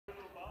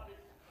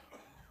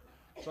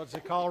So it's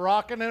called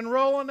rocking and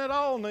rolling at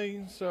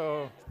Aulne.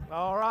 So,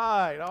 all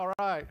right, all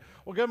right.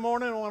 Well, good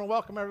morning. I want to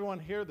welcome everyone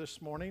here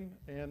this morning.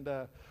 And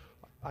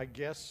I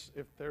guess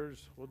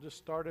we'll just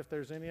start if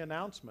there's any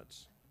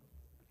announcements.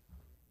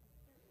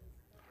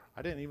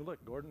 I didn't even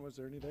look. Gordon, was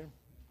there any there?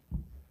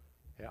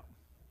 Yeah.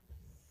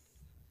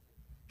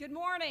 Good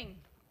morning.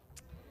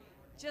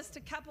 Just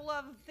a couple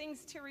of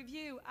things to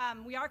review.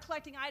 We are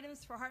collecting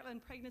items for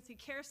Heartland Pregnancy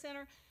Care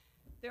Center.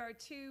 There are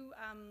two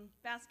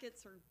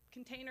baskets or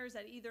containers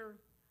at either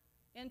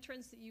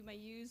entrance that you may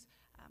use.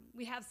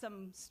 We have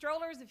some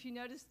strollers, if you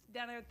noticed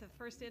down there at the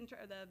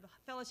the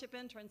fellowship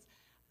entrance.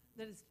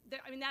 That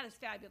is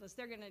fabulous.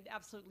 They're going to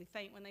absolutely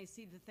faint when they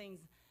see the things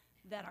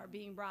that are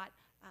being brought.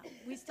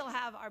 We still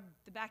have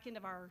the back end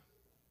of our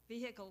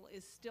vehicle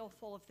is still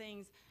full of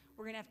things.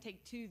 We're going to have to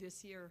take two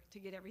this year to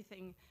get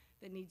everything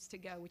that needs to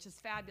go, which is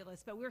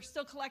fabulous. But we're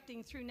still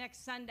collecting through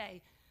next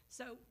Sunday.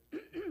 So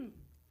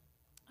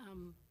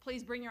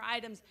please bring your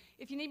items.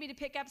 If you need me to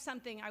pick up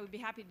something, I would be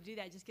happy to do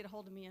that. Just get a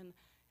hold of me, and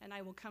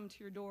I will come to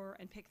your door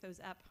and pick those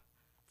up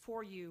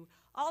for you.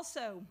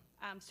 Also,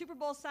 Super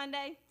Bowl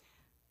Sunday.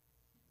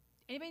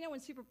 Anybody know when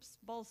Super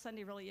Bowl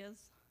Sunday really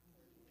is?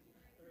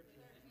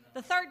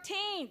 The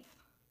 13th.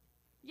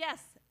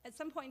 Yes, at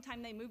some point in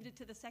time they moved it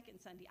to the second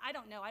Sunday. I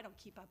don't know. I don't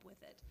keep up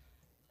with it.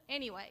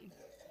 Anyway,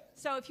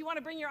 so if you want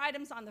to bring your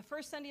items on the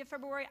first Sunday of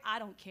February, I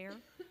don't care.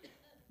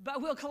 But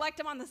we'll collect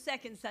them on the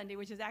second Sunday,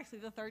 which is actually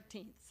the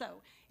 13th.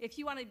 So if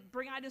you want to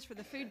bring items for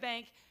the food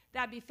bank,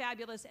 that'd be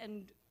fabulous.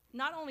 And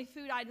not only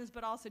food items,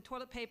 but also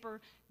toilet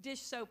paper, dish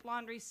soap,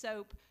 laundry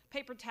soap,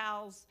 paper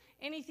towels,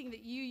 anything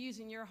that you use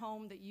in your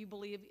home that you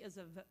believe is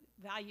of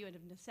value and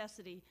of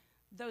necessity,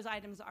 those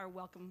items are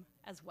welcome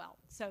as well.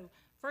 So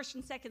first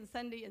and second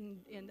Sunday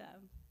in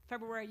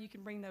February, you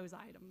can bring those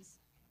items.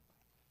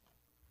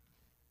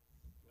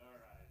 All right,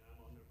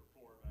 I'm on number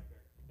 4 back there.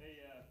 Hey,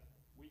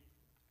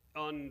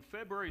 on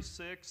February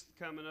 6th,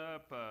 coming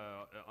up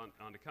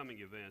on the coming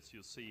events,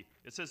 you'll see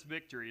it says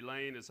Victory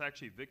Lane. It's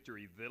actually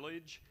Victory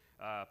Village.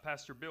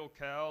 Pastor Bill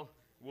Cowell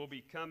will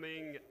be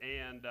coming,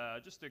 and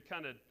just to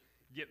kind of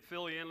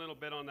fill you in a little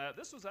bit on that,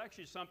 this was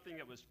actually something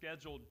that was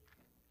scheduled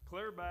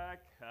clear back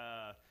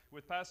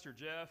with Pastor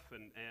Jeff,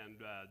 and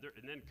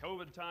then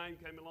COVID time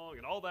came along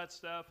and all that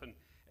stuff, and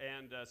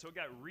so it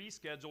got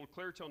rescheduled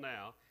clear till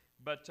now.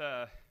 But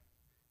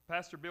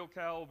Pastor Bill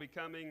Cowell will be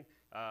coming.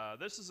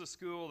 This is a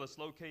school that's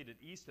located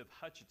east of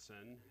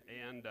Hutchinson,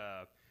 and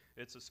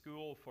it's a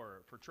school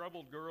for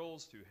troubled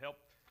girls to help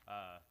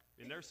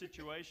in their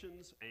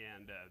situations,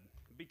 and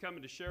be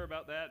coming to share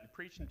about that and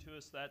preaching to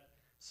us that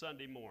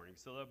Sunday morning.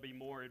 So there'll be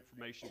more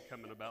information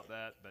coming about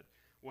that, but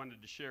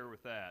wanted to share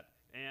with that.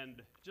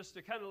 And just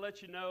to kind of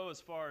let you know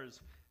as far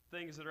as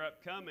things that are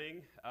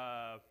upcoming,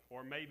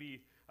 or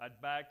maybe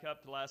I'd back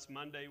up to last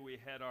Monday. We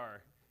had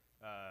our,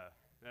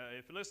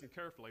 if you listen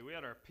carefully, we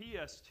had our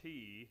PST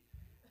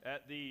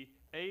at the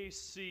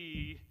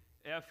ACFH.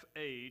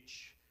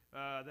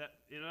 That,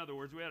 in other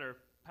words, we had our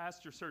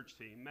pastor search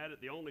team met at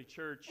the Aulne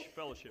Church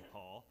Fellowship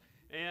Hall.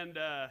 And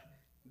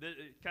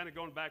kind of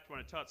going back to when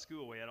I taught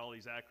school, we had all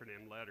these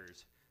acronym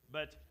letters.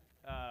 But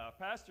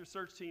pastor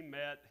search team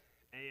met,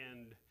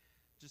 and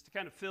just to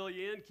kind of fill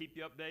you in, keep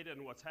you updated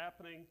on what's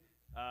happening,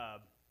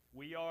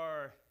 we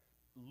are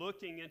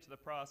looking into the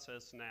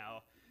process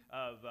now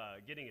of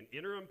getting an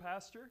interim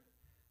pastor.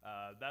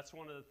 That's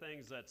one of the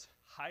things that's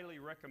highly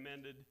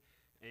recommended,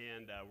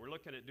 and we're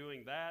looking at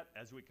doing that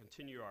as we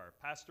continue our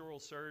pastoral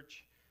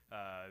search.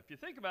 If you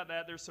think about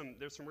that, there's some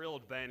real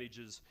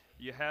advantages.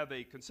 You have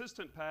a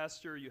consistent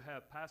pastor, you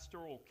have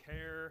pastoral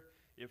care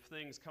if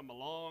things come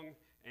along,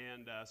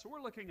 and so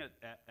we're looking at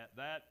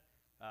that.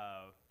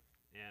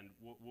 And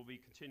we'll be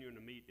continuing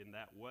to meet in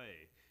that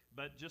way.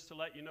 But just to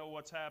let you know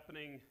what's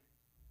happening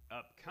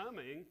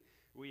upcoming,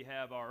 we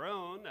have our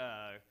own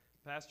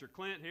Pastor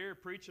Clint here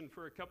preaching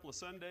for a couple of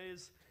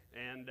Sundays,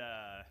 and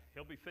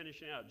he'll be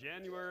finishing out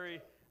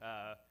January.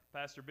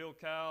 Pastor Bill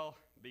Cowell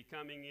be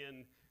coming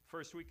in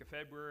first week of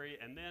February,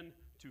 and then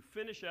to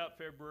finish out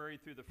February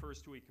through the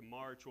first week of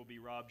March will be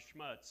Rob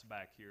Schmutz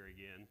back here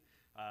again.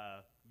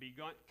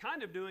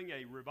 Kind of doing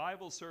a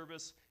revival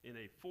service in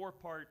a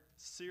 4-part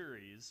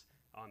series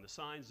on the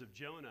signs of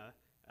Jonah,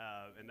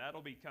 and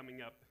that'll be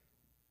coming up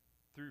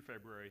through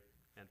February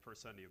and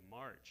first Sunday of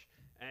March.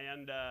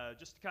 And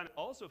just to kind of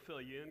also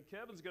fill you in,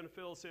 Kevin's going to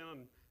fill us in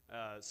on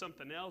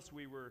something else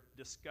we were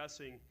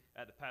discussing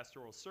at the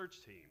pastoral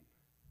search team.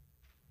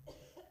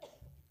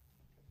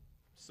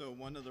 So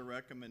one of the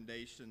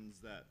recommendations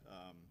that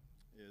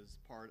is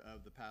part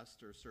of the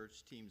pastor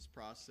search team's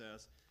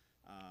process,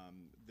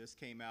 this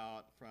came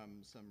out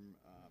from some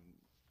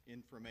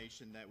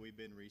information that we've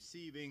been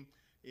receiving,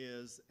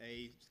 is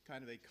a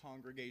kind of a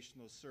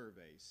congregational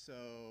survey.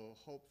 So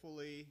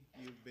hopefully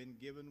you've been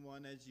given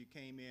one as you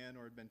came in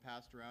or been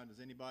passed around. Does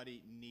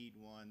anybody need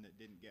one that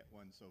didn't get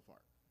one so far?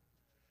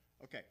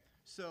 Okay,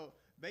 so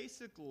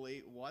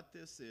basically what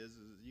this is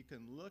you can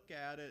look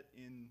at it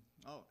in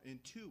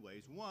two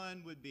ways.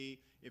 One would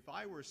be if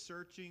I were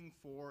searching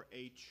for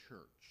a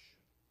church,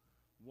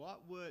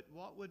 what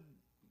would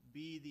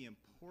be the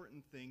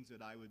important things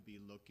that I would be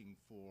looking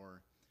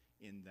for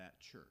in that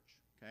church,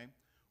 okay?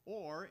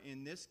 Or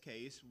in this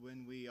case,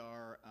 when we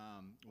are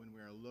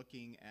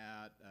looking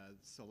at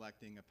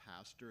selecting a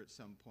pastor at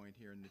some point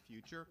here in the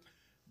future,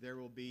 there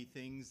will be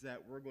things that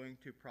we're going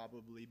to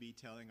probably be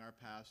telling our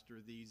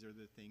pastor, these are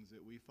the things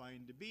that we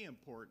find to be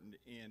important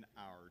in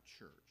our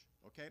church,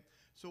 okay?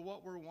 So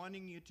what we're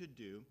wanting you to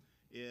do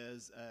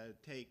is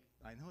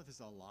I know there's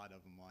a lot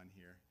of them on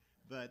here,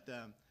 but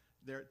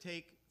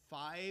take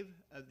 5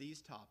 of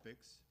these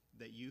topics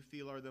that you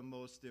feel are the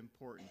most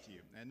important to you.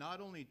 And not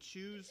only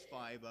choose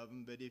 5 of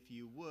them, but if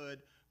you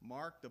would,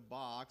 mark the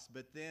box,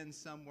 but then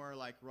somewhere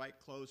like right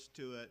close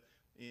to it,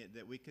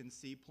 that we can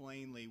see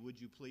plainly, would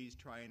you please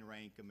try and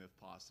rank them if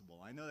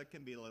possible? I know that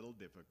can be a little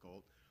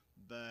difficult,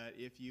 but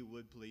if you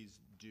would please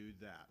do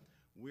that.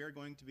 We're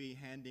going to be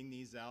handing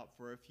these out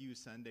for a few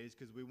Sundays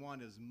because we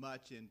want as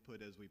much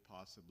input as we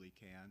possibly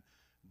can.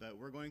 But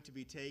we're going to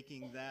be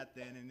taking that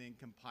then and then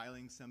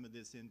compiling some of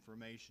this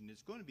information.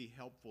 It's going to be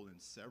helpful in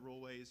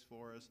several ways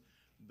for us,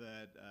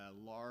 but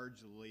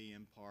largely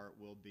in part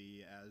will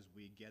be as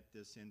we get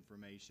this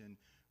information,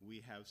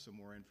 we have some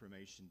more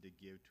information to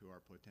give to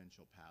our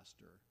potential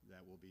pastor that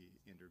we'll be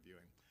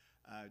interviewing.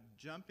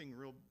 Jumping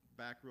real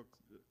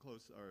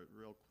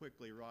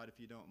quickly, Rod, if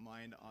you don't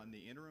mind, on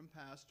the interim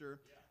pastor.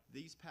 Yeah.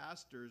 These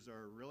pastors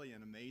are really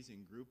an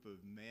amazing group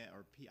of men,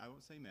 I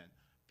won't say men,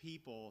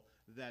 people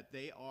that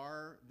they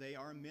are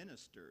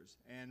ministers,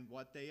 and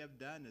what they have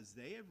done is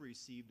they have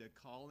received a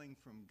calling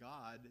from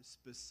God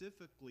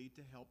specifically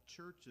to help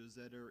churches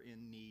that are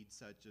in need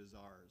such as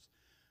ours.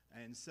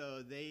 And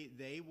so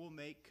they will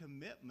make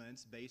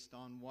commitments based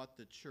on what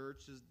the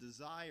church's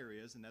desire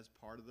is, and that's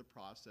part of the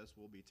process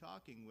we'll be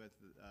talking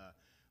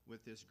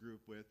with this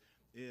group with,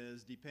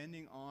 is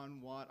depending on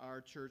what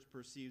our church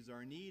perceives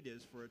our need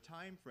is for a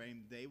time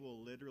frame, they will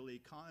literally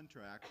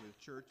contract with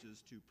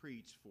churches to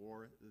preach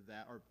for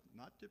that, or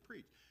not to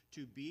preach,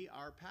 to be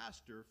our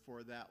pastor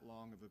for that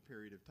long of a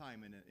period of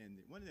time. And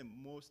one of the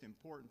most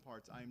important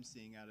parts I'm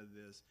seeing out of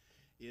this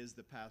is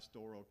the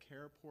pastoral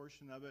care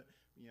portion of it.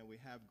 You know, we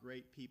have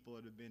great people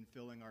that have been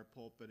filling our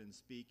pulpit and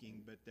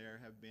speaking, but there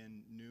have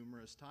been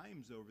numerous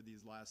times over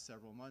these last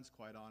several months,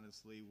 quite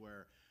honestly,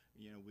 where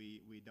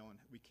we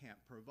can't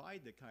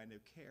provide the kind of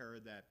care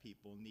that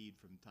people need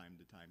from time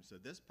to time. So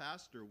this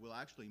pastor will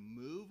actually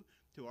move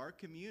to our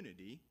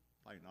community,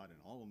 probably not in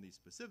Aulne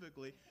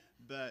specifically,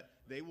 but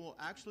they will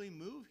actually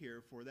move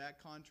here for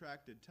that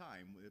contracted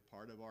time.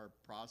 Part of our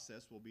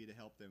process will be to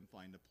help them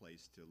find a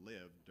place to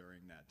live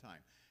during that time.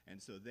 And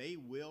so they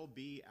will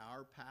be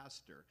our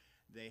pastor.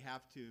 They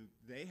have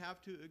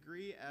to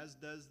agree, as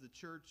does the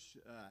church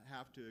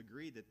have to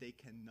agree, that they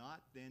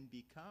cannot then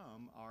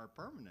become our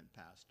permanent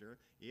pastor.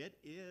 It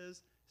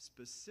is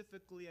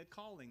specifically a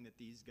calling that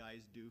these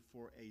guys do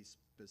for a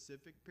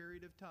specific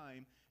period of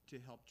time to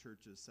help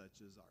churches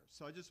such as ours.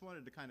 So I just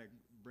wanted to kind of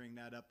bring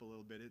that up a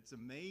little bit. It's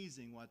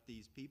amazing what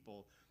these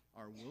people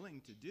are willing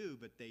to do,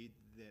 but the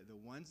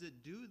ones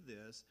that do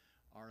this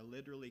are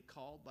literally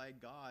called by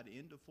God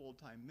into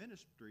full-time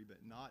ministry, but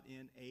not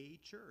in a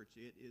church.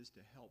 It is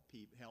to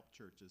help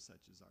churches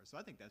such as ours. So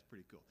I think that's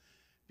pretty cool.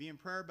 Be in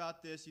prayer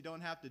about this. You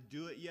don't have to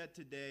do it yet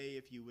today.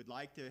 If you would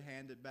like to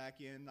hand it back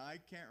in, I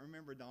can't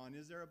remember, Don.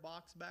 Is there a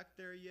box back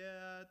there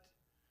yet?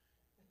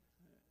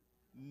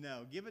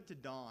 No, give it to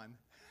Don.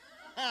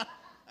 All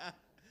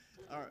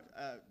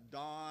right,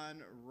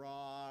 Don,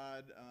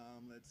 Rod,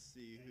 let's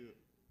see who,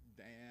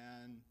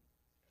 Dan,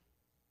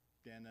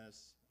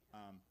 Dennis.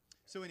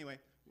 So anyway,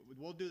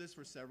 we'll do this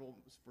for several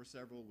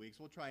weeks.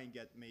 We'll try and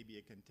get maybe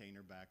a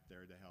container back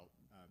there to help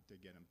to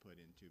get them put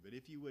into. But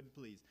if you would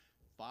please,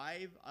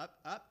 5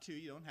 up to,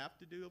 you don't have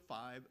to do a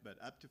 5, but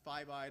up to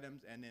 5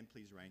 items, and then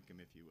please rank them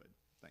if you would.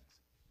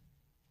 Thanks.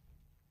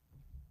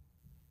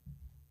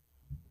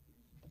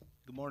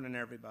 Good morning,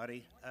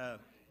 everybody.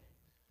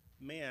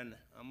 Men,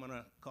 I'm going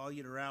to call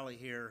you to rally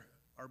here.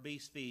 Our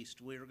Beast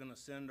Feast, we're going to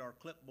send our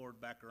clipboard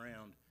back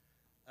around.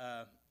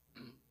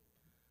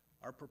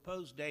 Our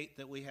proposed date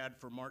that we had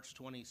for March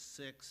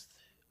 26th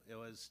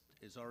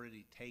is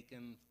already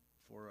taken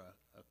for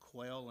a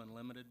quail and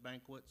limited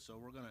banquet. So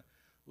we're going to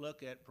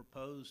look at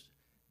proposed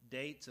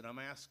dates, and I'm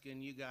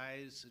asking you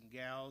guys and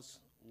gals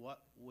what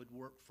would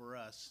work for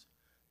us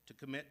to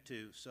commit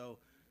to. So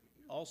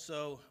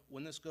also,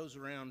 when this goes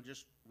around,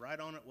 just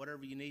write on it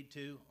whatever you need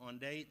to on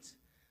dates.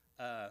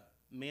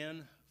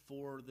 Men,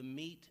 for the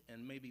meat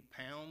and maybe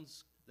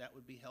pounds, that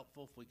would be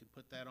helpful if we could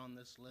put that on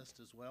this list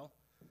as well.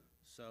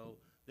 So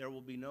there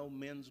will be no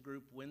men's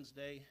group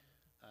Wednesday.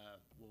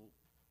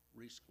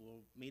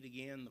 We'll meet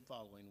again the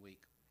following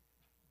week.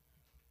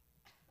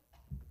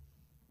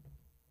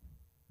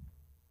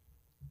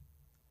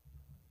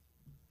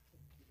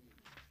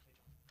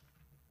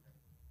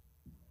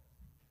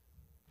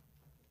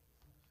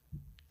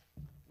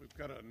 We've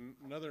got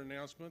another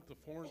announcement. The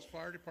Florence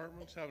Fire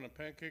Department's having a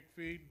pancake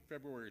feed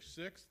February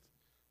 6th,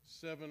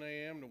 7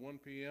 a.m. to 1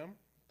 p.m.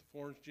 at the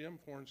Florence Gym,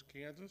 Florence,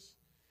 Kansas.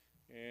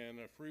 And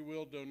a free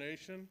will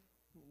donation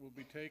will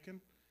be taken,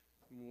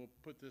 and we'll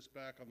put this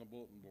back on the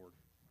bulletin board.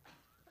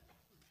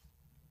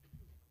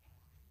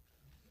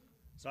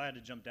 So I had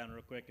to jump down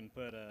real quick and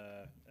put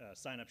a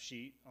sign-up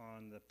sheet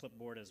on the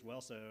clipboard as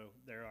well. So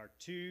there are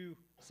 2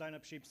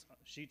 sign-up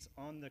sheets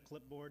on the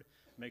clipboard.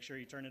 Make sure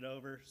you turn it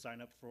over, sign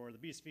up for the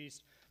Beast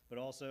Feast. But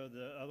also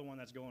the other one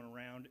that's going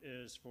around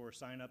is for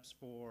sign-ups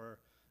for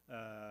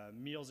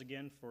meals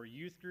again for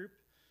youth group.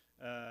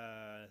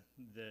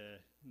 The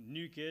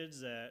new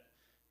kids that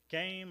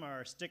came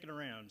are sticking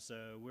around.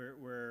 So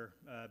we're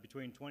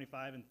between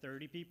 25 and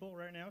 30 people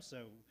right now.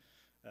 So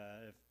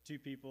if 2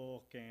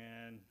 people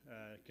can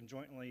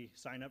conjointly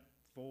sign up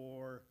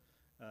for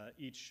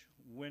each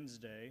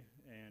Wednesday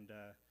and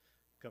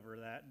cover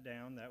that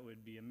down, that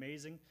would be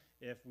amazing.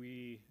 If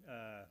we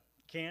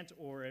can't,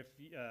 or if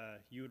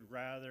you would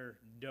rather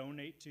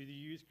donate to the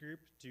youth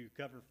group to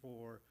cover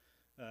for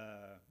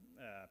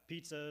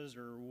pizzas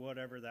or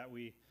whatever that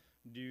we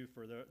do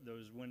for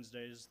those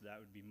Wednesdays, that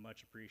would be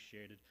much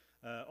appreciated.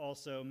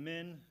 Also,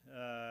 men,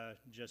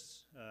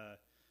 just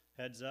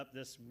heads up,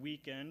 this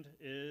weekend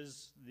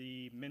is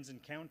the men's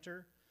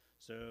encounter.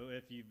 So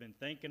if you've been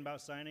thinking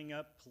about signing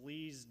up,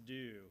 please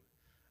do.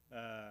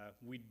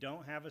 We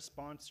don't have a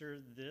sponsor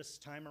this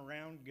time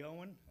around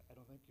going. I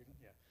don't think you're,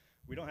 yeah.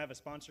 We don't have a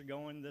sponsor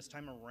going this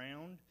time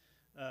around.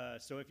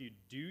 So if you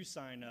do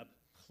sign up,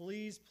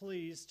 please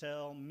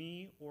tell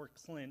me or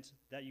Clint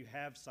that you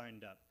have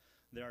signed up.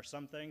 There are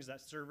some things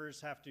that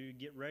servers have to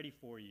get ready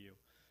for you.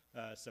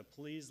 So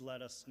please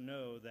let us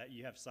know that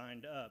you have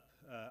signed up.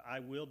 I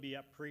will be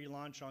at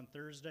pre-launch on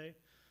Thursday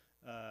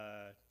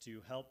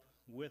to help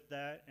with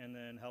that and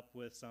then help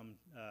with some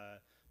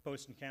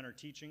post-encounter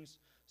teachings.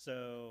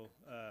 So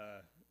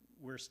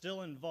we're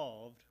still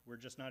involved. We're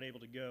just not able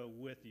to go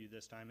with you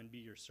this time and be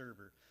your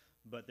server.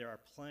 But there are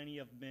plenty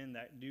of men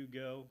that do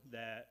go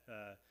that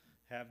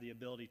have the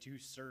ability to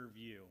serve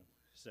you.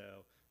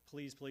 So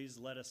please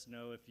let us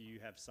know if you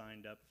have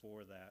signed up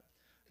for that.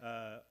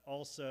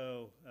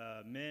 Also,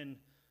 men,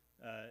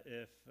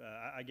 if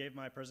I gave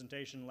my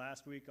presentation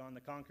last week on the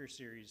Conquer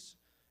series.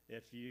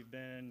 If you've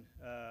been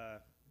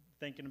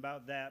thinking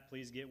about that,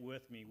 please get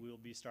with me. We'll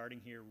be starting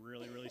here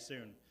really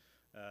soon.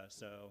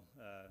 So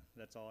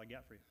that's all I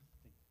got for you.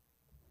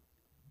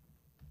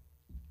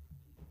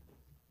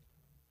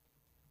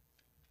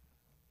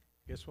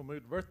 Guess we'll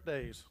move to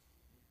birthdays.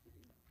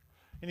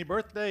 Any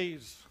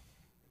birthdays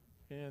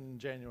in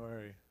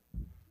January?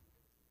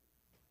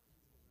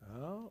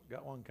 Oh,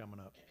 got one coming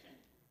up.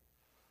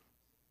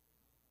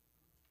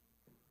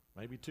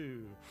 Maybe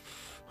 2.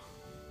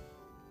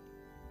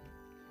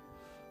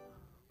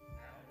 I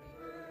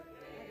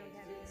don't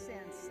have any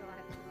sense, so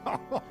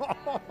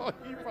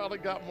I You probably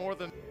got more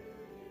than.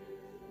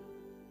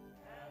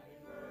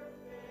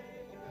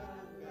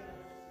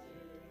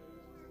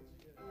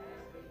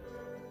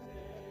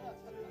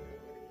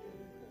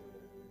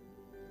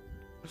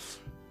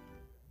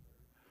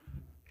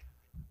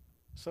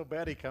 So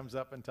Betty comes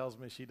up and tells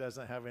me she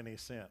doesn't have any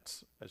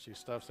cents as she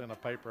stuffs in a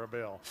paper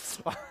bill.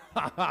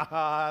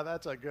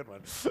 That's a good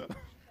one.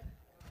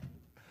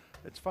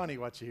 It's funny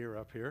what you hear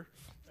up here.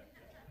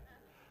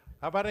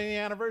 How about any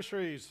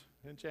anniversaries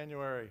in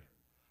January?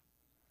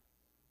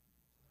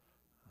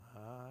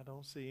 I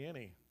don't see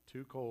any.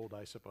 Too cold,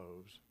 I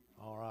suppose.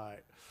 All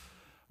right.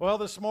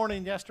 Well,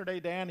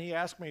 yesterday, Dan, he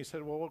asked me, he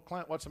said, well,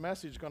 Clint, what's the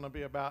message going to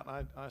be about?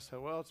 And I said,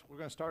 well, we're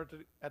going to start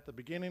at the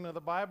beginning of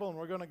the Bible, and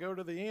we're going to go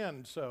to the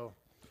end. So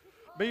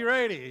be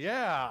ready.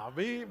 Yeah,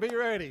 be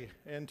ready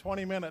in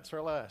 20 minutes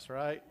or less,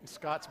 right? And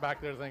Scott's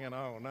back there thinking,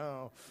 oh,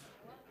 no.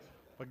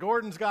 But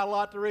Gordon's got a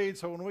lot to read,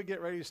 so when we get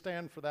ready to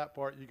stand for that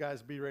part, you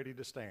guys be ready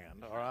to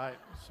stand, all right?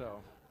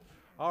 So,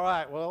 all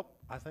right, well,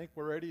 I think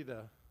we're ready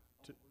to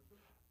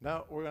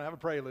no, we're going to have a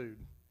prelude.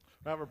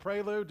 We're going to have a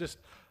prelude.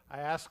 I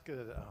ask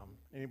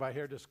anybody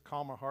here just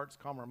calm our hearts,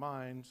 calm our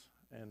minds,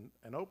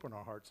 and open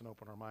our hearts and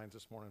open our minds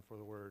this morning for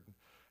the Word.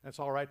 And it's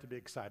all right to be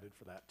excited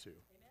for that, too.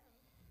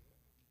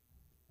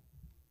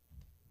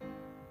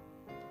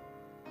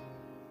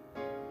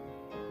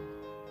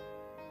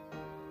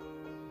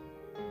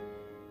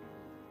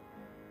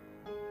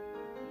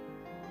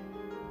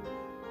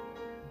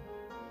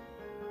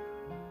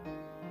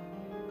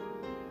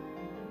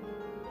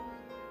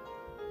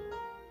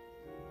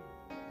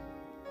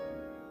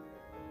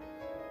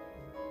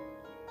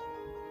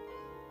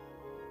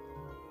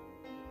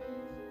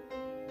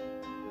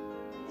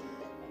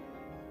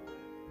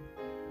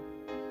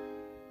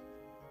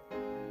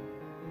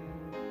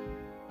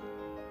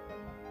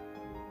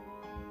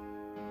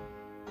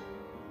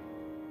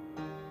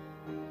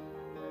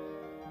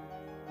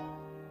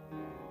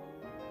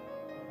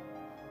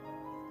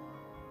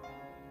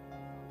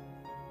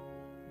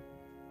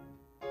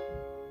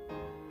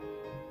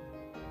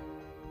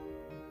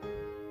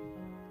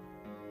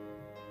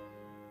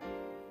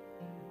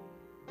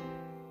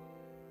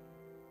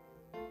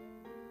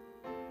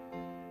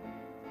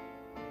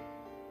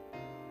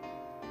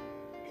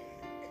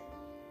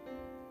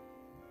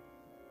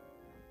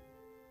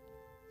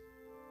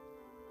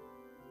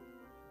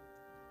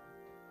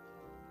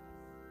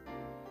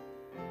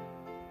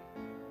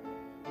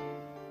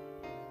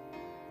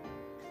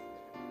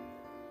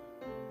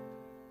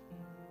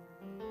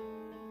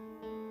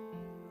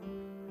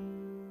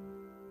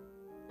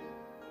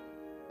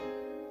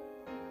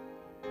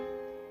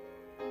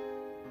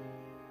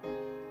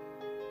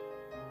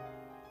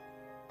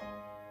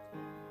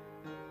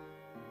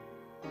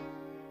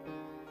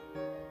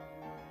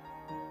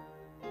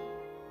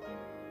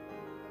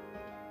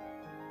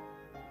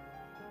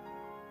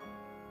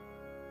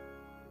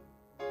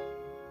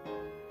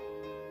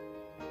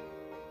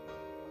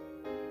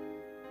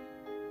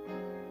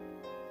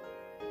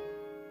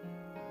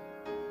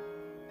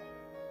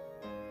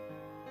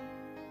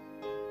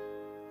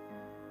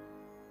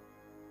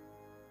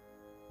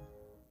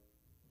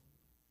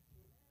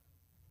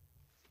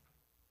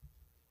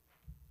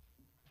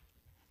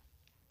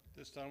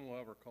 This time we'll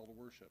have our call to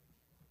worship.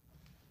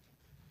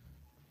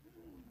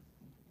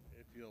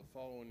 If you'll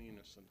follow in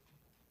unison.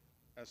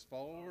 As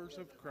followers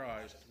of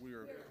Christ, we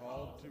are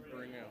called to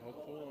bring a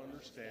hopeful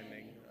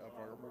understanding of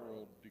our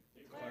world,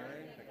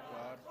 declaring that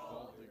God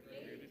called the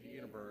created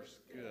universe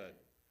good.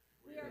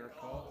 We are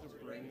called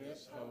to bring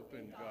this hope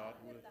in God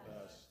with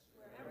us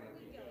wherever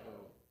we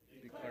go,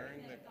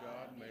 declaring that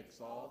God makes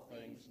all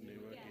things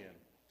new again.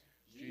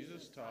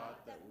 Jesus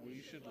taught that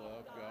we should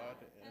love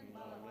God and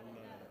one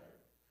another.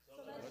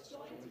 So let's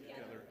join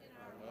together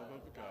in our love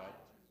of God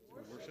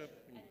to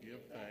worship and give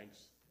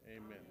thanks.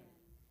 Amen.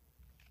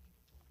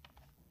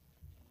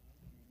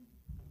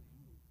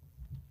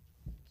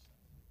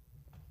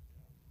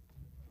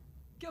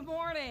 Good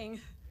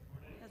morning.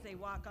 As they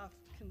walk off,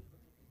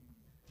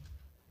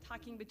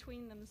 talking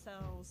between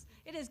themselves.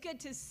 It is good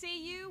to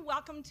see you.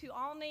 Welcome to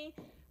Aulne,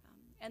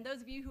 and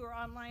those of you who are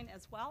online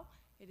as well.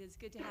 It is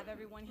good to have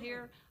everyone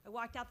here. I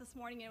walked out this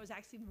morning and it was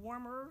actually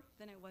warmer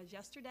than it was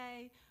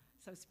yesterday.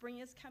 So spring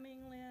is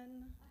coming,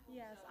 Lynn.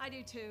 Yes, I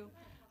do too.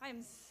 I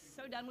am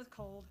so done with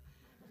cold.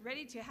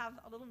 Ready to have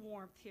a little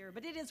warmth here.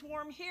 But it is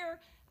warm here,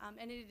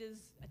 and it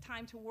is a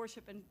time to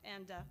worship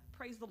and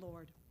praise the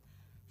Lord.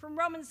 From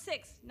Romans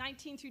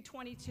 6:19 through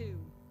 22.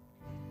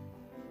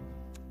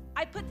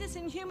 I put this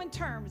in human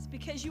terms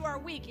because you are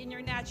weak in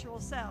your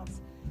natural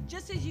selves,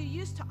 just as you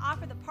used to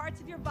offer the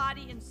parts of your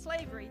body in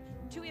slavery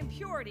to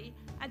impurity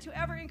and to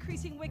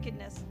ever-increasing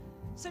wickedness.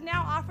 So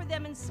now offer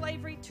them in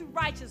slavery to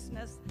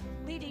righteousness,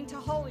 leading to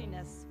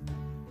holiness.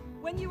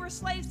 When you were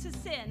slaves to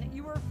sin,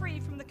 you were free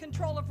from the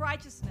control of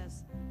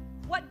righteousness.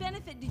 What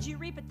benefit did you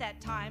reap at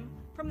that time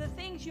from the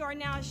things you are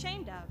now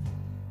ashamed of?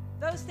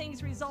 Those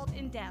things result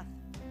in death.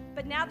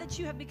 But now that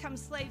you have become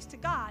slaves to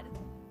God,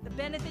 the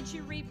benefit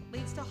you reap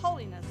leads to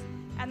holiness,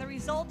 and the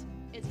result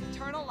is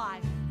eternal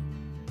life.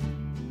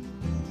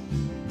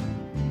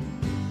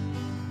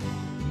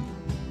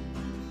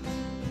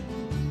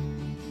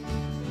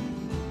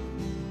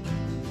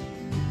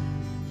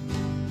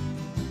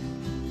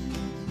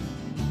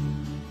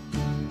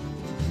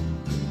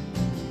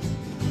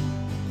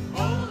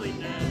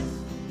 Holiness,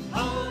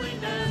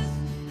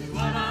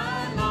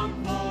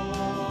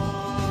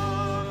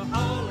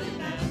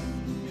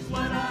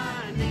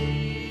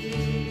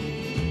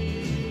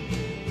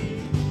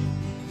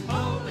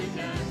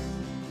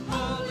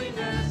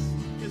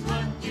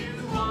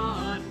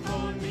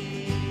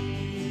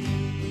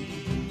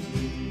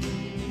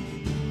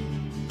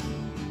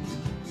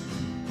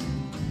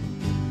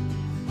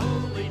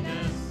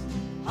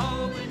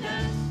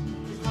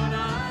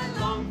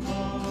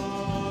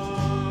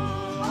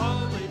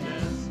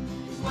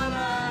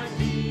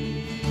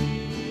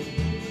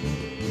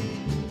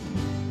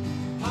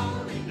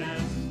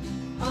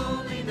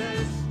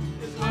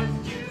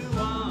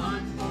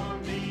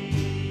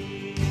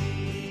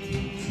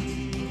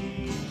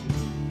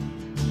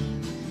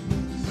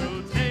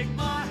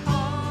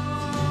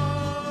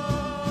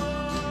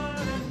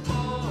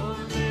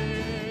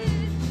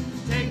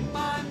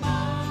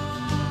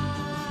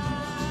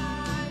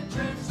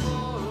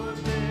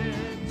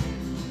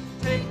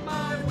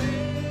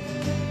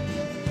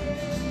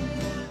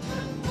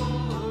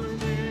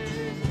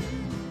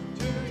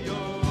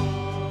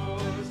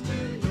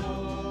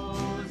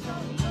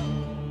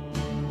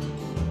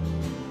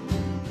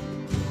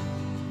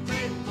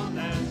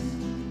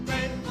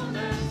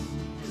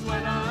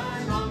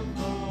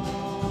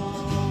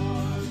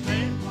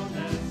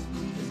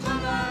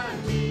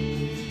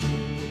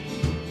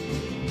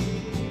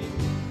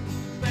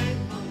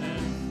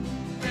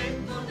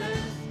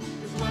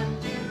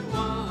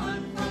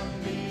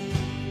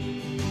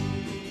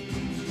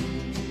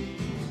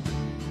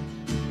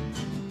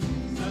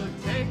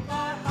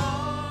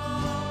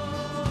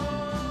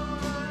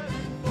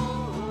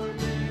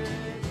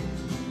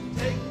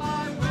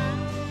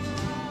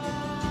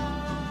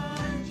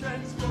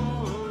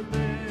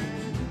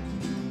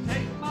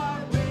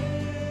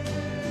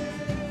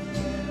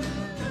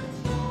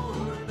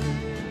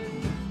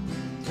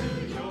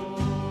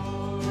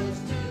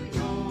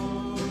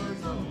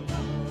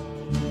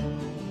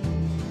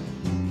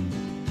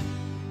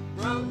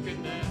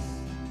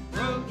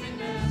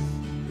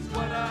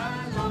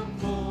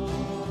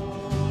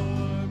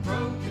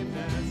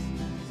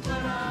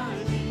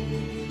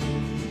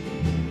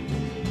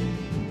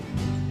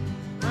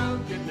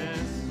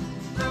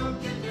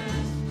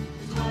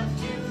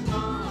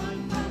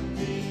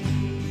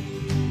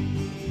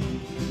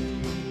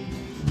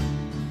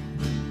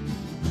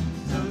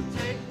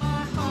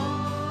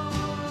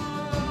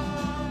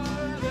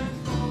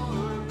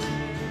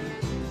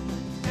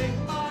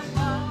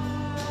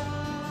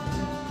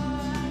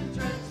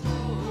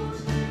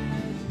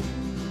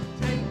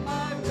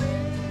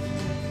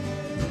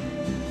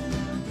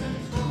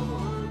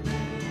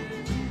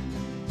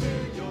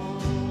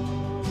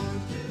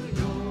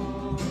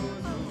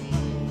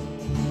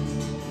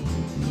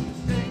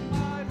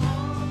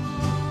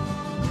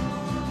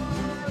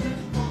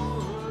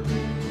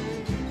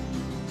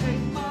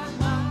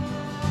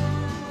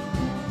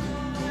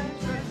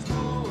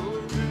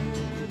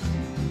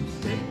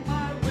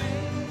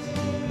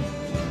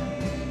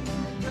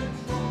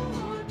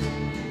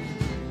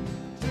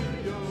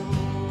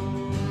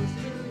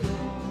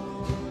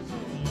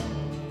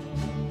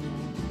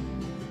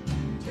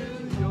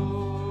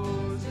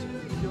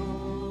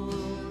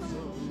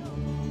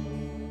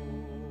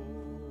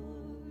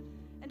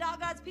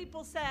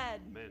 people said.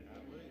 Amen.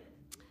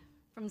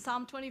 From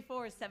Psalm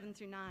 24, 7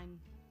 through 9.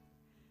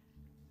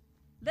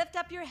 Lift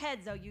up your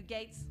heads, O you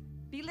gates.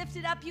 Be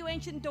lifted up, you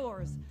ancient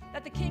doors,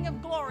 that the King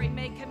of glory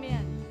may come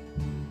in.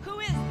 Who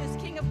is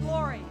this King of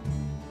glory?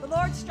 The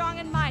Lord strong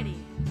and mighty,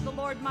 the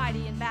Lord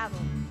mighty in battle.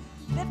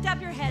 Lift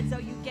up your heads, O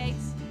you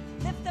gates.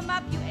 Lift them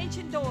up, you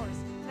ancient doors,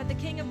 that the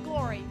King of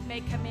glory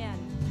may come in.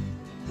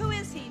 Who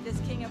is he, this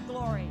King of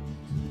glory?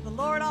 The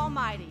Lord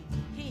Almighty.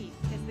 He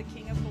is the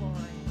King of glory.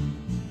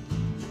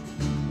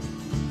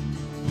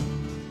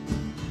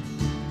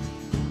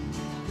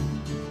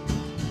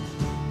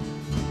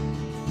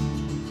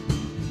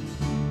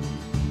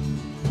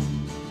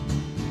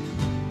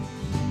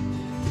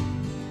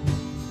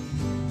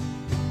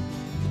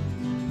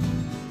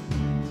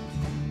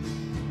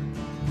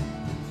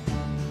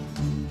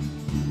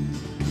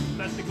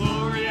 Let the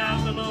glory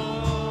of the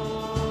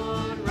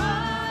Lord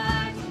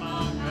rise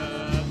among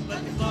us.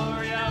 Let the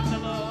glory of the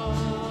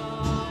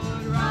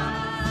Lord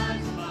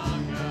rise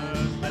among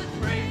us. Let the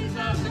praises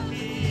of the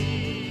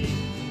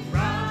King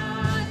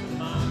rise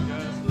among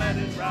us. Let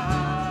it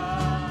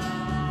rise.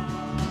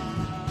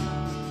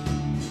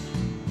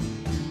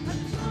 Let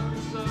the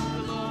songs of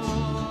the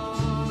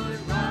Lord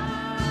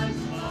rise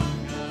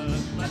among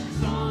us. Let the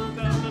songs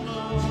of the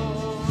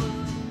Lord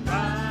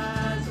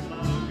rise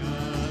among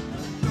us.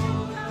 Let the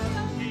joy of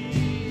the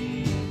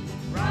King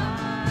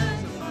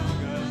rise among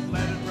us.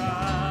 Let it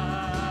rise.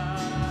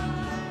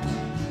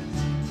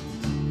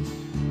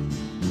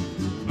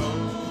 Oh,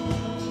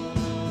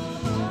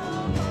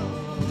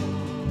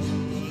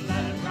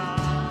 let it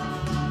rise.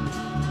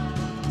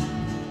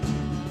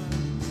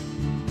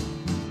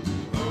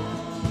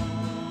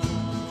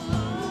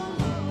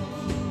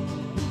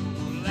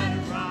 Let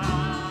it rise.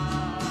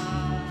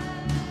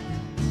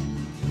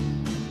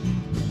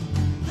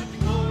 Let the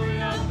glory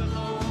of the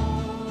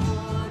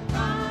Lord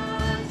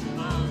rise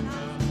among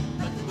us.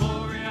 Let the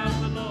glory of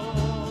the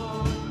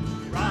Lord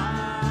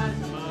rise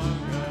among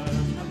us.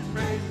 Let the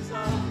praises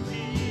of the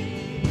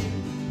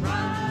King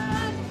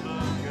rise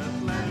among us.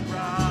 Let it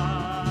rise.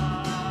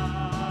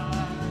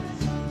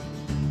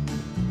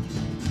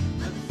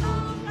 Let the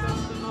songs of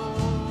the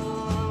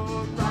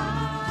Lord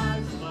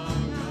rise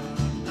among us.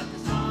 Let the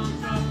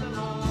songs of the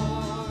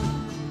Lord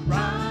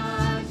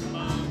rise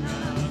among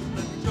us.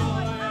 Let the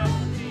joy of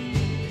the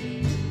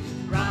King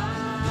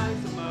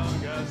rise among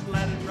us.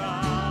 Let it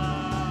rise.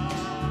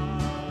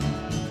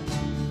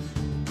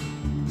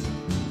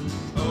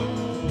 Oh,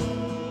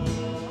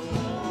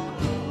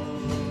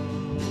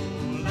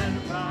 let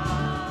it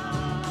rise.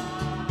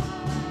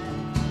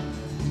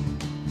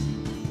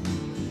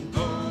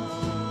 Oh,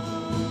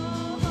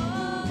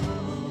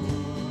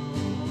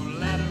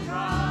 let it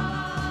rise.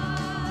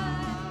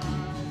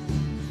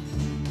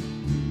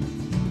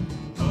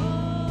 Oh,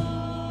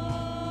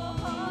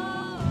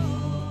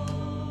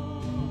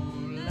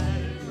 let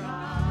it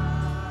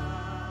rise.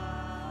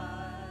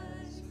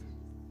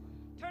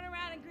 Turn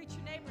around and greet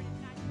your neighbor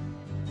tonight.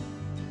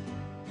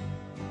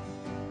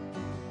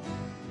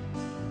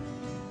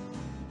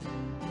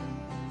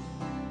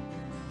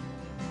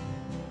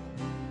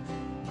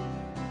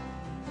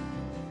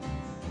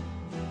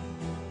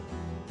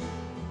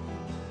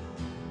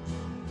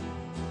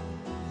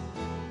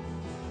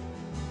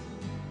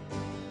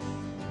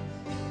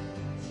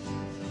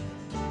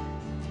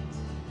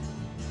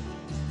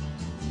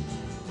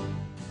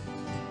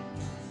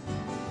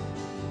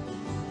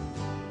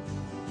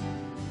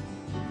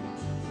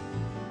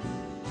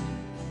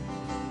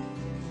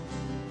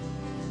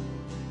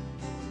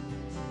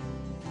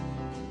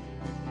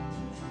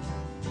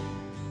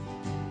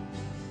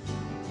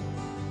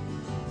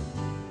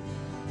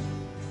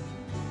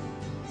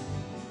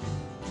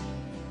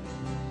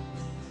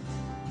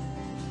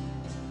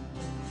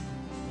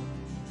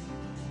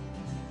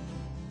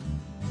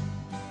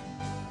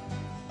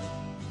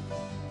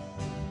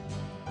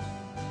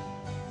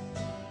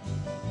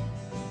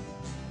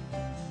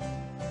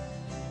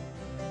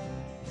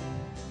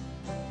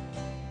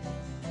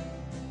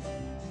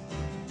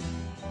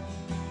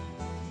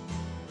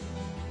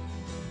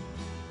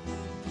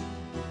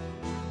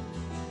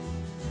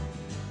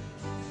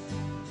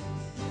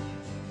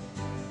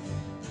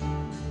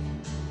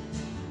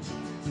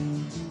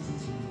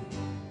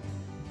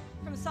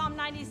 From Psalm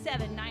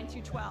 97, 9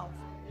 through 12.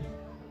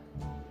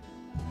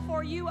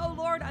 For you, O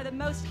Lord, are the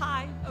most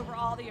high over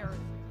all the earth.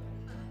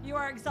 You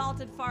are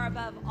exalted far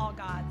above all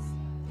gods.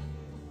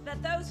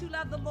 Let those who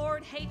love the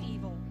Lord hate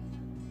evil,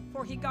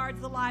 for he guards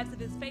the lives of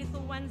his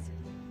faithful ones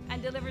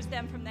and delivers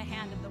them from the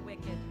hand of the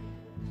wicked.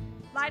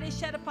 Light is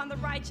shed upon the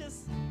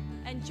righteous,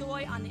 and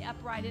joy on the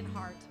upright in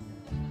heart.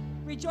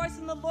 Rejoice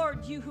in the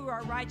Lord, you who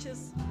are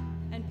righteous,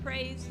 and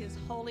praise his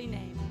holy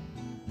name.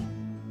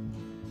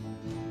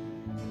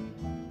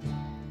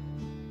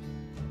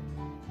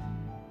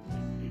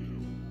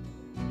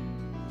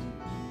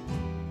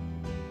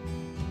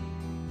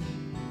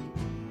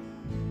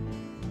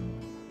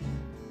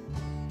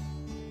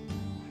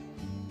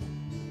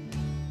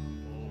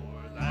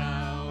 For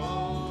thou,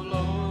 O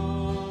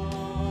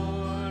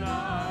Lord,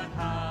 art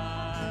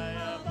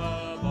high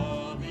above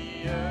all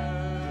the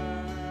earth.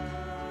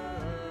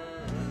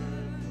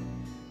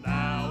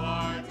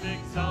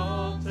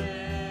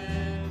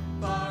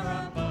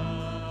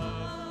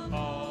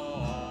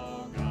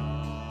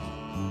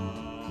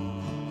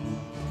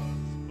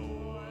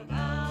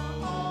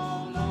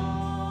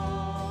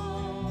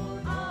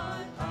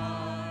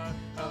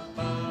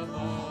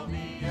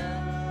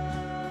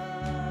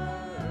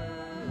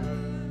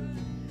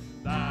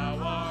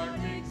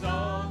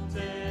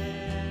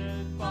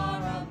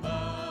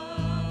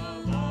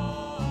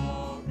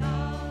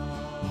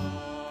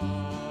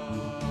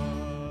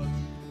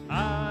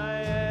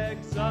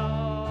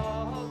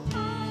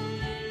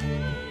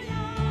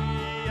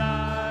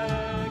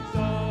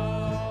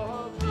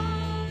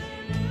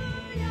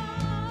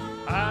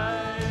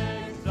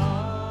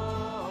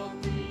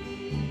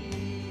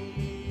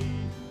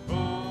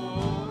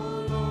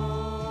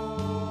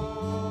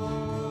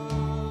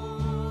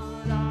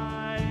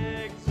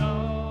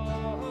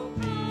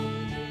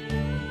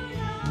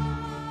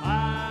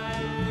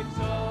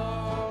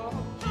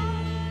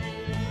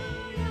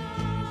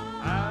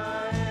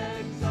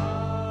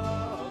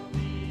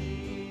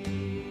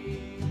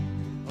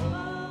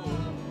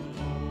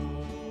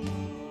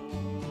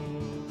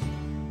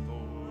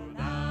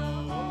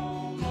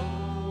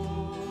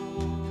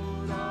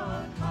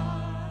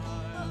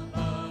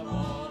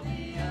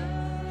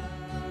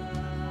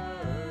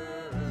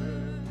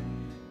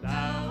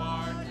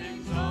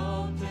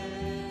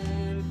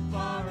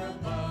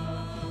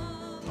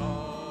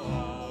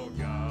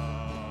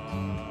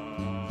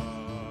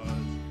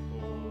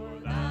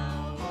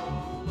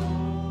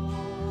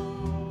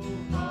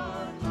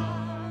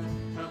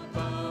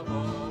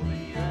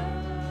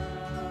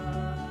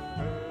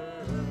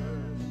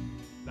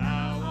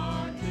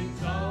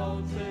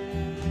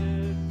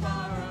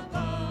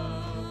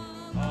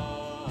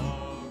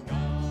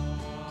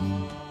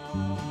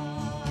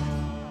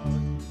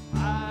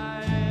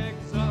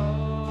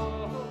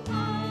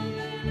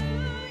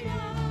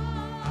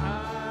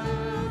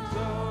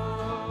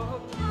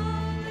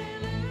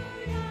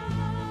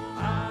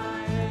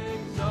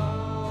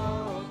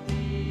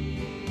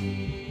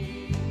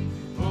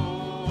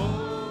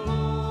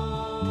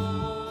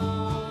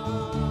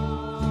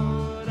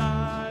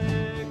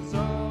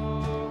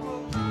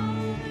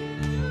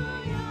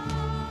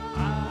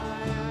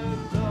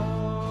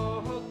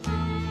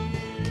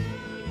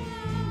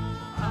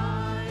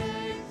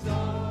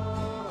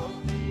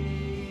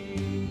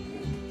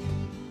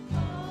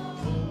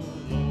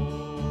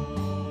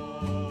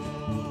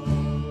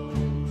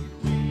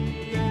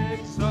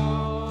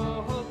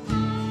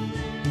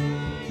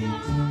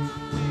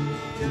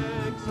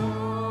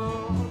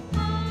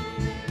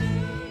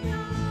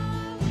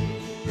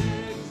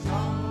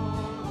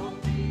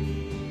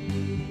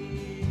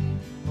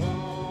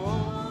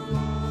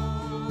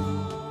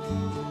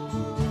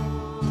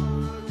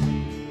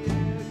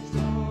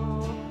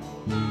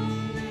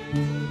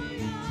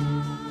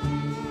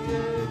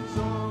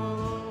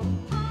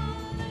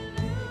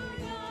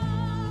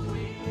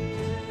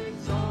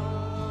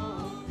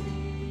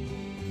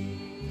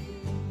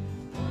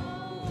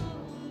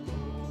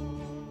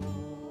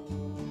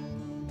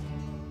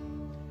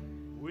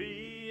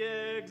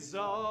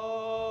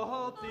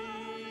 exalt thee,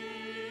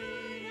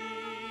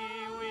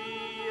 we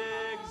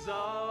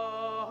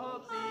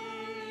exalt thee,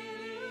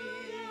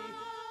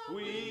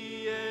 we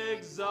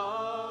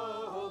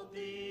exalt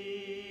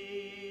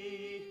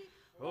thee,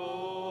 O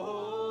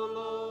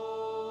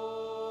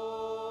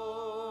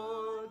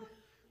Lord,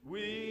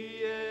 we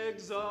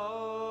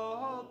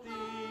exalt thee,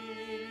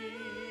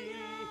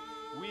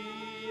 we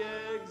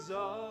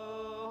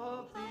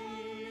exalt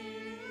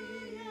thee,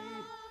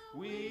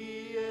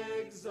 we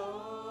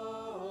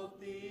exalt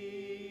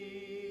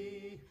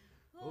thee,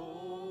 O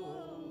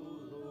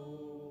Lord.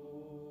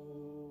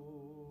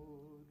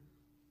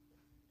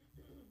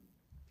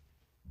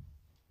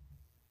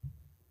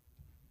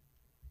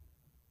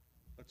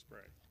 Let's pray.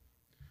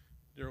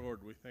 Dear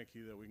Lord, we thank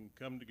you that we can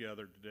come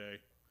together today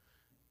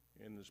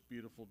in this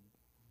beautiful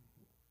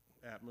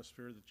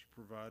atmosphere that you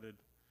provided,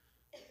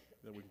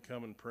 that we can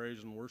come and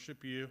praise and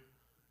worship you.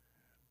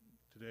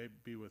 Today,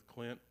 be with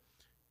Clint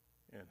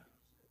and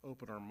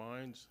open our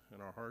minds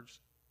and our hearts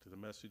to the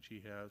message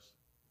he has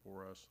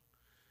for us.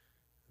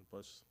 And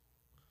bless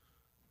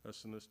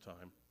us in this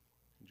time.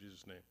 In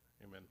Jesus' name,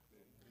 amen.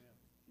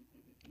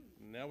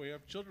 Now we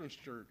have Children's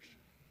Church,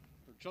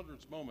 or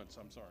Children's Moments,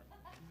 I'm sorry.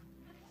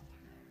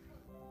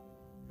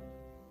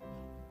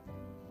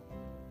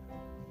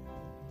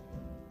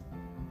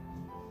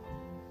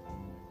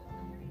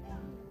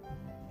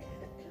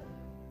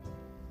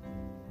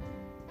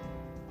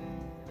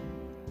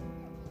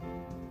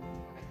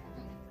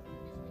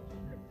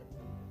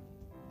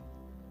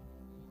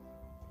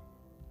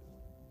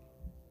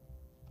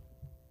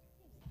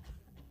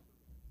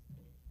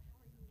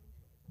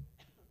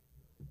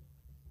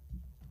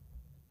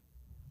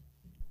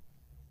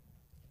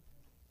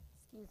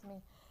 Excuse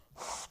me.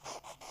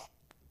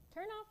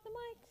 Turn off the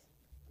mic.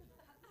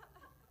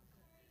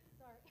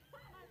 Sorry.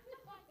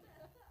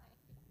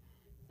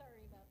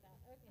 Sorry about that.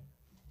 Okay.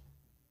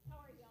 How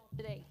are y'all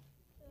today?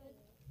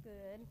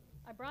 Good.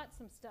 I brought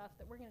some stuff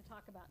that we're going to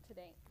talk about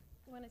today.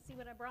 You want to see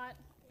what I brought?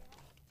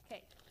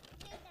 Okay.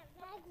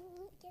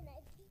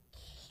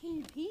 Can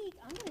you peek?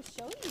 I'm going to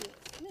show you.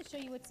 I'm going to show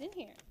you what's in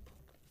here.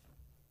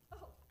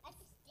 Oh, a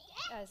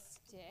stick. A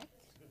stick.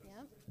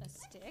 Yep, a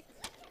stick.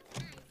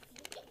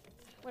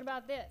 What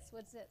about this?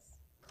 What's this?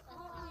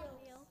 Hot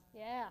Wheels.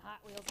 Yeah, Hot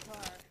Wheels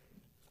car.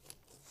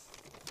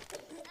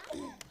 I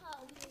have a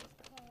Hot Wheels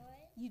car.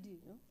 You do?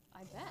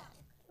 I bet.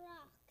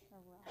 Rock. A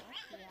rock.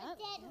 A Yeah.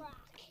 dead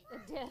rock. A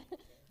dead.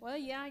 Well,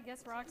 yeah, I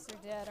guess rocks are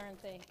dead,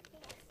 aren't they?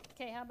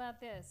 Okay, how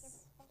about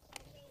this?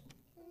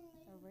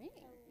 A ring.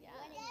 Yeah.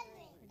 What is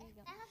it? Where do you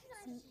go? It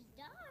has a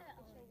star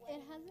on it.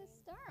 It has a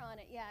star on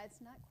it. Yeah,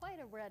 it's not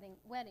quite a wedding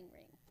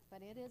ring,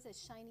 but it is a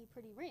shiny,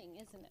 pretty ring,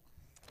 isn't it?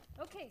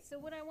 Okay, so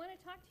what I want to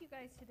talk to you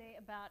guys today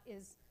about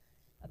is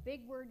a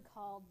big word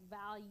called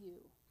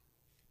value.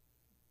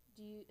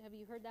 Have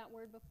you heard that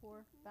word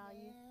before?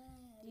 Value?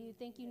 Do you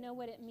think you know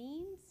what it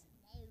means?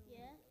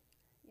 Yeah.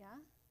 Yeah?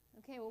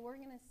 Okay, well, we're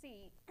going to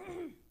see.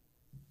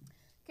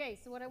 Okay,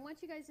 so what I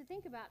want you guys to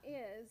think about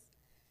is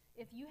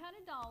if you had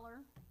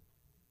 $1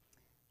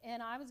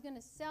 and I was going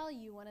to sell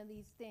you one of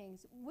these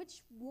things,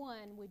 which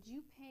one would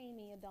you pay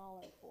me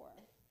 $1 for?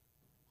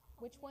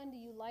 Which one do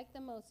you like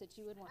the most that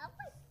you would want? I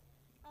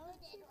would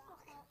dead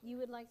rock. You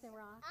would like the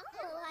rock? I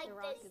would like The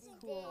rock this is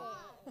cool.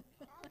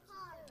 The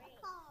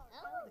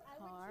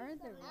Car,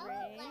 the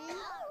ring. I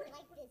would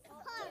like this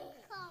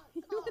car.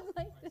 You would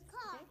like this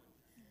Car.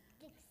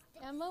 stick?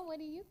 Emma, what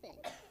do you think?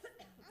 A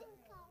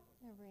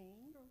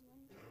ring?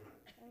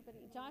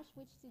 Everybody, Josh,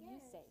 which did you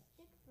say?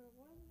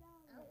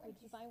 Would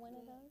you buy one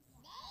of those?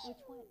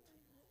 Which one?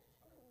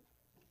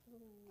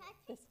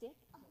 The stick?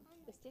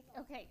 The stick?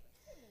 Okay.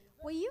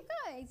 Well, you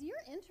guys,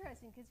 you're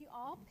interesting because you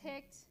all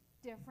picked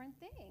different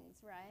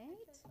things, right?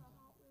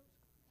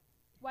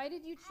 Why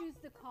did you choose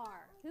the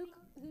car? Who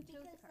chose the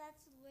Because car?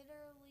 that's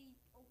literally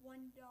 $1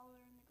 in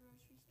the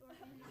grocery store.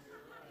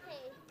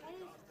 Hey, that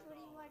is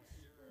pretty much.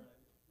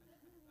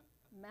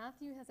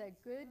 Matthew has a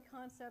good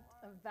concept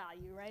of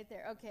value right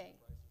there. Okay.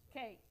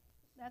 Okay.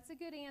 That's a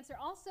good answer.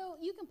 Also,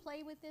 you can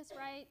play with this,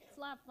 right? It's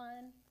a lot of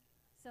fun.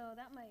 So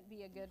that might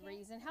be a good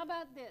reason. How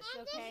about this,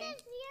 And okay?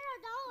 this is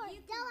 $0.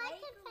 You So can I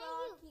break can a pay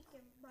rock, you you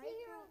can break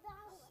a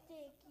 $0.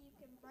 stick, you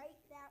can break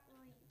that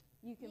ring.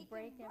 You can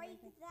break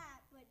everything.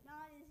 that, but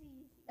not as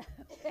easy.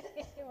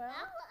 Okay, well,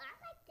 I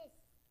like this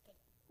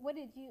what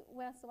did you,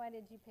 Wes, why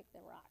did you pick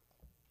the rock?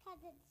 because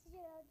it's $0.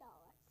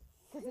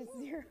 Because it's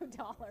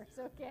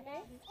 $0, okay?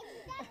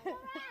 That's the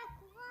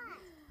rock.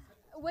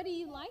 What? What do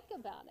you like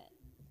about it?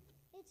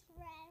 It's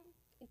red.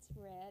 It's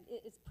red.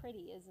 It's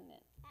pretty, isn't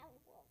it? I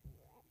love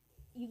red.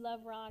 You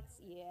love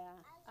rocks? Yeah,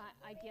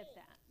 I get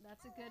that.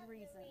 That's a good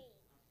reason.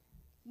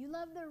 You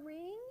love the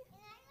ring?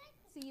 And I like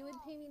So you would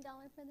pay me $1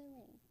 for the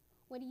ring.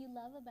 What do you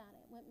love about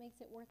it? What makes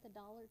it worth $1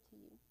 to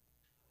you?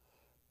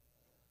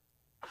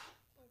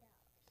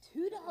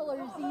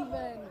 $2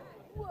 even.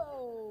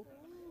 Whoa.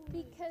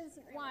 Because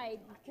why?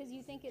 Because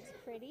you think it's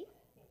pretty?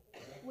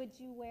 Would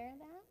you wear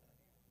that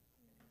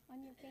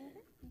on your finger?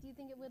 Do you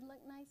think it would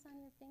look nice on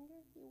your finger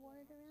if you wore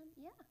it around?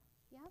 Yeah.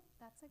 Yep.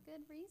 That's a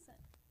good reason.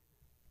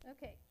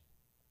 Okay.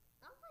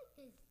 I like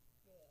this.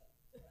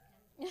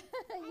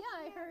 Yeah,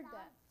 I heard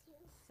that.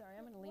 Sorry,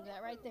 I'm going to leave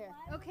that right there.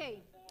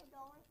 Okay.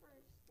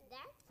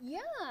 That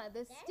Yeah,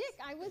 the stick.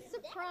 I was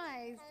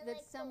surprised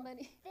that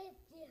somebody. $100.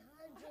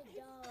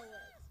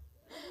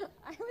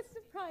 I was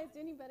surprised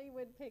anybody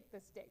would pick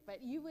the stick,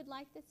 but you would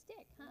like the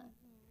stick, huh?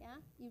 Yeah?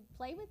 You'd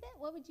play with it?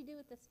 What would you do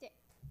with the stick?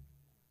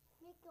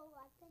 Make a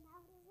weapon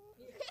out of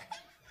it.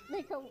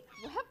 Make a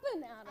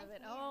weapon out of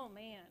it. Oh,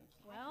 man.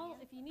 Well,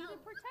 if you needed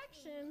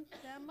protection,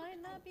 that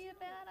might not be a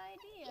bad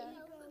idea.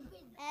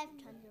 I have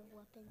tons of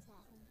weapons at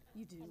home.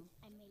 You do.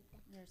 I made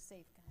them. You're a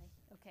safe guy.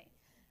 Okay.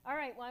 All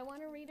right. Well, I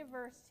want to read a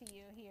verse to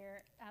you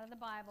here out of the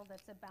Bible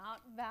that's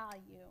about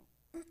value.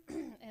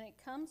 And it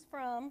comes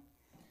from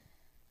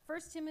 1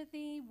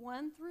 Timothy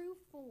 1 through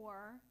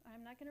 4.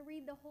 I'm not going to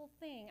read the whole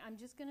thing. I'm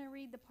just going to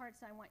read the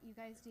parts I want you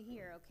guys to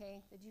hear,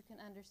 okay, that you can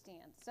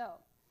understand. So,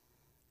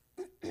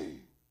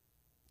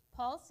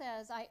 Paul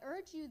says, I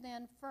urge you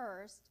then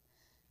first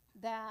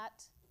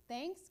that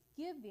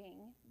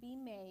thanksgiving be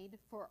made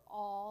for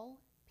all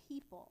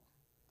people.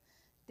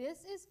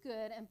 This is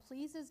good and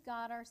pleases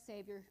God our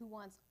Savior, who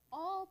wants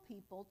all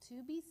people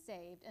to be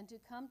saved and to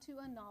come to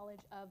a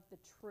knowledge of the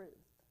truth.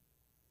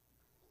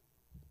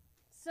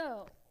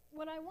 So,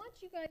 what I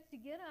want you guys to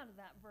get out of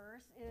that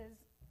verse is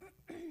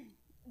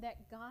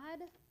that God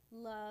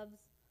loves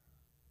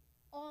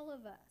all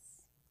of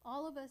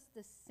us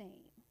the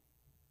same,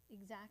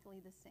 exactly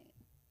the same.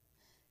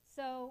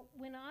 So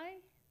when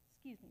I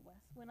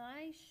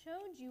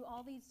showed you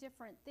all these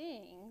different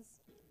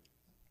things,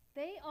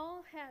 they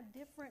all had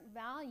different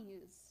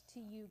values to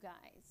you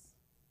guys.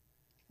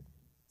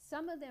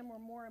 Some of them were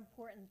more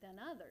important than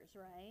others,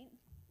 right?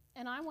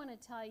 And I want to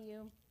tell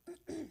you,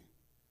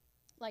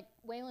 like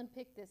Waylon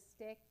picked this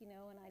stick, and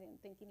I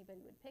didn't think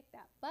anybody would pick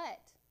that.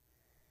 But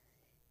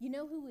you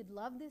know who would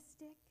love this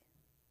stick?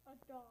 A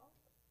dog.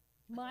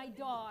 My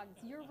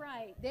dogs. You're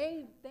right.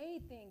 They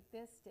think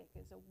this stick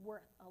is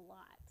worth a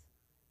lot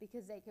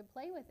because they could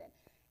play with it.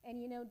 And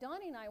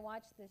Donnie and I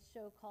watch this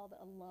show called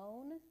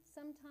Aulne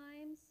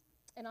sometimes.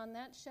 And on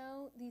that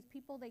show, these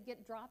people, they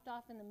get dropped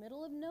off in the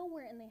middle of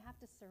nowhere and they have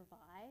to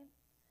survive.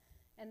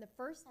 And the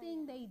first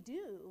thing they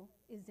do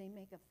is they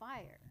make a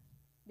fire,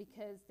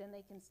 because then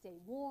they can stay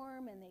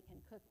warm and they can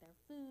cook their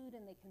food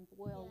and they can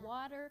boil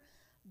water.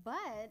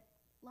 But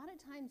a lot of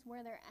times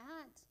where they're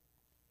at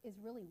is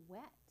really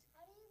wet.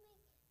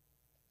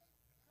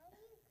 How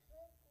do you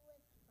cook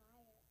with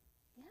fire?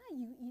 Yeah,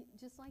 you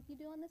just like you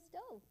do on the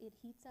stove. It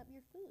heats up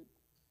your food.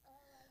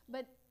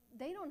 But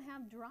they don't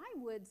have dry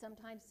wood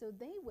sometimes, so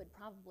they would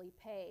probably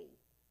pay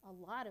a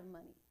lot of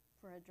money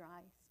for a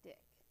dry stick.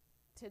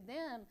 To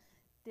them,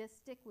 this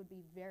stick would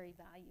be very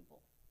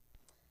valuable.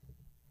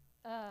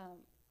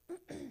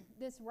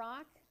 This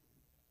rock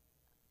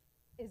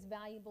is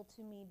valuable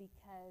to me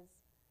because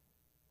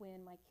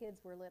when my kids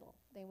were little,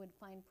 they would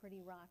find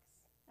pretty rocks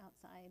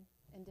outside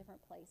in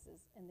different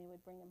places, and they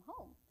would bring them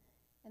home.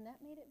 And that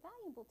made it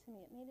valuable to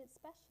me. It made it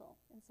special.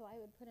 And so I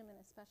would put them in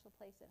a special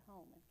place at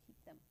home and keep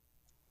them.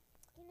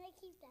 Can I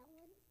keep that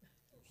one?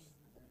 We'll see,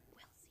 maybe I'll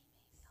give it to you.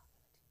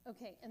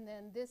 Okay, and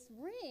then this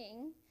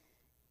ring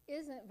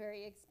isn't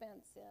very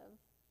expensive.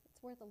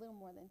 It's worth a little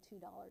more than $2,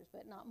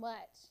 but not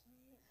much.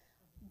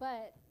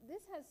 But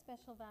this has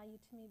special value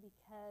to me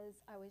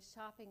because I was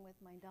shopping with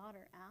my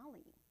daughter,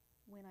 Aulne,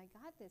 when I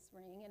got this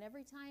ring. And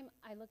every time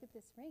I look at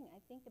this ring,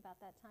 I think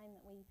about that time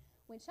that we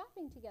went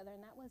shopping together,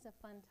 and that was a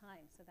fun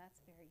time. So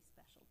that's very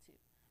special, too.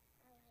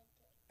 I like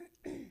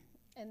it.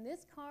 And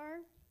this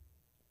car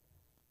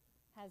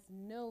has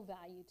no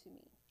value to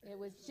me. It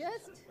was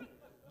just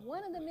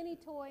one of the many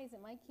toys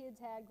that my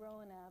kids had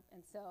growing up,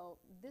 and so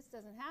this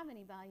doesn't have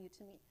any value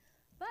to me.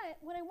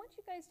 But what I want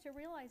you guys to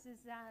realize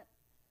is that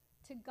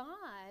to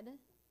God,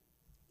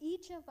 each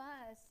each of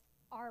us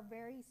are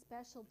very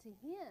special to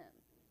him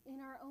in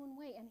our own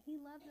way, and he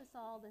loves us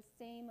all the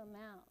same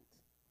amount.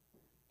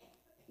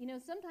 You know,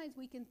 sometimes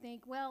we can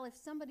think, well, if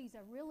somebody's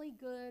a really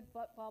good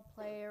football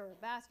player or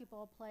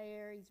basketball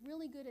player, he's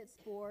really good at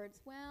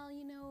sports, well,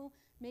 you know,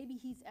 maybe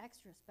he's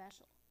extra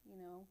special. You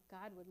know,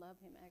 God would love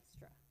him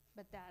extra.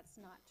 But that's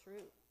not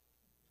true.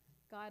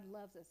 God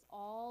loves us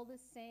all the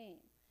same.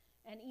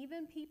 And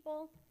even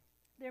people,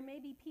 there may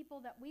be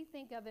people that we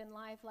think of in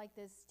life like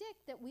this stick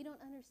that we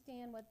don't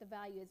understand what the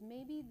value is.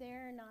 Maybe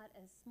they're not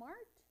as smart,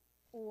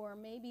 or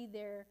maybe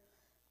they're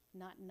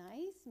not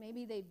nice.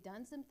 Maybe they've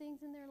done some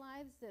things in their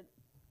lives that,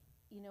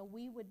 you know,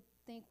 we would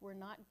think were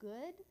not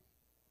good.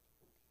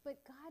 But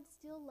God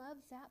still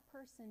loves that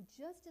person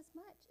just as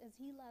much as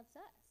he loves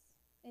us.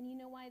 And you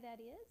know why that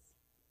is?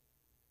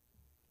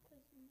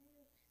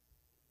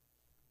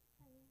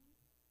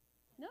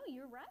 No,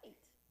 you're right.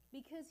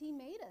 Because he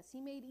made us.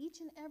 He made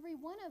each and every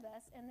one of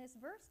us. And this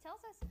verse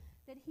tells us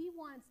that he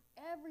wants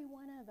every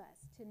one of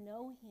us to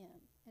know him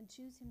and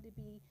choose him to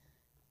be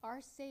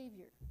our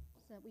Savior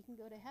so that we can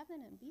go to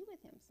heaven and be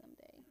with him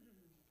someday.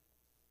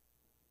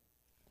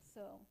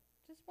 So,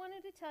 just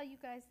wanted to tell you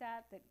guys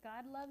that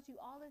God loves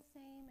you all the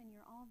same and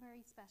you're all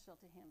very special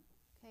to him.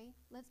 Okay?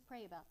 Let's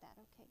pray about that,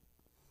 okay?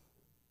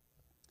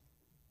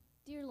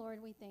 Dear Lord,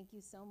 we thank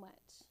you so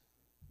much.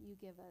 You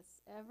give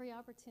us every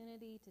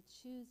opportunity to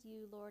choose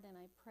you, Lord, and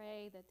I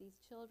pray that these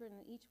children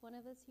and each one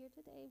of us here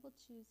today will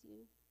choose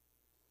you.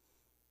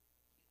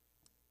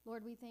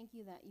 Lord, we thank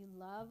you that you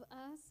love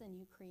us and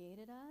you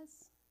created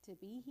us to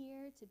be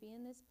here, to be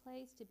in this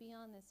place, to be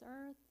on this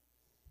earth,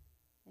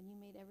 and you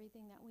made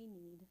everything that we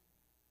need.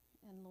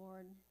 And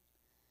Lord,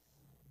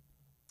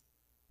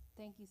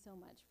 thank you so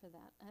much for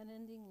that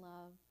unending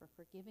love, for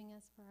forgiving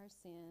us for our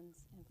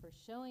sins, and for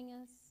showing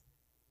us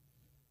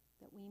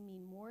that we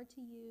mean more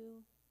to you,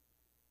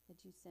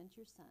 that you sent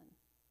your son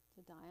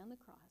to die on the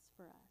cross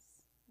for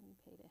us, and you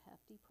paid a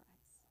hefty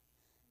price.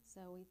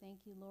 So we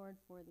thank you, Lord,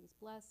 for these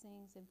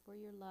blessings and for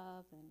your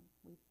love, and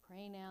we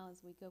pray now as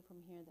we go from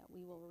here that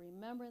we will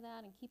remember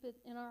that and keep it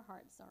in our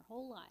hearts our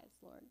whole lives,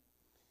 Lord.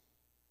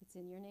 It's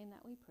in your name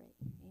that we pray.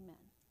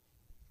 Amen.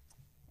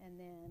 And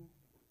then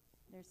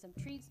there's some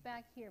treats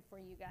back here for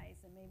you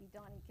guys, and maybe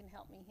Donnie can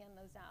help me hand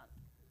those out.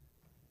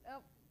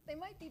 Oh, they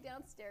might be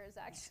downstairs,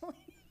 actually.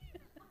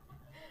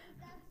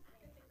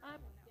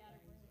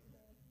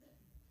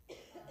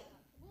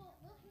 We'll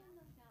hand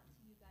those out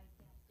to you guys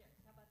downstairs.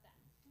 How about that?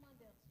 Come on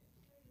downstairs.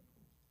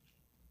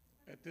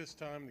 At this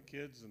time, the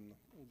kids and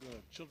we'll go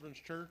to Children's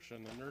Church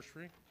and the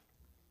nursery.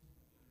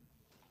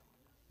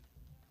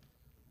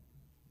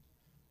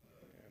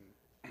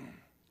 And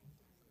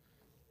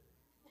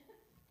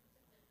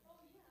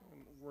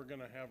we're going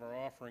to have our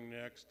offering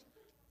next.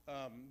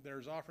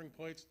 There's offering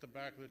plates at the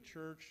back of the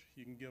church.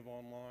 You can give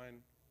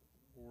online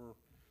or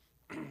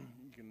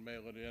you can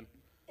mail it in.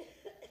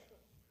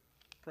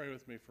 Pray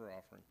with me for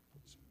offering.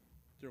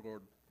 Dear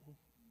Lord,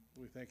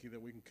 we thank you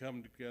that we can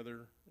come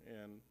together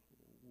and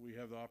we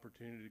have the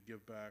opportunity to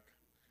give back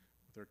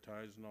with our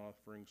tithes and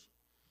offerings.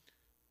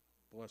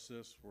 Bless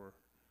this where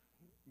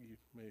you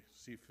may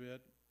see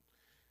fit.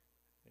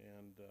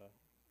 And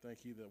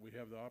thank you that we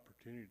have the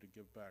opportunity to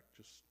give back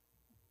just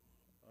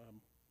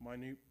a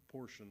minute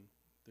portion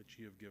that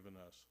you have given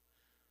us.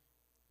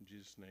 In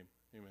Jesus' name,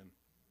 amen.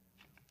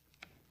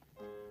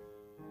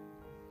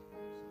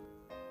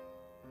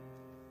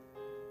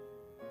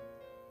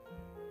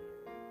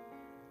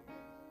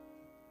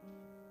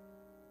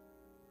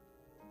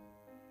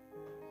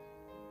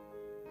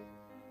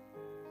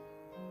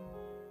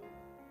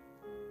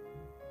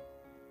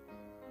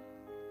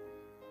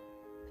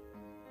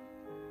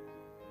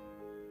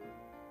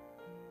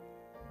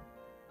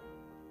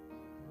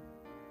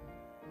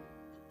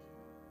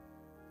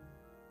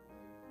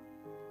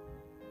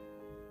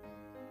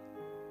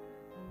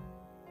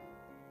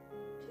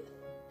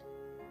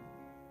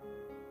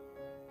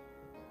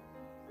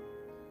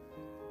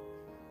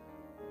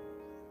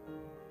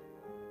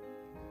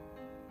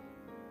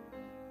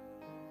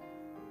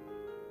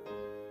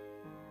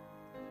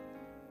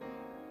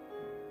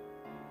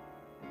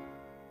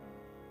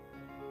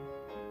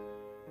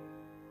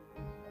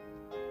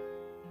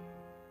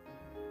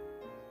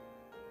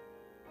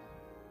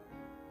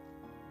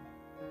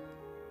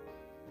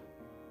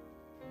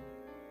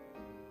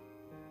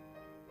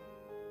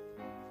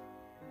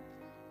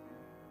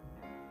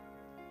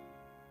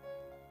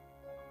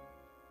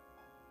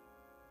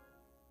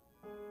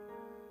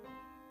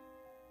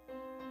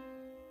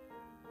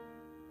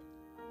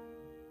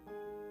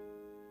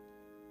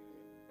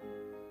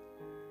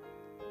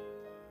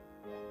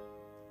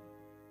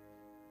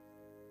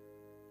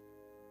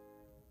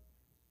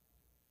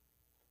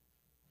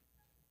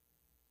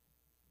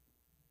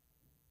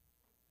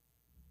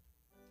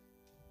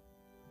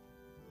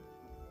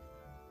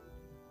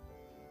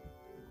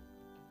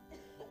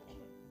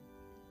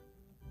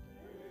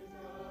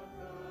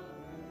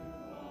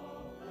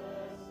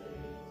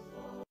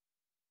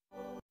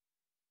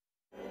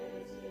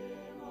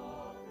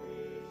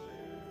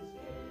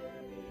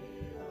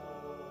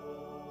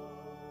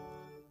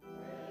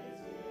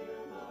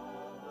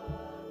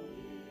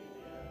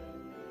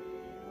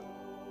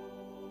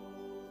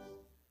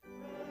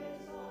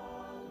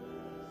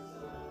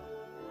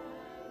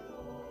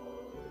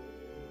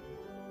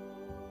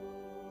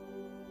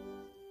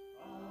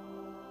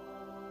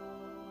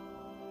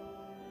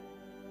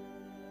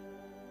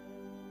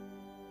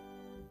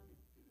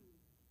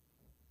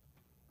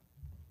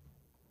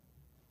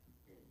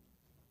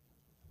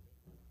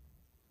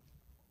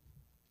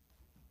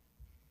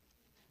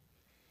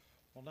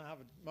 We'll now have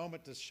a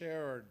moment to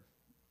share our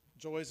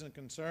joys and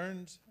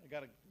concerns. I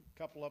got a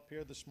couple up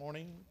here this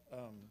morning.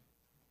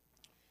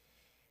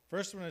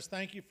 First one is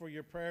thank you for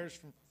your prayers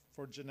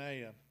for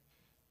Janaea.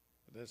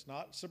 It's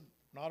not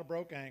a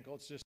broke ankle.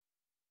 It's just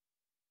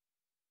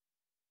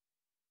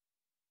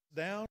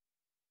down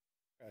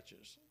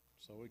scratches.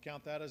 So we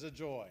count that as a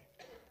joy.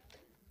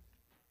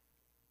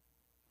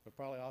 But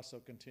probably also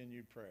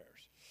continued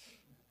prayers.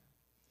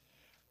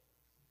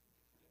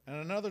 And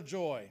another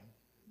joy.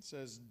 It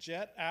says,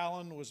 Jet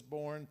Allen was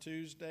born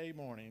Tuesday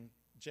morning.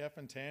 Jeff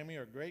and Tammy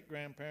are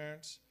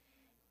great-grandparents.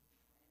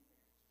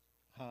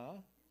 Huh?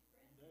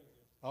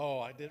 Oh,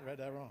 I did read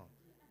that wrong.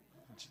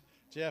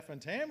 Jeff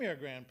and Tammy are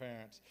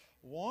grandparents.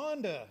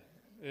 Wanda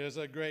is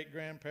a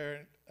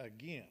great-grandparent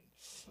again,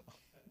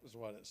 is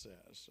what it says.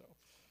 So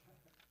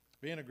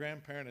being a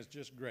grandparent is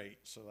just great.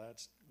 So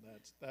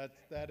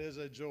that is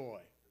a joy.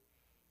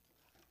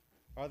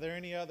 Are there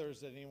any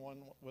others that anyone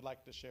would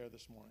like to share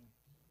this morning?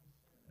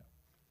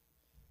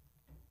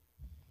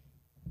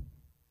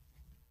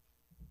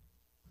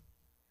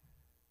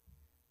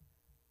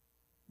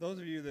 Those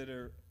of you that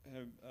have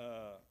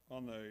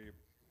on the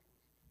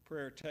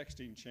prayer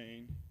texting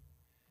chain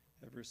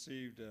have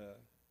received a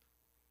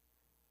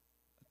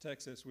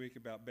text this week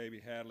about baby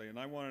Hadley, and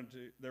I wanted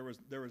to. There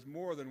was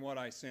more than what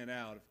I sent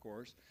out, of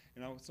course,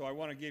 so I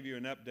want to give you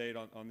an update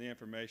on the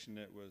information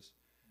that was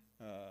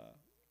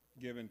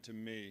given to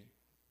me.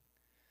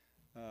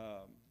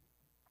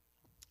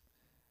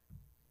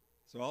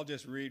 So I'll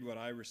just read what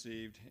I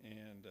received,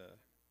 and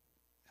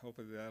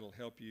hopefully that'll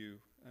help you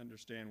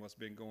understand what's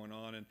been going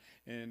on.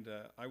 And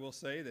I will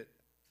say that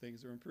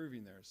things are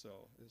improving there.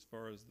 So as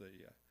far as the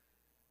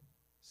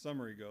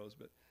summary goes,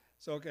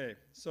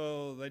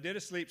 so they did a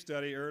sleep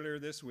study earlier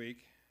this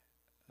week,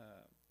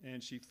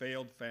 and she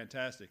failed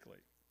fantastically.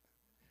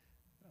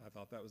 I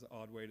thought that was an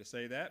odd way to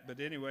say that, but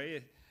anyway,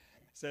 it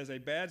says a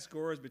bad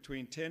score is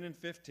between 10 and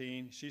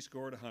 15. She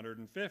scored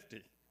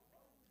 150.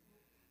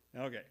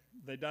 Okay,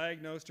 they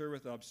diagnosed her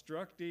with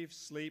obstructive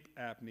sleep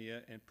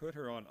apnea and put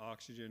her on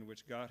oxygen,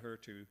 which got her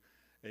to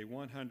a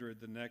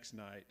 100 the next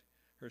night.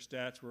 Her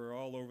stats were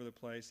all over the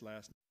place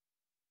last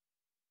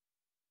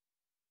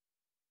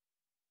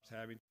night.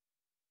 Having to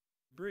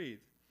breathe.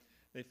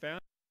 They found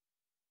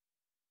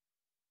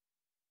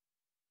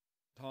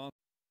Tom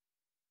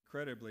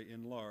incredibly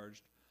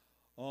enlarged,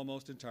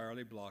 almost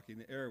entirely blocking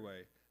the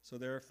airway. So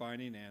they're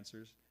finding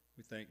answers.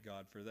 We thank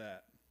God for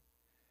that.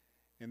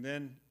 And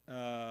then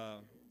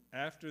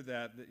after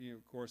that,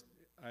 of course,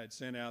 I had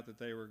sent out that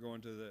they were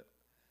going to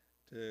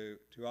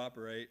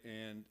operate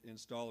and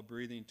install a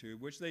breathing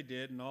tube, which they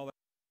did, and all that.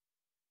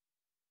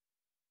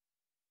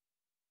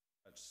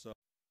 So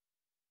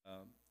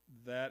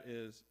that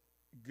is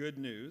good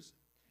news.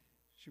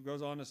 She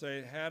goes on to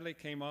say Hadley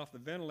came off the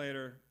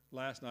ventilator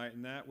last night,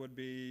 and that would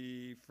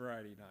be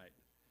Friday night.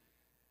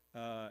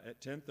 At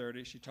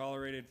 10:30, she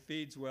tolerated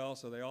feeds well,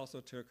 so they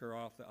also took her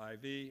off the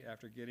IV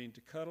after getting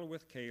to cuddle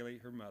with Kaylee,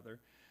 her mother.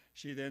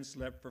 She then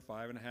slept for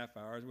 5.5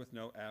 hours with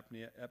no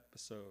apnea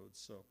episodes.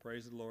 So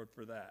praise the Lord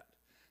for that.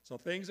 So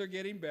things are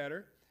getting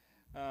better.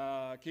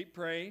 Keep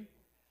praying.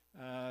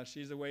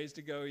 She's a ways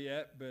to go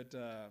yet, but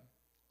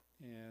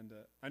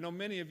I know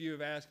many of you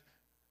have asked,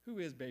 who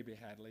is baby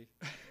Hadley?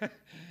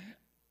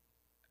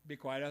 Be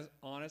quite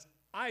honest,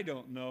 I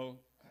don't know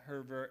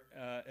her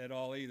at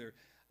all either.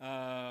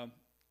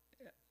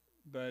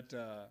 But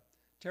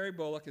Terry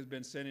Bullock has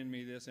been sending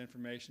me this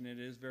information. It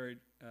is very,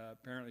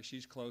 apparently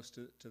she's close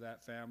to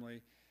that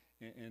family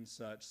and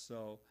such.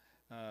 So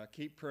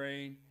keep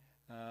praying.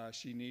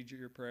 She needs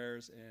your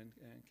prayers and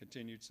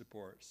continued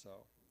support.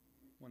 So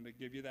wanted to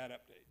give you that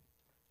update.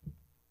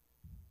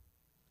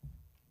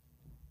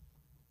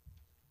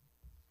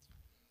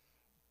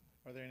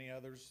 Are there any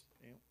others?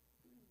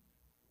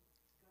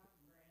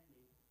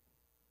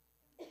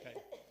 Okay.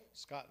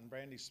 Scott and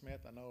Brandy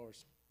Smith, I know, are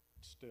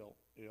still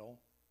ill,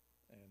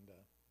 and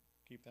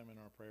keep them in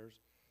our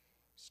prayers.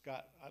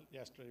 Scott,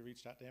 yesterday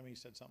reached out to him. He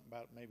said something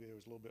about maybe it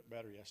was a little bit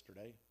better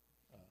yesterday.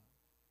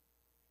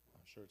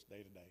 I'm sure it's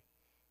day to day.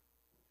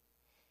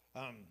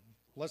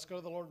 Let's go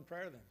to the Lord in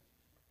prayer then.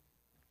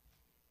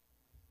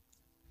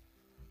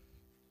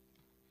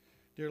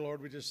 Dear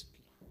Lord, we just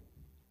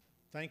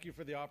thank you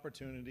for the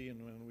opportunity,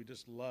 and we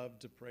just love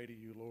to pray to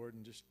you, Lord,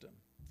 and just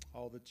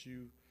all that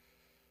you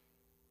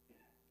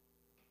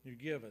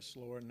give us,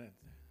 Lord, and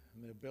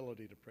the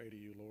ability to pray to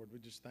you, Lord. We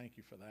just thank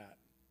you for that.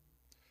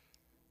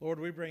 Lord,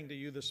 we bring to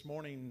you this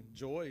morning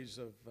joys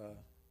of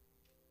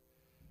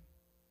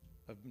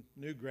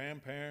new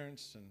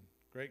grandparents and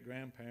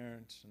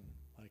great-grandparents, and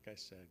like I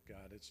said,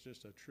 God, it's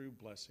just a true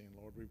blessing,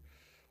 Lord.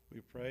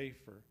 We pray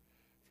for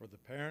the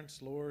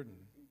parents, Lord,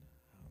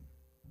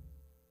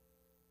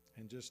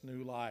 and just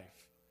new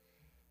life.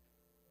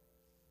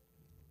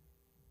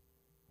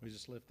 We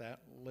just lift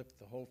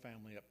the whole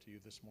family up to you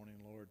this morning,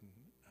 Lord. And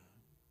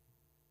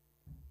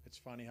it's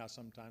funny how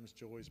sometimes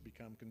joys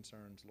become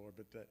concerns, Lord,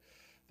 but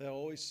they'll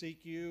always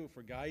seek you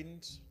for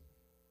guidance.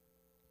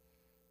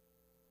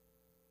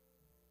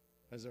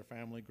 as their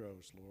family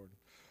grows, Lord.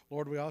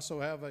 Lord, we also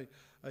have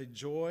a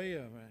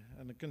joy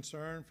and a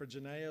concern for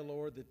Janaea,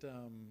 Lord, that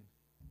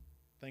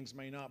things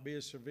may not be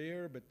as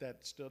severe, but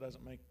that still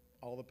doesn't make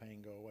all the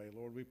pain go away.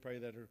 Lord, we pray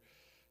that her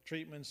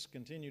treatments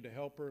continue to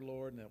help her,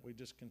 Lord, and that we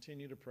just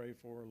continue to pray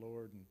for her,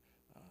 Lord, and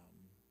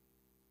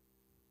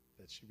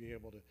that she be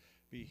able to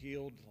be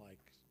healed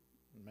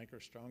and make her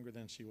stronger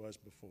than she was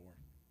before.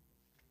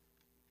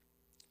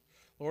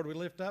 Lord, we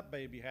lift up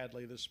baby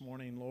Hadley this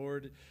morning,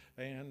 Lord,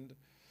 and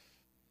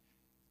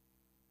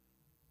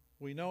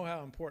we know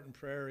how important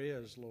prayer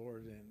is,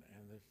 Lord, and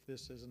if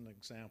this is an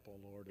example,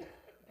 Lord,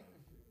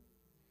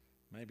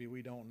 maybe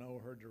we don't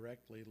know her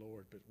directly,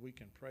 Lord, but we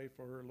can pray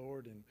for her,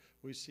 Lord, and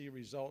we see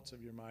results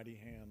of your mighty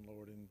hand,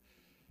 Lord, and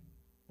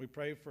we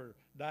pray for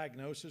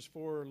diagnosis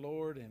for her,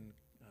 Lord, and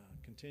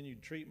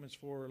continued treatments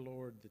for her,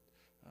 Lord, that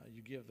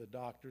you give the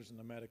doctors and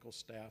the medical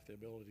staff the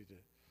ability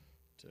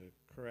to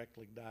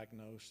correctly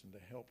diagnose and to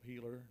help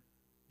heal her,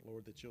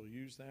 Lord, that you'll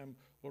use them.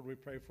 Lord, we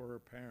pray for her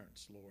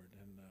parents, Lord,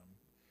 and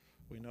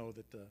we know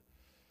that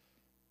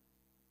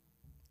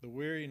the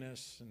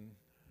weariness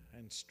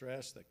and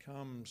stress that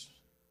comes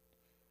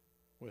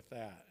with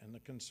that and the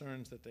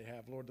concerns that they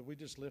have, Lord, that we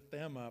just lift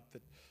them up,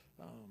 that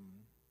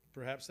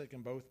perhaps they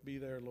can both be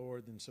there,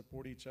 Lord, and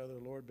support each other,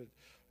 Lord, but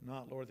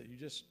not, Lord, that you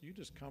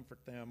just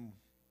comfort them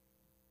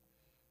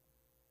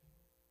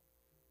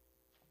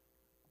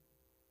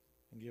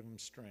and give them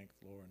strength,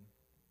 Lord.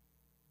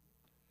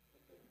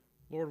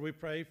 Lord, we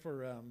pray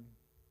for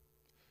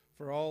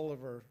all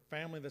of our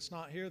family that's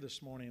not here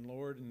this morning,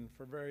 Lord, and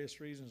for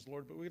various reasons,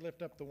 Lord, but we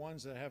lift up the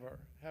ones that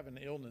have an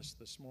illness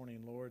this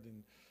morning, Lord,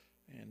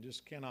 and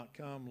just cannot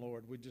come,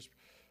 Lord. We just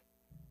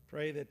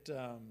pray that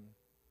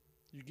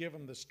you give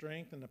them the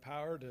strength and the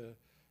power to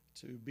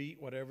beat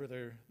whatever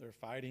they're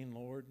fighting,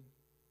 Lord.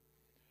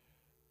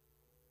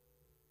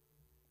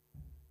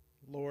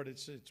 Lord,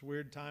 it's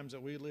weird times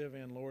that we live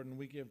in, Lord, and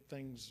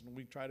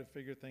we try to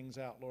figure things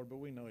out, Lord, but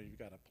we know you've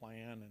got a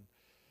plan,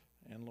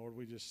 and Lord,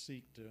 we just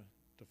seek to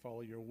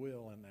follow your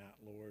will in that,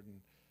 Lord, and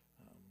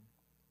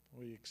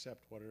we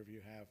accept whatever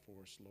you have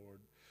for us, Lord.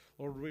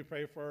 Lord, we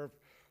pray for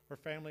our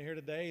family here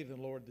today, the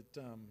Lord, that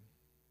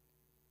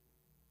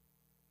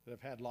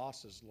have had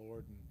losses,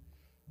 Lord,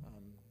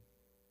 and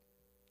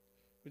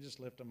we just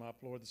lift them up,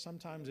 Lord.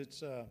 Sometimes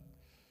it's a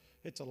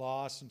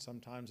loss, and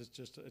sometimes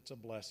it's a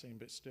blessing,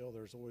 but still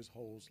there's always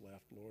holes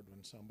left, Lord,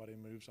 when somebody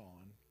moves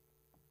on.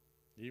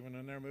 Even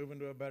when they're moving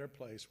to a better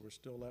place, we're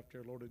still left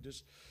here, Lord, to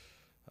just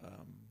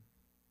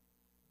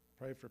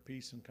pray for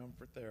peace and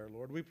comfort there,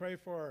 Lord. We pray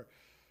for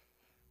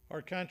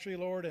our country,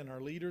 Lord, and our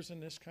leaders in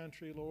this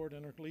country, Lord,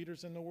 and our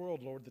leaders in the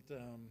world, Lord, that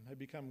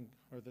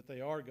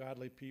they are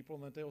godly people,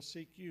 and that they'll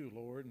seek you,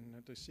 Lord, and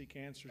that they seek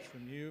answers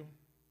from you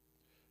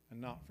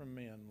and not from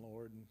men,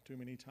 Lord. And too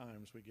many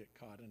times we get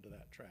caught into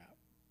that trap.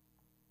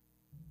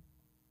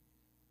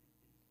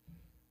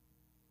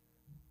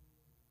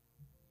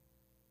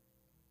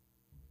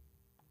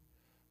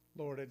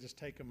 Lord, I just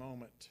take a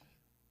moment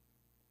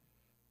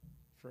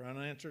for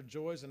unanswered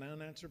joys and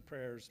unanswered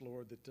prayers,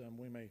 Lord, that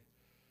we may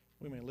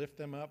lift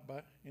them up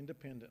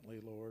independently,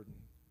 Lord, and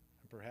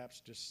perhaps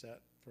just sit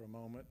for a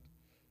moment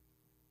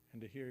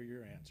and to hear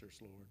your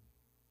answers, Lord.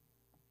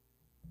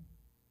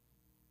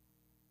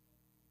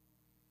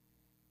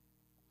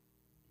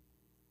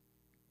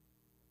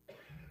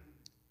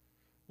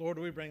 Lord,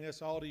 we bring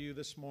this all to you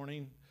this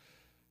morning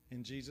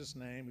in Jesus'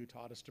 name, who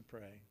taught us to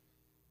pray.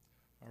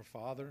 Our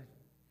Father,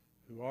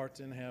 who art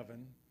in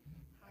heaven,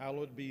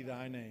 hallowed be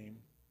thy name.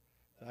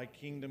 Thy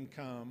kingdom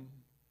come,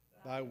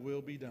 thy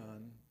will be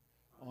done,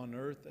 on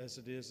earth as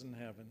it is in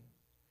heaven.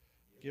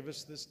 Give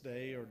us this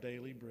day our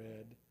daily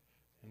bread,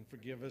 and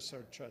forgive us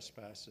our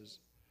trespasses,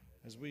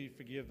 as we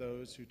forgive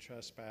those who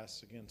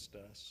trespass against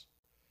us.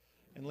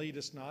 And lead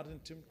us not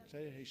into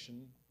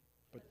temptation,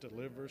 but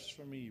deliver us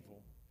from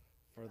evil.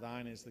 For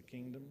thine is the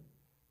kingdom,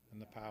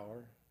 and the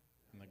power,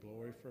 and the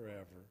glory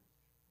forever.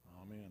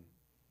 Amen.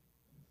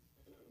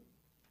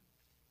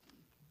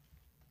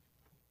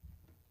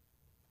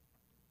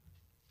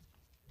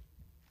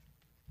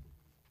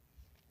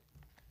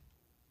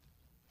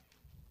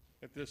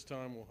 At this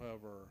time, we'll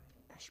have our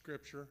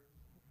scripture,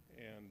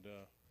 and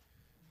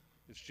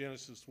it's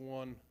Genesis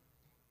 1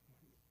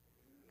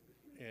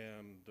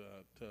 and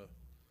to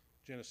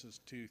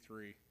Genesis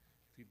 2:3.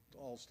 If you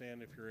all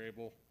stand, if you're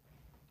able.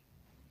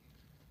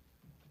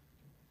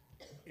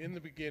 In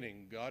the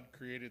beginning, God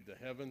created the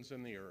heavens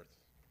and the earth.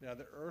 Now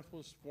the earth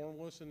was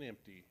formless and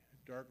empty.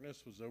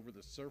 Darkness was over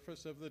the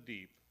surface of the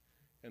deep,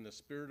 and the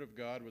Spirit of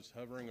God was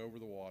hovering over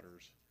the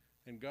waters.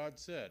 And God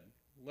said,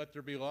 "Let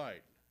there be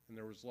light," and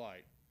there was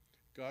light.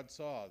 God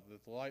saw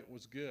that the light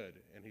was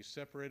good, and he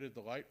separated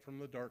the light from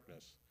the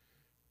darkness.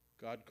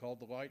 God called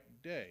the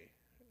light day,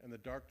 and the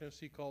darkness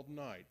he called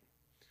night.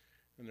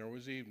 And there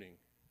was evening,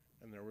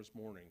 and there was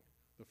morning,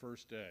 the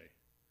first day.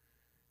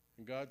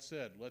 And God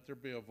said, "Let there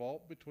be a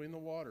vault between the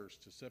waters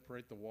to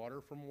separate the water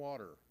from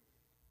water."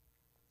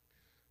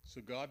 So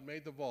God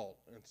made the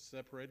vault and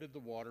separated the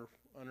water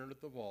under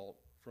the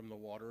vault from the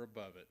water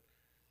above it,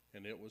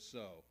 and it was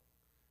so.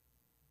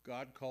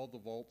 God called the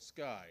vault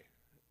sky,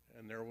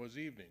 and there was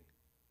evening,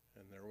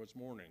 and there was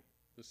morning,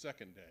 the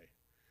second day.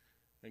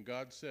 And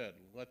God said,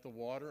 let the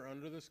water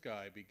under the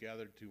sky be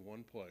gathered to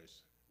one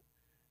place,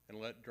 and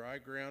let dry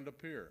ground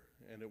appear,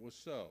 and it was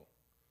so.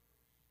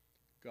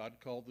 God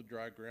called the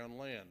dry ground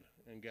land,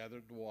 and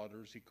gathered the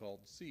waters he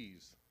called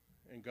seas.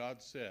 And God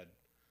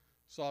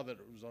saw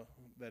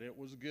that it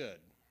was good.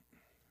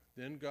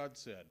 Then God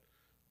said,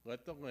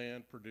 let the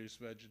land produce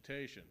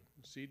vegetation,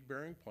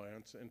 seed-bearing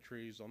plants and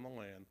trees on the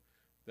land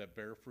that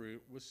bear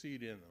fruit with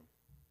seed in them,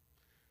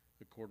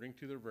 according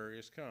to their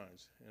various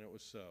kinds. And it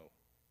was so.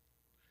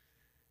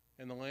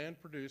 And the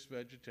land produced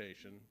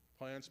vegetation,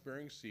 plants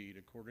bearing seed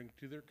according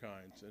to their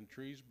kinds, and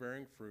trees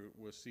bearing fruit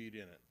with seed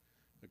in it,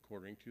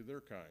 according to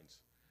their kinds.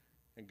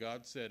 And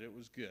God said it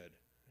was good.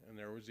 And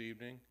there was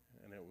evening,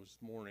 and it was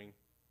morning,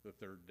 the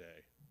third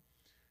day.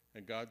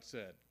 And God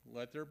said,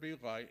 let there be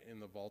light in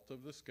the vault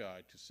of the sky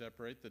to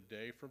separate the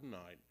day from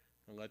night,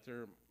 and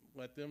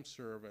let them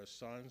serve as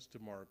signs to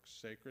mark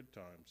sacred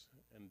times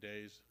and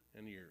days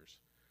and years.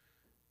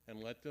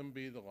 And let them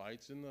be the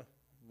lights in the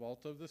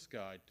vault of the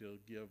sky to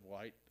give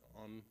light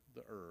on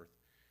the earth.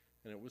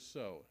 And it was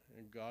so.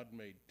 And God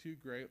made two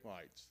great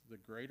lights, the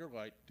greater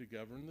light to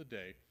govern the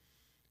day,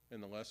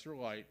 and the lesser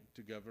light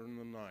to govern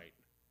the night.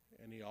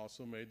 And he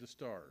also made the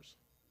stars.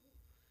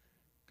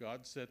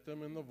 God set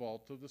them in the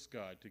vault of the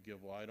sky to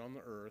give light on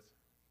the earth,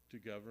 to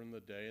govern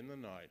the day and the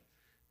night,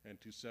 and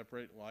to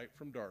separate light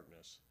from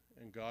darkness.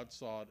 And God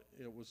saw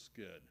it was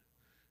good.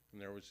 And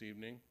there was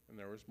evening, and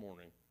there was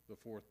morning, the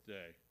fourth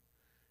day.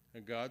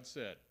 And God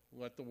said,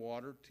 let the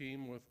water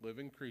teem with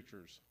living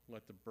creatures,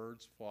 let the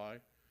birds fly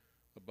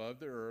above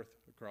the earth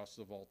across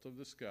the vault of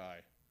the sky.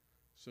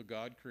 So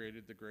God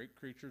created the great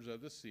creatures of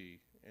the sea,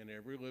 and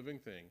every living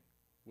thing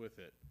with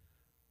it,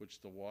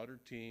 which the water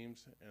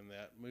teems and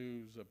that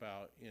moves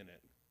about in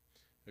it,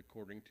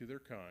 according to their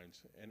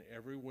kinds, and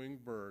every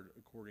winged bird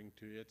according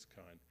to its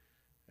kind.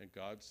 And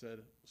God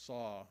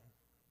saw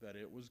that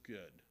it was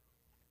good.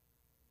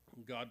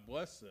 God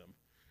blessed them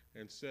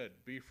and said,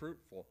 be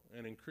fruitful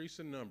and increase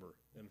in number,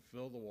 and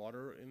fill the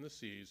water in the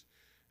seas,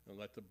 and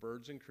let the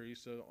birds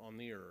increase on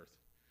the earth.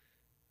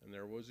 And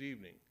there was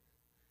evening,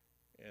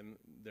 and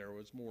there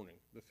was morning,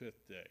 the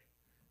fifth day.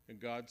 And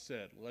God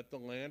said, let the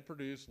land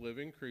produce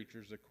living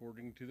creatures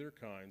according to their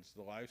kinds,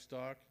 the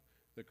livestock,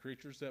 the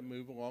creatures that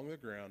move along the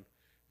ground,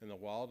 and the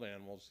wild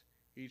animals,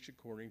 each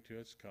according to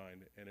its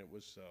kind. And it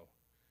was so.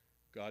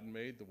 God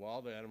made the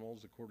wild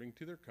animals according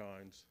to their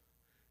kinds,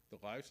 the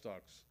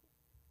livestock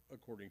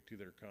according to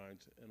their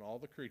kinds, and all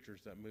the creatures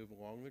that move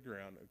along the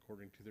ground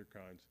according to their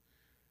kinds.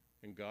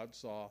 And God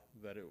saw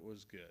that it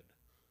was good.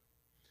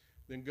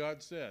 Then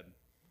God said,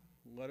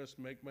 let us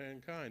make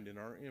mankind in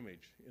our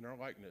image, in our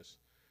likeness,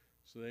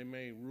 so they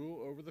may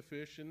rule over the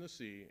fish in the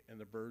sea and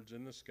the birds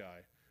in the sky,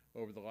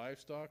 over the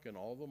livestock and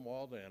all the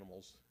wild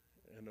animals,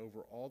 and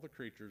over all the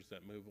creatures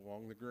that move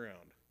along the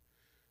ground.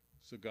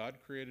 So God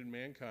created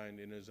mankind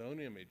in his own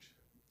image.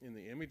 In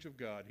the image of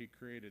God he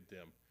created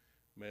them.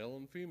 Male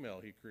and female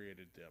he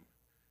created them.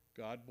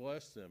 God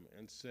blessed them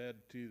and said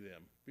to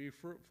them, be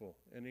fruitful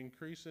and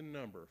increase in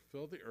number,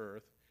 fill the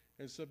earth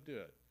and subdue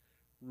it.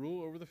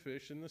 Rule over the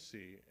fish in the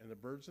sea and the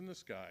birds in the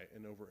sky,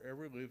 and over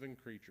every living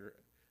creature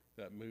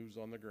that moves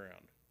on the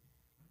ground.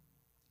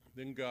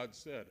 Then God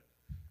said,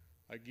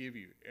 I give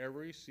you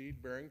every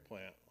seed-bearing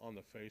plant on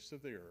the face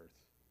of the earth,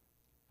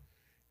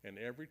 and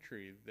every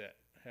tree that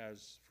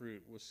has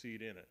fruit with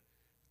seed in it.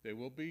 They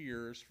will be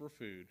yours for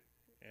food,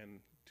 and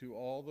to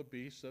all the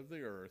beasts of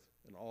the earth,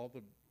 and all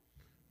the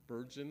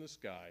birds in the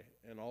sky,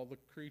 and all the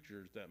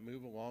creatures that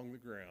move along the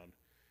ground,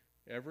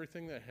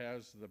 everything that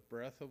has the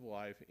breath of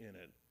life in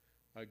it,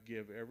 I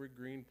give every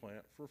green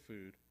plant for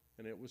food.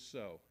 And it was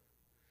so.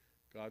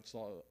 God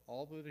saw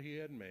all that he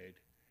had made,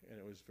 and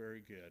it was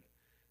very good.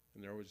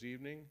 And there was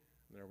evening,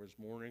 and there was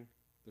morning,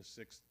 the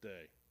sixth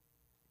day.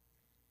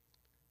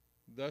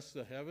 Thus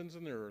the heavens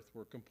and the earth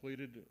were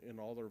completed in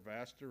all their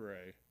vast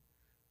array.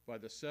 By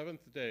the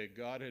seventh day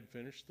God had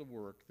finished the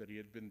work that he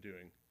had been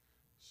doing.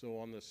 So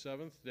on the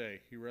seventh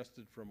day he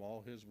rested from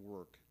all his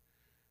work.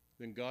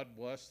 Then God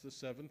blessed the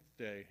seventh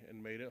day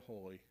and made it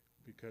holy,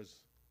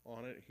 because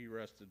on it he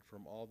rested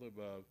from all the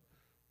above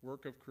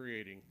work of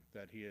creating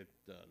that he had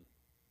done.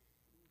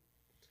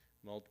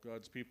 And all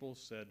God's people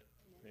said,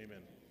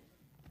 amen.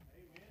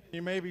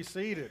 You may be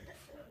seated.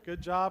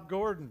 Good job,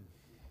 Gordon.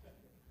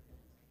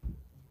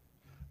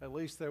 At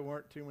least there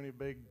weren't too many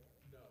big,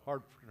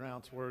 hard to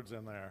pronounce words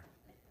in there.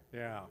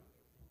 Yeah.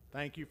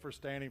 Thank you for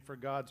standing for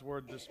God's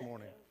word this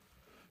morning.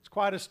 It's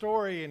quite a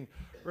story, and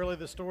really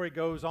the story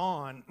goes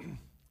on.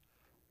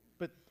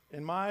 But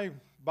in my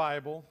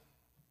Bible,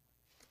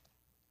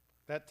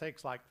 that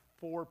takes like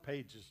 4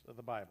 pages of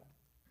the Bible.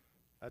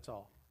 That's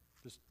all.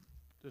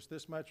 Just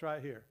this much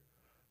right here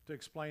to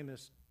explain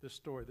this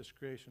story, this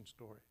creation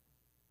story.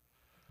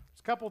 There's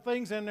a couple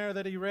things in there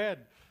that he read,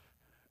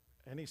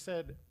 and he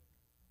said,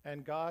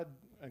 and God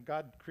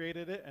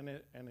created it, and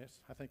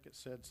I think it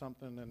said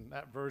something in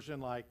that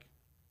version like,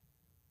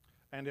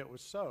 and it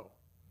was so,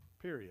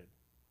 period.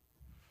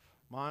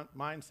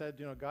 Mine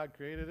said, God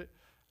created it,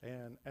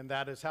 and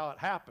that is how it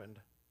happened,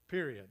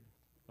 period.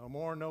 No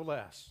more, no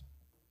less.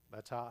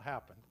 That's how it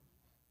happened.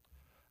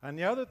 And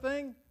the other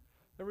thing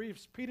that we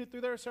repeated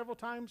through there several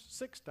times,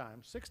 6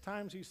 times. 6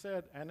 times he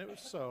said, and it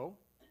was so,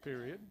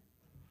 period.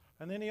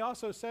 And then he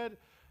also said,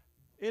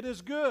 it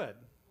is good.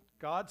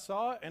 God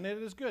saw it, and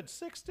it is good.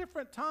 6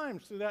 different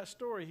times through that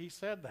story he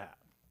said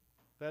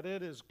that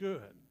it is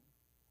good.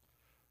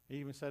 He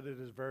even said it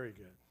is very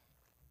good.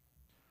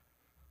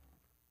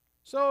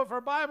 So if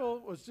our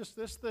Bible was just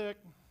this thick,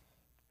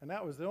 and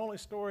that was the only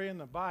story in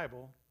the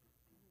Bible,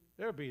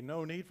 there would be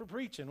no need for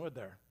preaching, would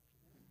there?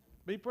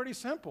 Be pretty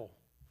simple.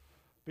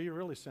 Be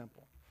really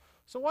simple.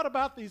 So what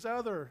about these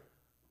other,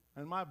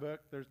 in my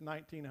book, there's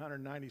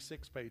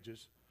 1,996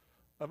 pages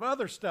of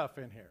other stuff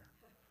in here.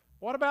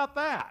 What about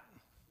that?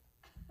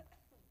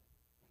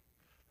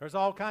 There's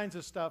all kinds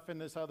of stuff in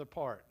this other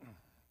part.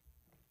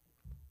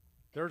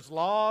 There's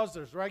laws,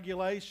 there's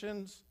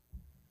regulations,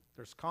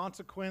 there's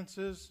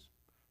consequences,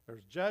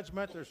 there's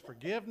judgment, there's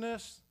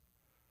forgiveness,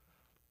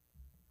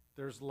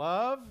 there's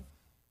love,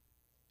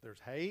 there's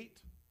hate,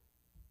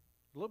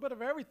 a little bit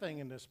of everything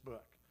in this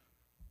book.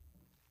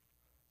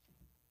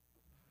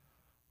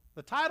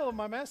 The title of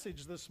my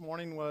message this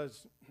morning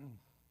was,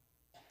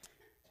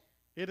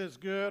 It is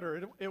good,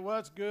 or it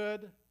was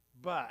good,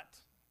 but.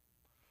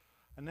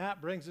 And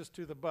that brings us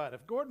to the but.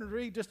 If Gordon would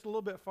read just a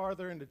little bit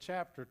farther into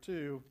chapter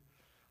 2,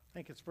 I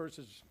think it's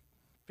verses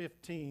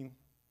 15,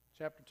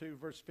 chapter 2,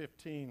 verse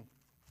 15. It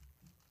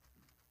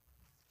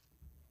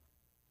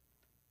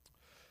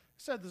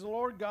said, the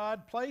Lord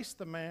God placed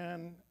the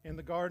man in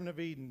the Garden of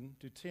Eden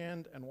to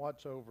tend and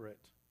watch over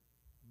it.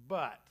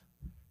 But,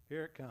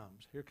 here it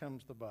comes. Here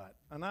comes the but.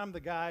 And I'm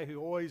the guy who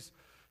always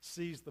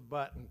sees the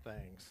but in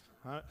things.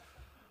 Huh?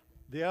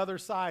 The other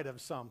side of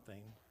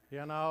something.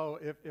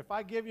 If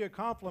I give you a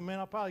compliment,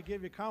 I'll probably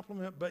give you a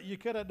compliment, but you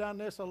could have done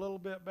this a little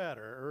bit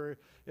better. Or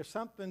if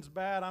something's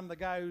bad, I'm the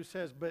guy who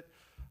says, but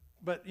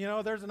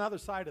there's another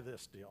side of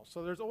this deal.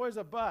 So there's always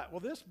a but. Well,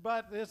 this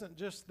but isn't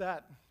just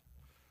that.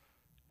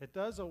 It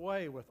does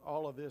away with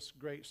all of this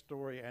great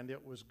story, and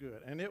it was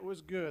good. And it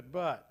was good,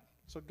 but.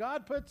 So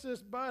God puts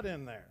this but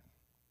in there.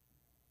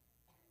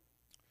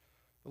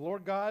 The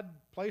Lord God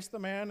placed the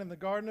man in the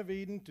Garden of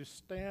Eden to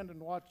stand and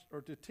watch,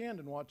 or to tend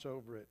and watch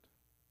over it.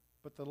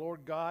 But the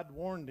Lord God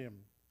warned him,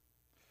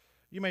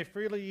 you may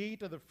freely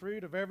eat of the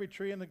fruit of every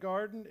tree in the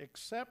garden,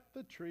 except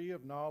the tree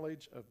of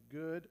knowledge of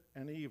good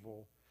and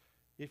evil.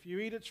 If you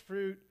eat its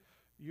fruit,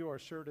 you are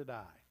sure to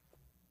die.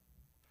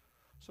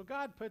 So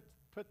God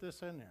put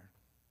this in there.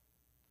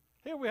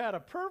 Here we had a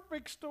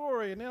perfect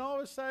story, and then all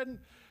of a sudden,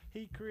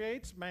 he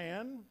creates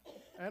man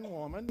and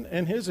woman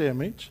in his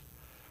image,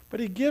 but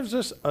he gives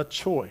us a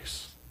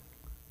choice,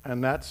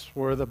 and that's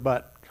where the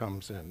but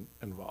comes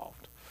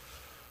involved.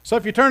 So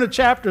if you turn to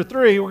chapter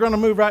 3, we're going to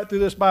move right through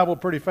this Bible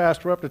pretty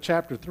fast. We're up to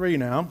chapter 3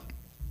 now.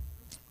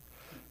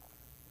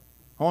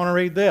 I want to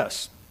read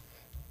this.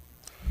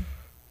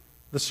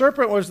 The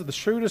serpent was the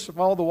shrewdest of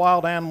all the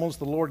wild animals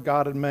the Lord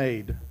God had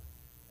made.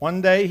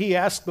 One day he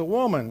asked the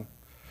woman,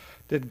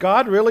 did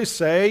God really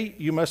say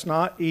you must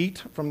not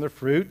eat from the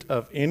fruit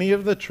of any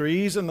of the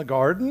trees in the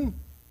garden?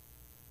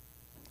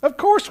 Of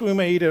course we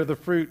may eat of the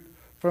fruit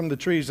from the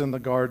trees in the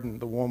garden,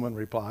 the woman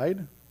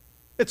replied.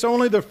 It's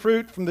only the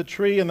fruit from the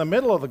tree in the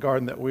middle of the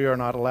garden that we are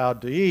not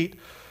allowed to eat.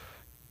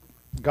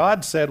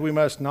 God said we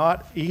must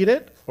not eat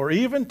it or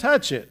even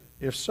touch it.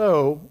 If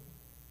so,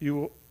 we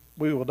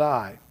will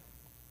die.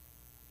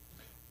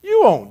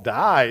 You won't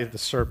die, the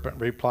serpent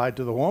replied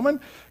to the woman.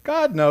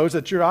 God knows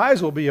that your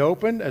eyes will be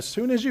opened as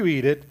soon as you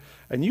eat it,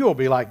 and you will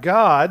be like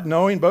God,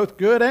 knowing both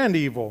good and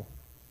evil.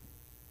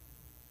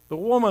 The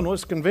woman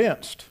was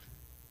convinced.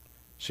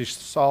 She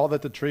saw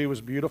that the tree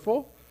was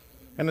beautiful,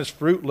 and its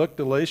fruit looked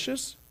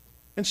delicious,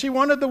 and she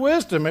wanted the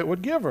wisdom it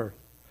would give her.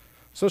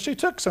 So she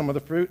took some of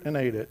the fruit and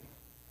ate it.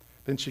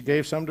 Then she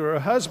gave some to her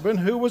husband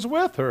who was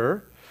with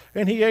her,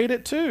 and he ate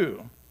it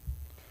too.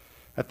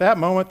 At that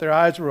moment their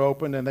eyes were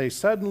opened, and they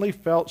suddenly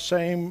felt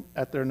shame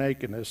at their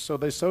nakedness. So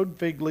they sewed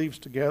fig leaves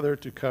together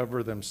to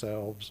cover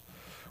themselves.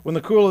 When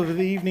the cool of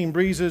the evening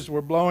breezes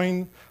were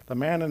blowing, the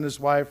man and his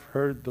wife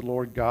heard the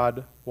Lord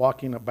God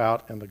walking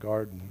about in the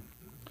garden.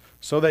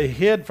 So they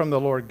hid from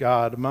the Lord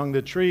God among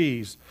the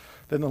trees.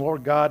 Then the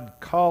Lord God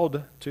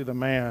called to the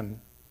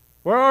man,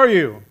 where are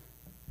you?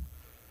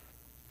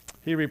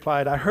 He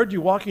replied, I heard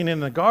you walking in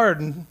the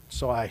garden,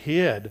 so I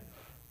hid.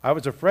 I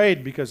was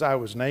afraid because I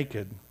was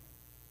naked.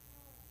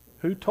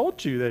 Who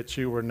told you that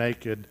you were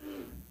naked?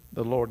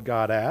 The Lord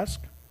God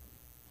asked.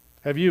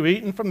 Have you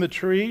eaten from the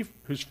tree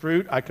whose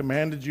fruit I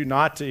commanded you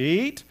not to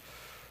eat?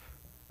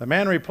 The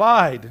man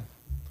replied,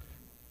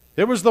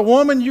 it was the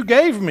woman you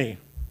gave me,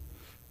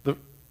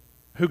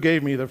 who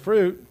gave me the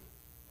fruit,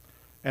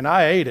 and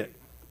I ate it.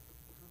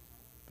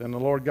 Then the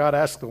Lord God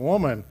asked the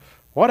woman,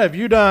 what have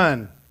you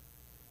done?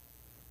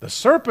 The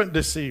serpent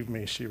deceived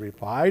me, she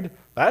replied.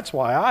 That's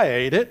why I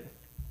ate it.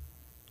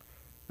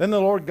 Then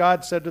the Lord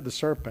God said to the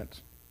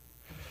serpent,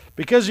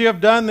 because you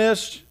have done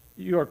this,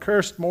 you are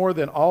cursed more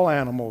than all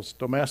animals,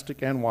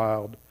 domestic and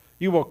wild.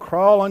 You will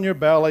crawl on your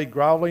belly,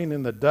 groveling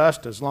in the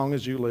dust as long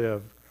as you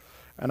live.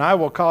 And I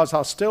will cause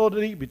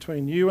hostility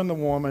between you and the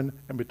woman,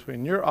 and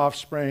between your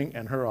offspring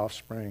and her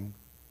offspring.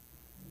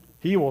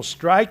 He will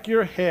strike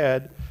your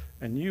head,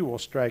 and you will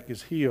strike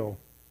his heel."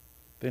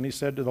 Then he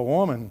said to the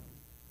woman,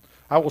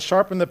 "I will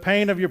sharpen the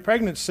pain of your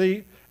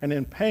pregnancy, and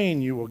in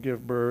pain you will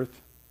give birth.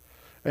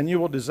 And you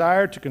will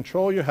desire to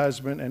control your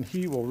husband, and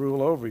he will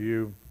rule over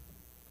you."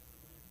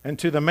 And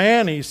to the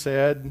man he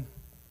said,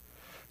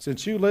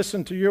 "Since you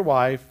listened to your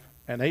wife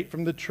and ate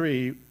from the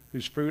tree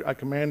whose fruit I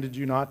commanded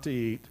you not to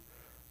eat,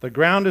 the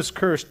ground is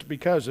cursed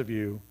because of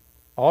you.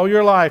 All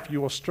your life you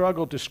will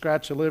struggle to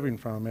scratch a living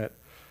from it.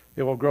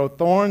 It will grow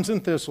thorns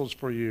and thistles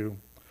for you,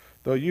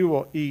 though you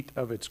will eat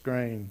of its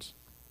grains.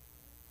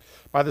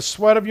 By the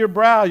sweat of your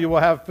brow you will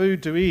have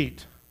food to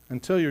eat,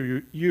 until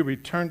you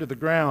return to the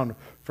ground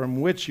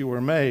from which you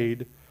were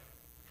made.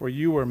 For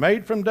you were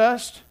made from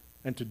dust,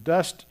 and to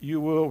dust you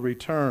will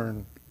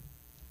return."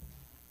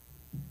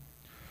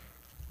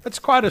 That's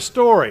quite a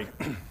story.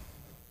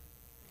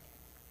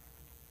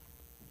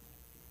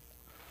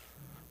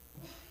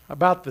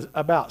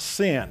 about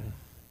sin.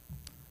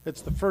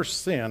 It's the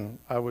first sin,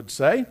 I would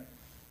say.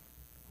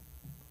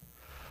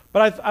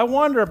 But I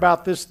wonder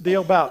about this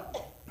deal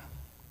about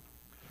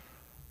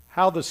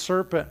how the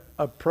serpent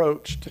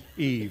approached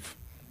Eve.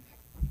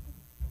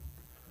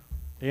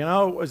 You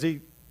know,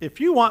 if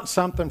you want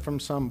something from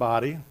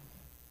somebody,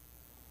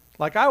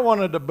 like I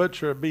wanted to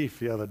butcher a beef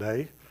the other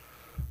day,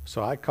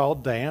 so I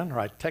called Dan, or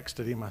I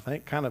texted him, I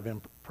think, kind of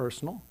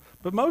impersonal.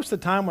 But most of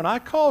the time when I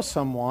call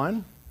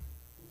someone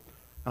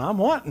and I'm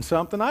wanting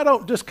something, I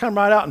don't just come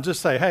right out and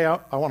just say, "Hey,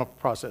 I want to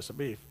process a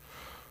beef."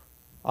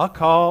 I'll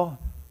call,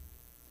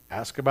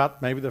 ask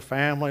about maybe the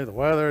family, the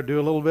weather, do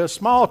a little bit of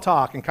small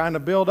talk and kind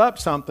of build up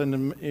something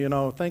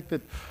and, think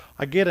that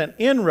I get an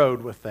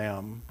inroad with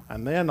them,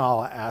 and then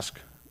I'll ask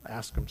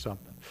them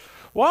something.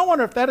 Well, I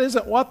wonder if that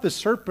isn't what the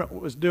serpent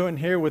was doing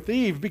here with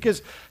Eve,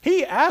 because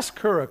he asked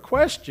her a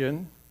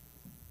question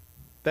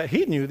that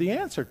he knew the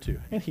answer to,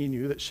 and he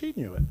knew that she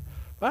knew it.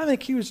 But I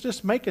think he was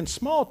just making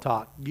small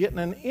talk, getting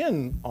an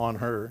in on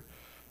her.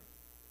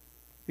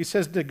 He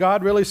says, "Did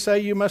God really say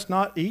you must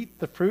not eat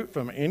the fruit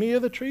from any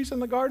of the trees in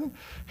the garden?"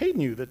 He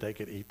knew that they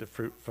could eat the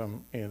fruit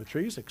from any of the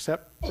trees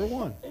except for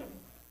one.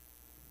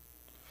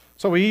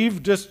 So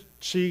Eve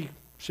she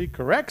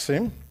corrects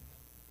him,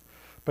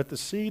 but the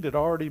seed had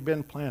already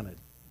been planted.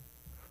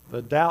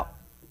 The doubt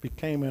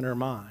became in her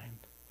mind.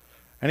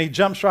 And he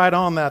jumps right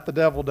on that, the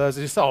devil does.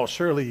 He says, "Oh,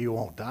 surely you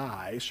won't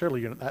die.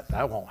 Surely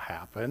that won't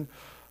happen.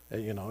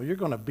 You're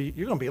going to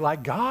be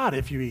like God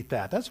if you eat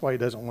that. That's why he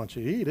doesn't want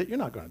you to eat it. You're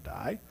not going to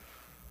die."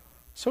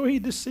 So he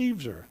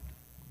deceives her.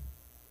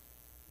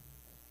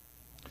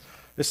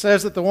 It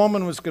says that the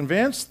woman was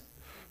convinced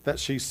that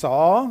she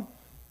saw,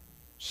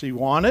 she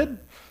wanted,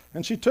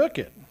 and she took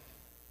it.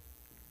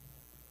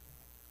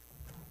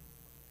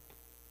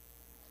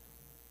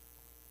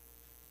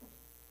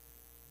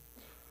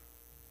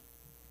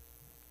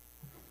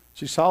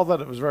 She saw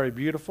that it was very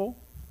beautiful.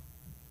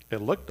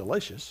 It looked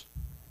delicious.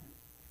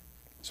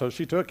 So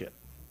she took it.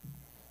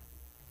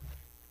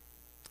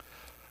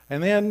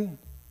 And then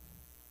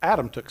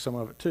Adam took some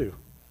of it too.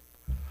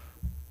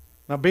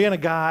 Now, being a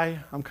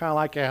guy, I'm kind of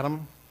like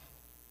Adam.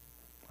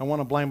 I want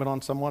to blame it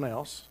on someone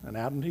else. And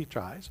Adam, he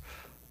tries.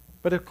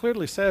 But it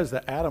clearly says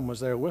that Adam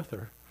was there with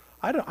her.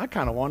 I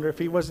kind of wonder if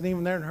he wasn't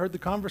even there and heard the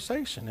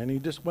conversation and he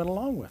just went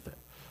along with it,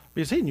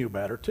 because he knew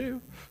better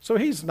too. So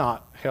he's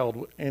not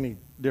held any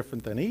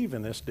different than Eve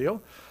in this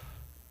deal.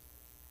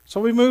 So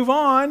we move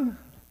on,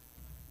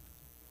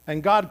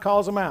 and God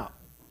calls him out.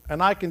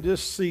 And I can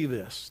just see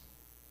this,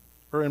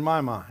 or in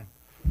my mind,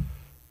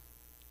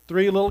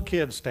 3 little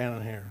kids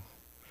standing here.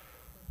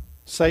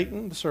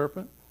 Satan, the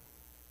serpent,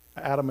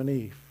 Adam and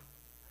Eve.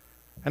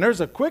 And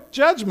there's a quick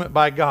judgment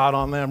by God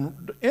on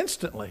them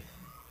instantly.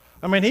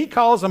 I mean, he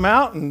calls them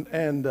out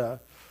and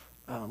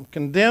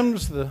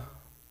condemns the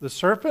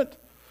serpent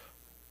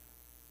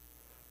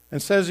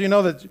and says,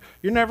 that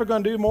you're never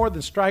going to do more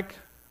than strike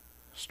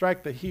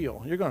the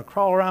heel. You're going to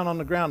crawl around on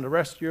the ground the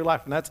rest of your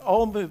life. And that's the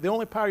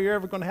only power you're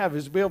ever going to have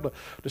is to be able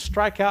to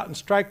strike out and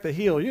strike the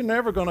heel. You're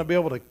never going to be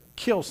able to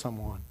kill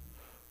someone.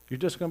 You're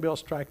just going to be able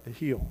to strike the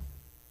heel.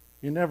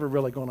 You're never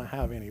really going to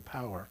have any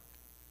power.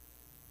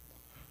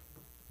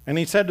 And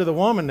he said to the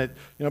woman that,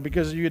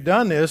 because you've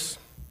done this,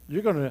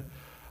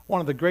 one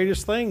of the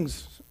greatest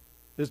things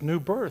is new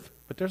birth,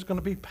 but there's going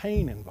to be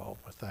pain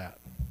involved with that.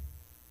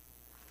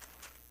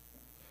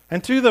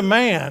 And to the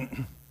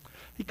man,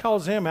 he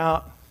calls him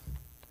out.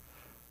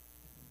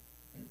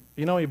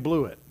 He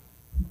blew it.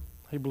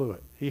 He blew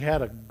it. He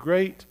had a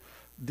great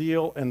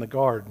deal in the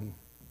garden.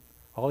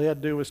 All he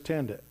had to do was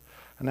tend it.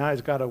 And now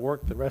he's got to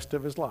work the rest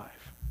of his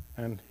life.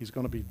 And he's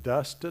going to be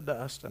dust to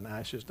dust and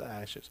ashes to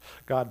ashes.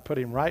 God put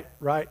him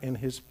right in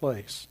his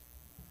place.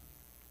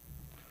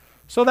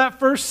 So that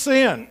first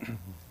sin,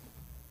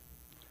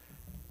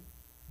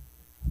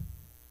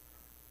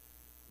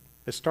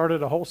 it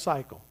started a whole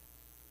cycle.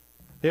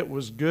 It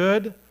was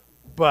good,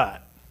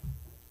 but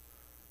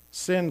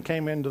sin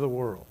came into the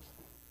world.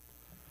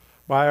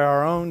 by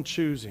our own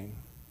choosing,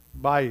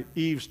 by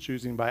Eve's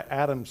choosing, by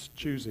Adam's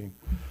choosing,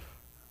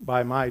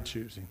 by my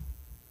choosing.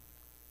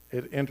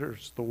 It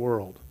enters the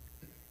world.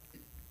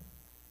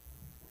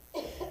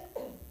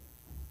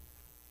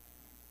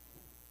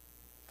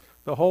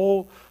 The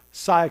whole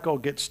cycle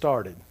gets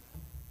started.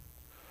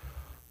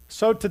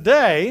 So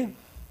today,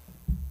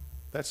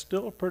 that's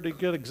still a pretty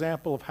good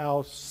example of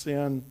how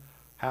sin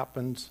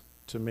happens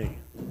to me.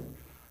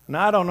 And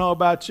I don't know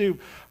about you,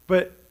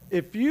 but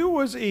if you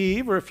was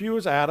Eve or if you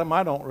was Adam,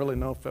 I don't really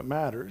know if it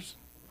matters.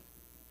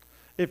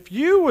 If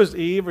you was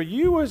Eve or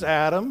you was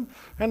Adam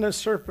and the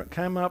serpent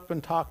came up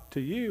and talked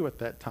to you at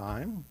that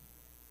time,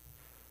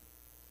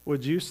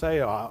 would you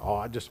say,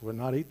 I just would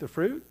not eat the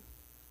fruit?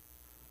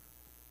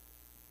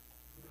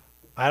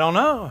 I don't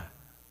know.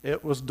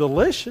 It was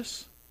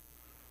delicious.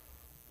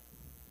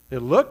 It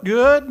looked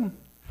good.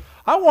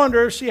 I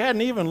wonder if she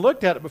hadn't even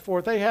looked at it before,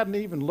 if they hadn't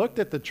even looked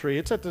at the tree.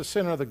 It's at the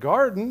center of the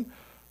garden.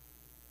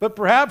 But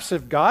perhaps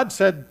if God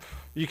said,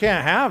 you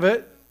can't have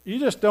it, you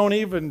just don't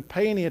even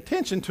pay any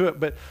attention to it.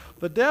 But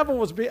the devil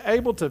was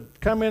able to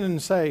come in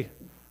and say,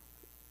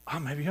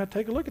 maybe you ought to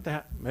take a look at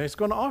that. Maybe it's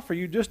going to offer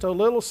you just a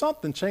little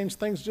something, change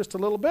things just a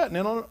little bit.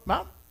 And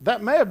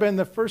that may have been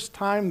the first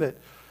time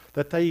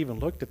that they even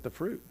looked at the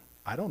fruit.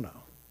 I don't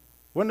know.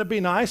 Wouldn't it be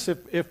nice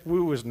if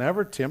we was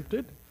never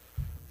tempted?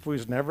 If we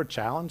was never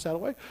challenged that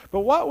way?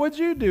 But what would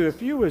you do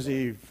if you was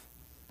Eve?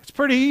 It's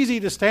pretty easy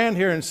to stand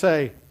here and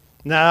say,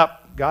 nah,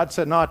 God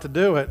said not to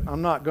do it.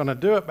 I'm not going to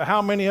do it. But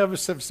how many of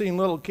us have seen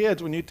little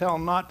kids when you tell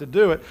them not to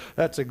do it?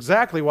 That's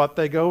exactly what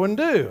they go and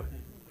do.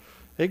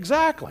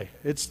 Exactly.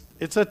 It's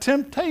a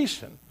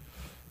temptation.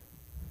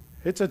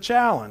 It's a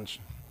challenge.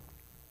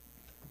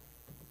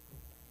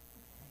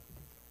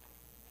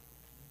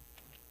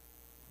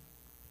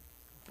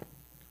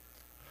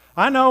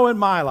 I know in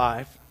my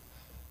life,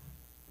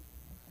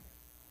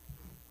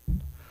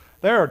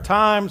 there are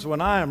times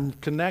when I am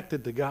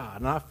connected to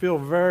God and I feel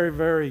very,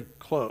 very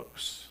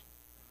close.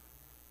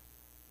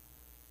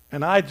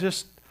 And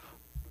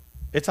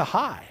it's a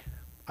high,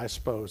 I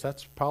suppose.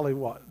 That's probably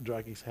what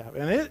druggies have.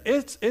 And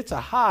it's a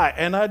high,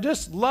 and I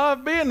just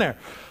love being there.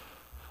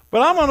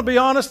 But I'm going to be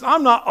honest,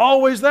 I'm not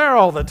always there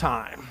all the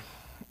time.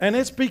 And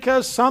it's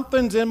because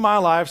something's in my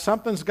life,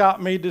 something's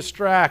got me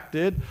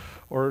distracted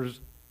or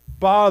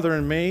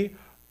bothering me,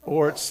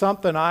 or it's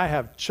something I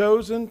have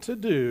chosen to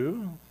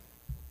do.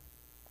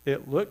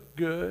 It looked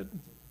good.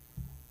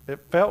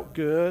 It felt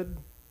good.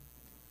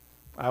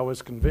 I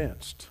was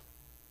convinced.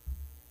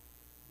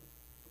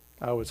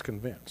 I was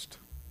convinced.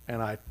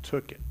 And I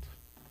took it.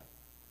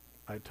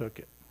 I took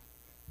it.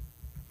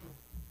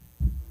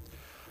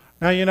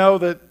 Now, you know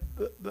that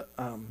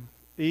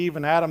Eve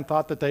and Adam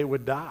thought that they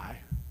would die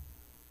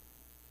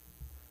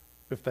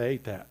if they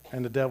ate that.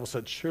 And the devil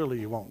said, surely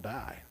you won't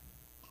die.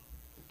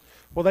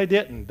 Well, they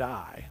didn't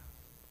die.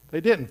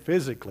 They didn't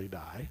physically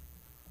die.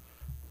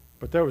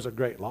 But there was a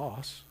great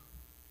loss.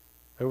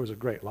 There was a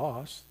great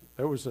loss.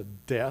 There was a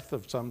death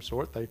of some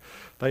sort.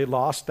 They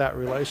lost that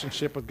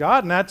relationship with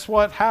God, and that's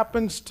what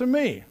happens to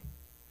me.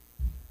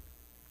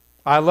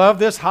 I love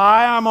this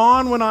high I'm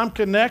on when I'm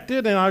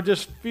connected, and I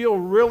just feel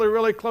really,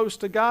 really close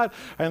to God.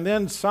 And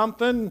then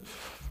something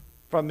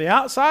from the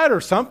outside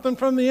or something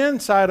from the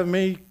inside of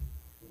me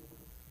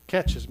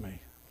catches me.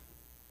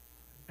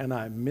 And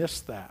I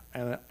miss that,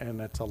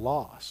 and it's a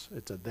loss.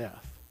 It's a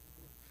death.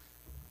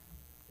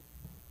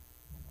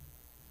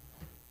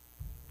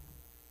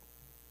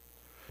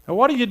 Now,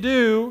 what do you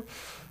do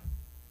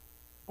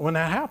when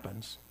that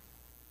happens?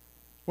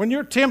 When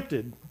you're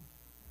tempted,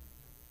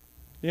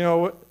 you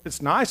know,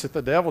 it's nice if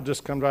the devil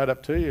just comes right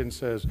up to you and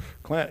says,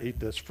 Clint, eat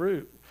this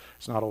fruit.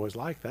 It's not always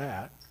like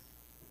that.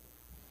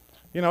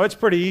 You know, it's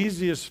pretty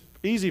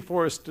easy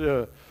for us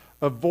to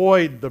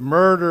avoid the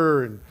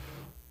murder and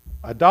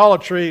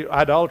idolatry.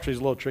 Idolatry is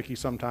a little tricky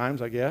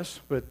sometimes, I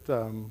guess, but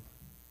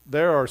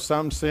there are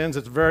some sins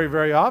that's very,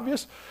 very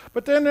obvious.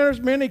 But then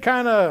there's many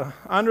kind of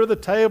under the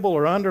table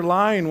or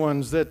underlying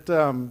ones that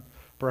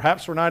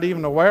perhaps we're not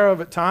even aware of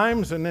at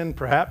times, and then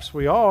perhaps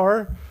we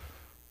are.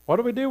 What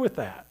do we do with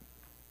that?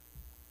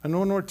 And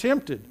when we're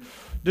tempted,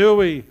 do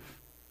we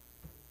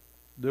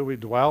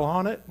dwell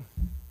on it?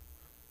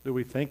 Do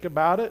we think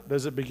about it?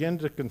 Does it begin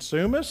to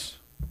consume us?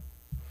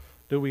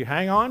 Do we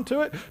hang on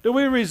to it? Do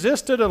we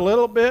resist it a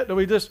little bit? Do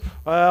we just,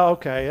 well,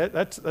 okay,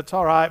 that's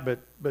all right, but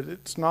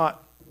it's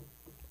not,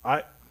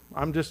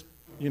 I'm just,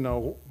 you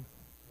know,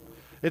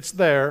 it's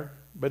there,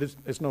 but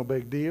it's no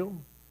big deal.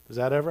 Does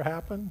that ever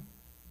happen?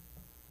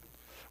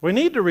 We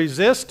need to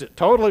resist it,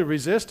 totally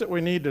resist it.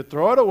 We need to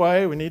throw it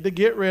away. We need to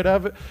get rid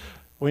of it.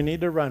 We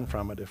need to run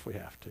from it if we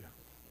have to.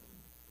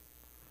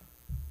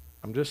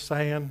 I'm just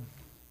saying,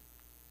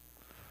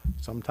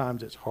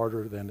 sometimes it's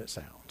harder than it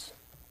sounds.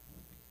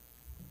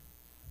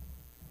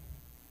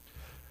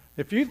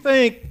 If you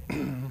think,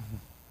 and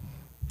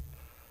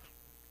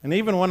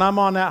even when I'm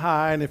on that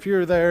high, and if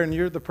you're there and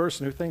you're the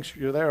person who thinks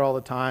you're there all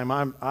the time,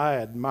 I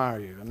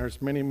admire you. And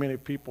there's many, many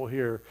people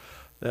here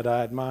that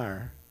I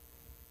admire.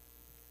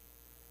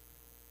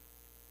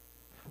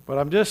 But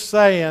I'm just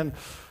saying,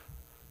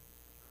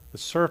 The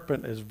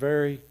serpent is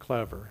very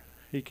clever.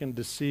 He can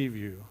deceive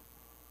you.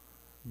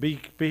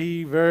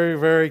 Be very,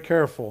 very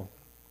careful.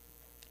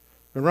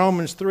 In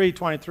Romans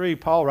 3:23,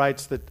 Paul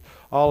writes that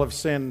all have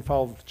sinned and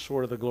fall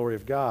short of the glory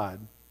of God.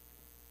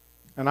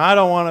 And I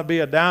don't want to be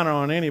a downer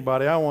on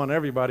anybody. I want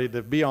everybody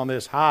to be on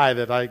this high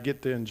that I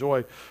get to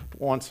enjoy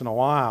once in a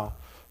while.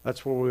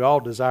 That's where we all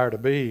desire to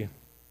be.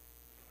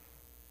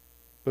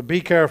 But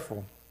be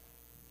careful.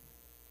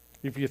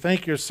 If you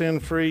think you're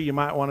sin-free, you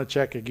might want to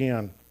check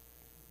again.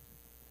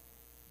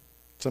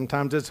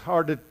 Sometimes it's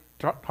hard to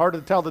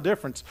tell the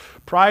difference.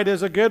 Pride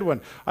is a good one.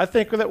 I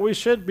think that we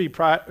should be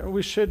proud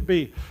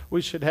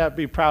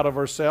of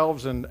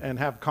ourselves and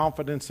have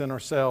confidence in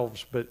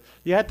ourselves. But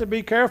you have to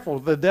be careful.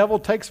 The devil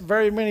takes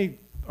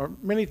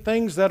many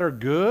things that are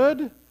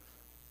good,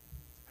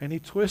 and he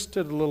twists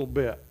it a little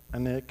bit,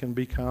 and it can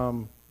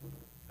become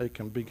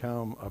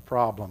a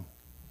problem.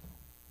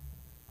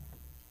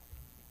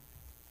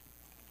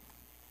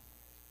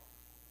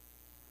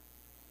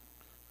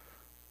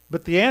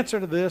 But the answer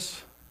to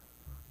this,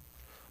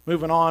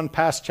 moving on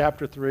past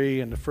chapter 3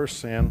 and the first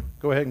sin,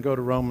 go ahead and go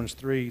to Romans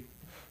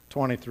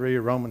 3:23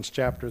 or Romans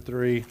chapter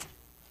 3.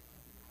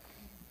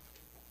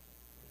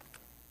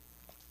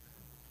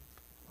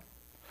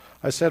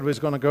 I said we was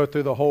going to go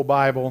through the whole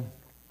Bible.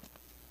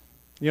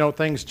 You know,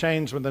 things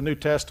changed when the New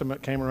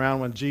Testament came around,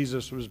 when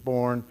Jesus was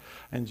born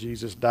and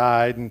Jesus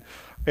died.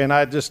 And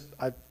I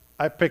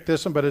picked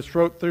this one, but it's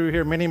wrote through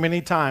here many, many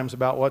times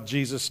about what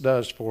Jesus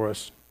does for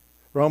us.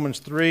 Romans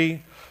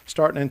 3,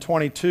 starting in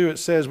 22, it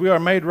says, "We are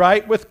made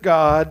right with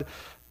God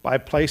by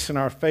placing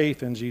our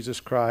faith in Jesus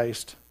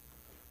Christ.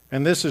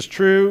 And this is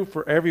true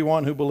for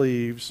everyone who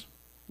believes,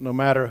 no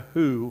matter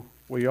who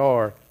we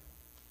are.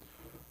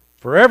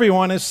 For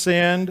everyone has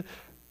sinned,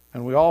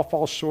 and we all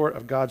fall short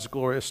of God's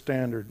glorious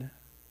standard.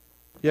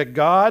 Yet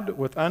God,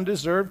 with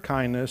undeserved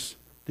kindness,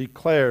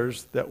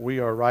 declares that we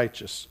are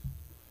righteous.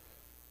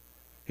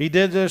 He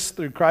did this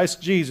through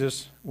Christ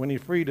Jesus when he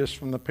freed us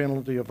from the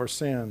penalty of our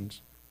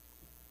sins.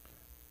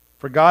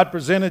 For God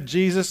presented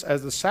Jesus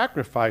as the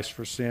sacrifice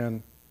for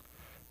sin.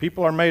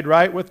 People are made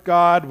right with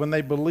God when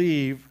they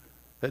believe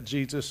that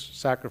Jesus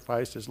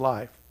sacrificed his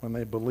life, when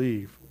they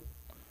believe,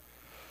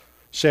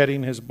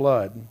 shedding his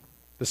blood.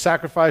 The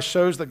sacrifice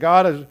shows that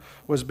God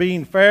was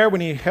being fair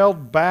when he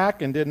held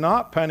back and did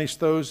not punish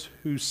those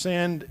who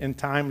sinned in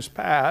times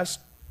past,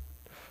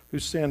 who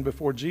sinned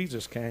before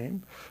Jesus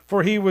came.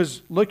 For he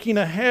was looking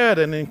ahead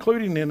and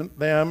including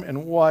them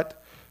in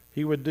what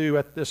he would do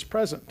at this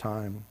present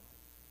time,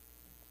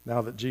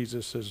 now that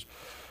Jesus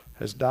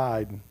has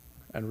died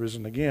and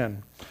risen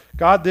again.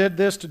 God did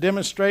this to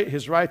demonstrate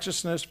his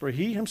righteousness, for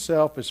he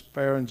himself is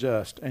fair and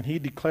just, and he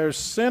declares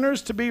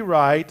sinners to be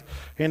right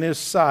in his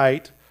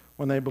sight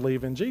when they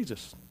believe in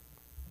Jesus."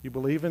 You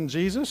believe in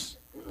Jesus,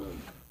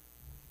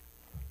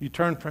 you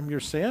turn from your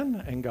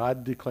sin, and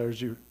God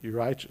declares you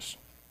righteous.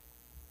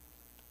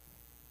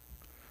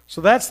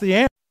 So that's the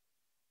answer.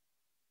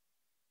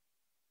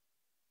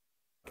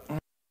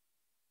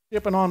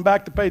 Skipping on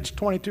back to page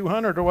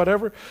 2200 or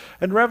whatever,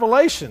 and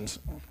Revelations.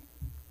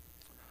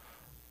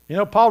 You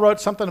know, Paul wrote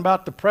something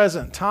about the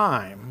present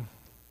time,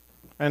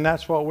 and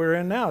that's what we're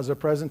in now, is the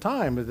present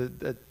time,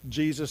 that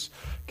Jesus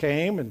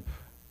came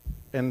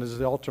and is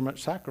the ultimate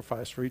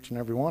sacrifice for each and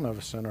every one of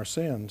us in our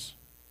sins,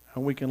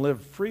 and we can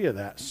live free of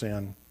that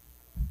sin.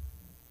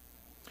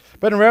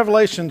 But in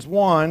Revelations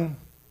 1,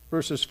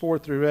 verses 4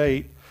 through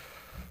 8,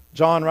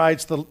 John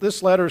writes,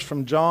 this letter is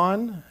from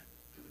John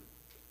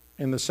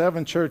in the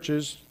 7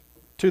 churches,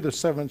 to the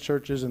 7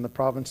 churches in the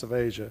province of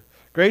Asia.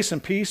 Grace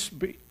and peace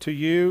be to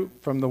you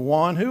from the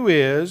one who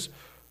is,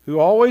 who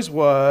always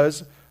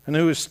was, and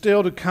who is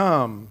still to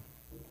come.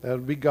 That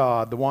would be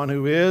God, the one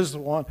who is, the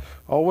one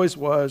always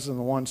was, and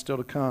the one still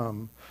to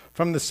come.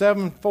 From the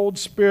sevenfold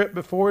Spirit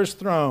before his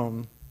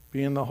throne,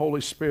 being the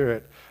Holy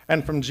Spirit,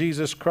 and from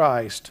Jesus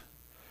Christ.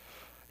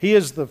 He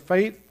is the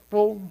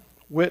faithful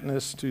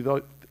witness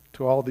to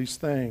all these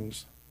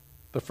things.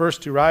 The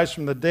first to rise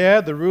from the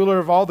dead, the ruler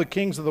of all the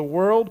kings of the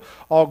world.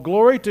 All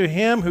glory to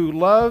him who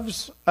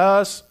loves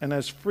us and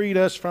has freed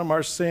us from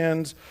our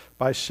sins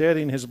by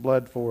shedding his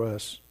blood for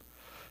us.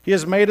 He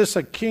has made us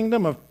a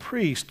kingdom of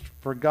priests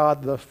for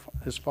God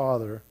his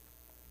Father.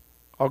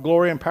 All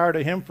glory and power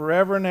to him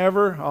forever and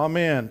ever.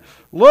 Amen.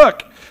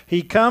 Look,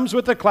 he comes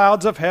with the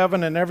clouds of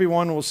heaven, and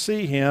everyone will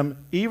see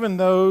him, even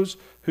those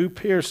who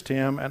pierced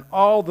him, and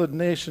all the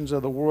nations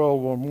of the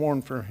world will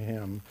mourn for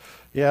him.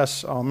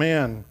 Yes,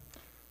 amen.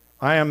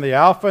 I am the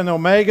Alpha and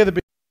Omega,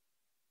 the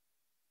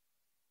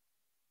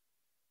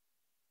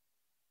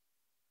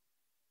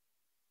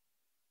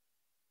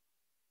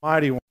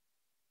mighty one.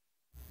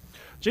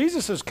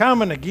 Jesus is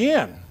coming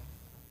again.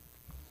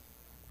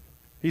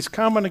 He's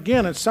coming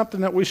again. It's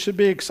something that we should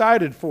be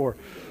excited for.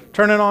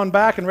 Turning on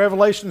back in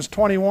Revelations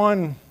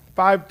 21,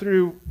 5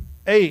 through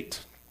 8.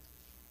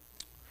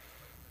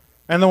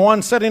 And the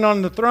one sitting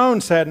on the throne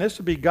said, and this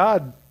would be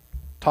God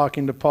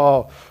talking to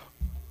Paul,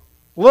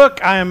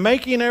 "Look, I am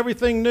making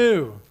everything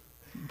new."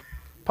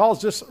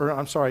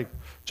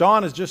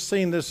 John has just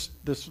seen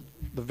the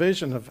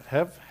vision of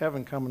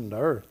heaven coming to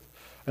earth.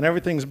 and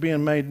everything's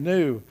being made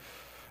new.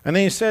 And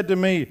then he said to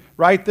me,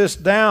 write this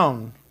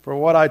down for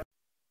what I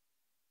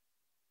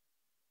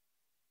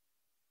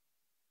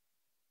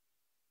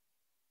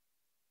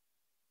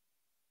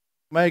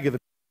Omega,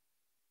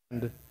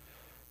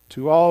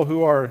 to all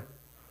who are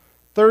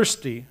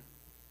thirsty,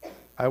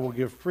 I will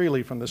give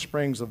freely from the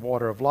springs of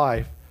water of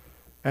life.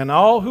 And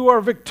all who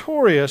are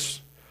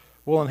victorious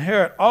will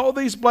inherit all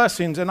these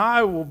blessings, and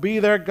I will be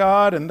their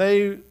God, and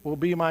they will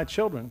be my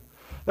children.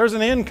 There's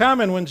an end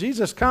coming. When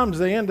Jesus comes,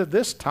 the end of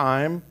this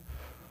time,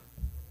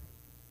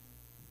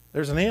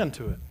 there's an end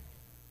to it.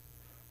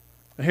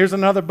 And here's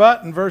another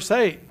but in verse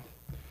 8.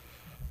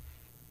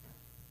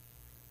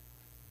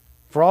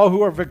 For all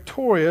who are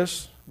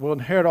victorious will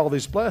inherit all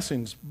these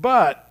blessings,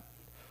 but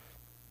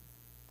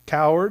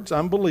cowards,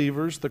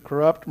 unbelievers, the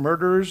corrupt,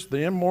 murderers,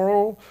 the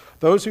immoral,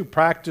 those who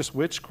practice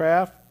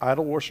witchcraft,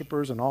 idol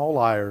worshippers, and all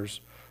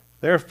liars,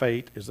 their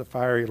fate is a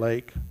fiery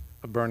lake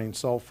of burning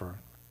sulfur.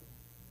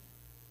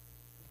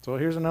 So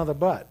here's another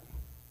but.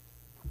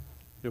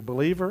 You a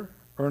believer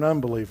or an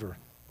unbeliever?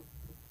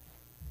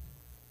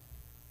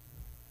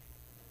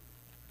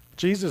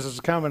 Jesus is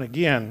coming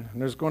again,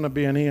 and there's going to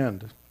be an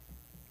end.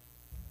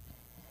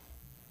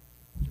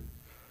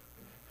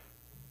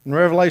 In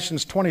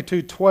Revelations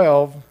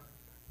 22:12,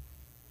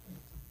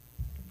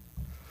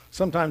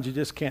 sometimes you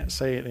just can't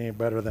say it any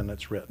better than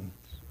it's written.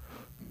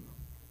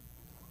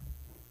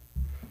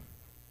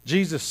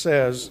 Jesus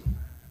says,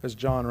 as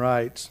John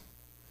writes,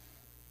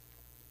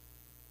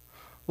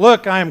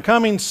 look, I am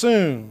coming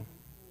soon,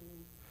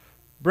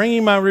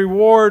 bringing my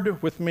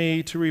reward with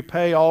me to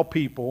repay all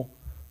people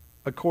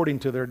according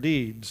to their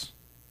deeds.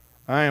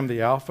 I am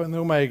the Alpha and the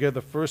Omega,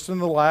 the first and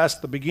the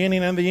last, the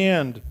beginning and the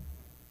end.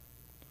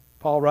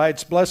 Paul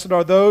writes, blessed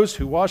are those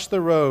who wash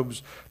their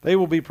robes. They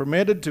will be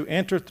permitted to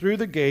enter through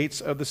the gates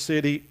of the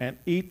city and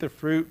eat the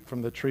fruit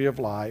from the tree of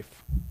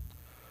life.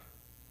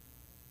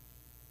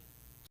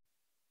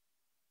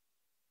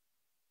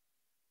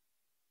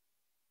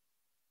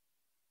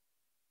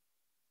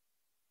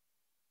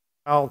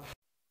 The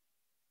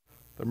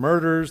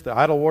murderers, the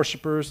idol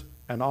worshippers,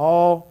 and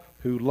all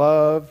who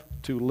love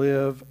to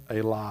live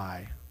a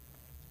lie.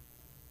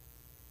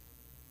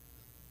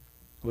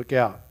 Look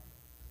out.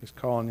 He's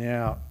calling you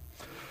out.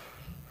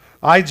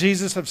 I,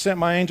 Jesus, have sent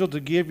my angel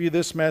to give you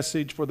this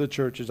message for the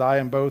churches. I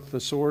am both the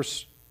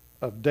source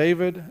of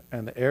David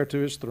and the heir to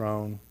his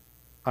throne.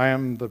 I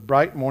am the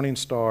bright morning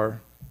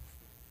star.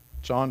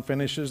 John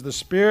finishes, the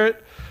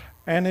Spirit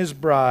and his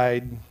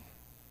bride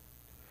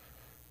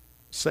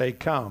say,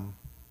 come.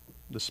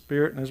 The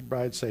Spirit and his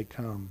bride say,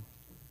 come.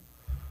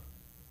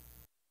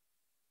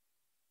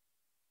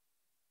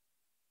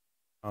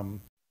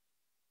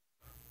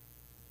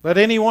 Let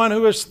anyone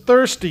who is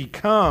thirsty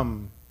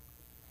come.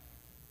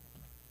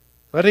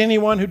 Let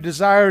anyone who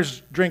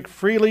desires drink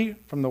freely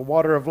from the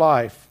water of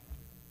life.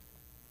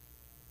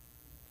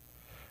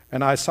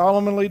 And I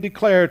solemnly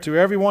declare to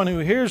everyone who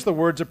hears the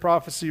words of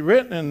prophecy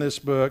written in this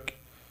book,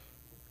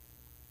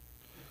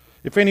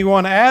 if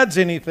anyone adds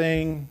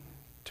anything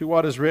to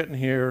what is written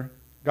here,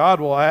 God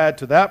will add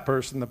to that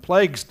person the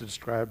plagues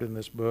described in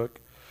this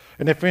book.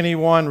 And if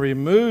anyone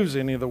removes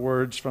any of the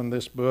words from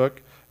this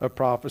book of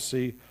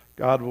prophecy,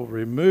 God will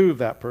remove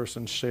that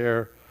person's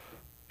share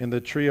in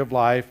the tree of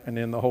life and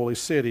in the holy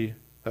city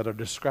that are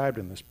described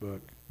in this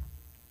book.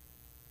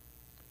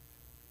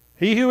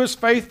 He who is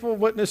faithful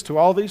witness to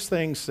all these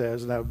things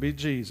says, and that would be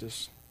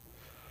Jesus,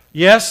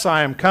 yes,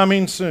 I am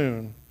coming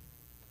soon.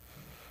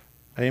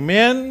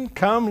 Amen.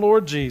 Come,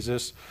 Lord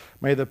Jesus.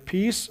 May the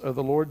peace of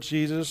the Lord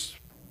Jesus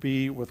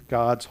be with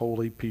God's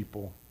holy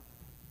people.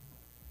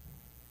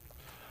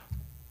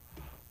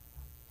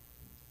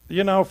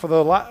 You know,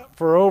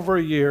 for over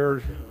a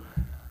year,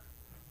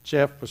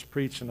 Jeff was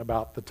preaching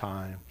about the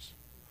times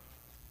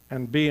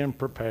and being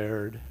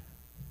prepared.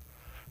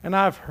 And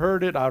I've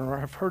heard it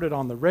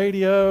on the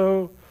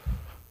radio,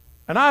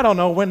 and I don't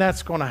know when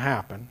that's going to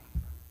happen.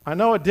 I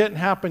know it didn't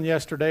happen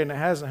yesterday, and it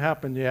hasn't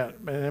happened yet,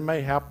 and it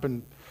may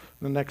happen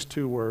in the next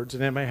 2 words,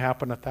 and it may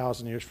happen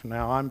 1,000 years from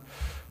now. I'm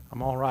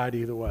all right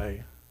either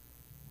way.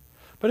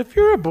 But if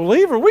you're a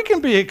believer, we can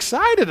be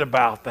excited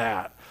about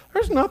that.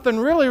 There's nothing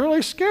really,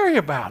 really scary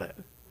about it.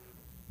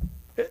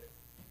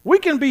 We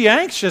can be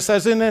anxious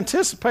as in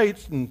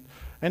anticipating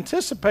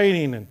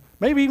and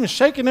maybe even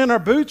shaking in our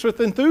boots with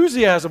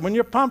enthusiasm when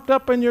you're pumped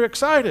up and you're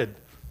excited.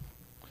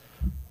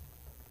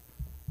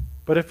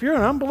 But if you're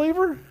an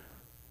unbeliever,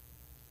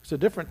 it's a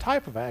different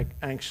type of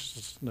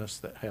anxiousness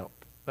that helps.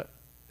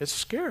 It's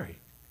scary.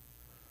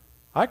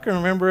 I can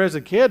remember as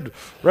a kid,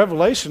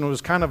 Revelation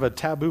was kind of a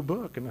taboo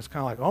book, and it's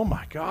kind of like, oh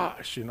my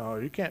gosh,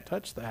 you can't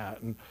touch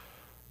that. And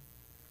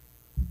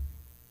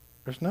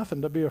there's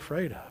nothing to be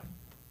afraid of.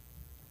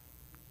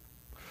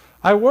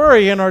 I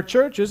worry in our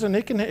churches, and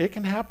it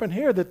can happen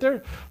here, that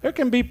there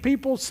can be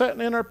people sitting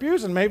in our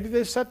pews, and maybe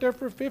they sat there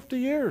for 50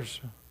 years,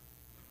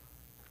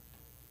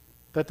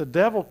 that the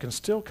devil can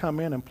still come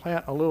in and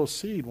plant a little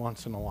seed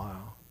once in a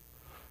while.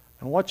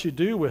 And what you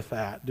do with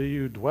that, do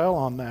you dwell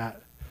on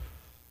that?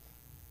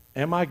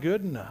 Am I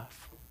good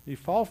enough? You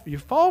fall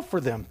for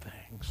them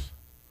things.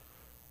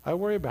 I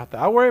worry about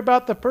that. I worry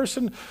about the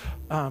person,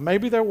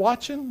 maybe they're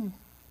watching.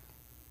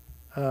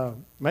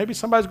 Maybe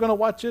somebody's going to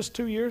watch this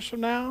 2 years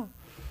from now.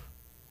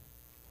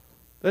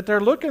 That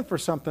they're looking for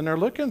something.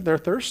 They're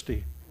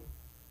thirsty.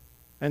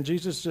 And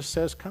Jesus just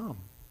says, come.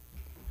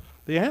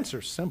 The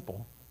answer's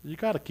simple. You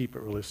got to keep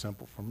it really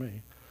simple for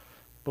me.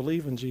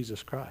 Believe in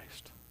Jesus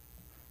Christ.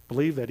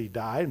 Believe that he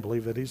died and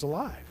believe that he's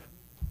alive.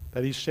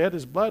 That he shed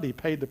his blood. He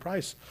paid the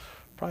price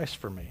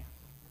for me.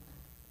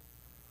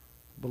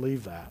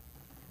 Believe that.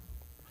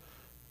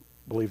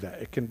 Believe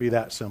that. It can be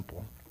that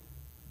simple.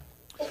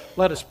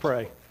 Let us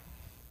pray.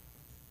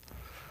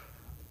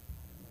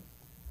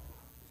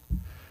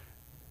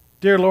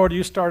 Dear Lord,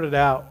 you started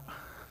out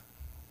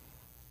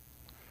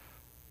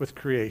with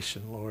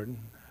creation, Lord,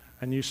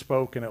 and you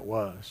spoke and it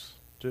was,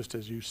 just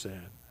as you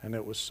said, and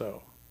it was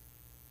so.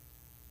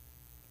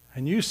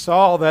 And you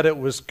saw that it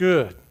was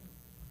good.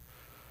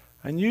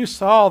 And you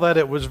saw that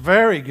it was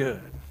very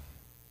good.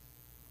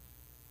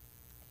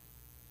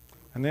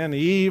 And then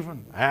Eve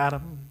and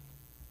Adam,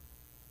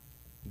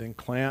 then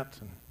Clint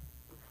and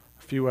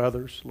a few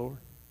others, Lord.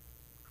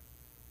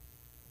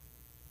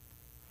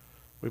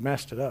 We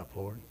messed it up,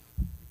 Lord.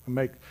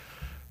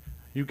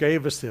 You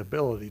gave us the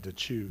ability to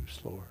choose,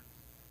 Lord.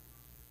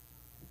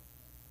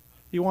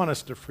 You want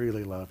us to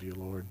freely love you,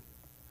 Lord.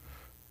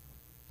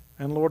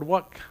 And Lord,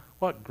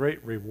 what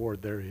great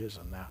reward there is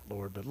in that,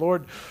 Lord. But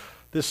Lord,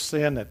 this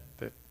sin that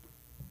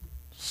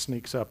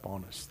sneaks up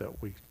on us,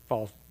 that we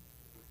fall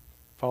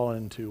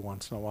into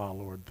once in a while,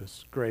 Lord,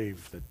 this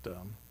grave that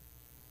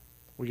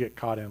we get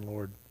caught in,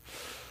 Lord.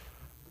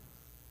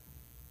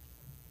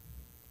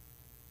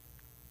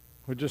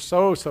 We're just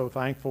so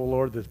thankful,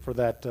 Lord, for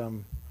that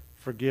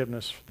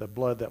forgiveness, the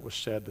blood that was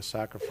shed, the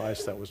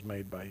sacrifice that was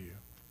made by you.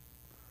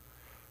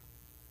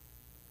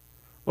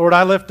 Lord,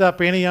 I lift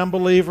up any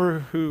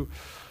unbeliever who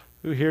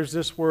hears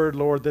this word,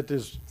 Lord, that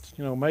is,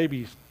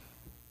 maybe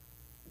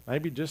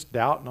just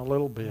doubting a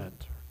little bit.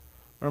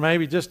 Or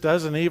maybe just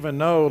doesn't even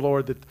know,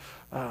 Lord, that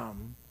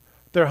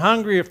they're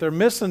hungry, if they're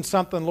missing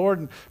something, Lord,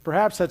 and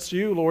perhaps that's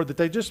you, Lord, that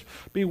they just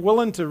be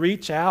willing to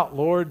reach out,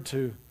 Lord,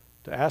 to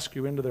ask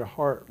you into their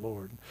heart,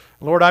 Lord.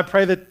 Lord, I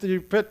pray that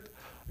you put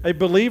a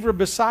believer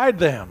beside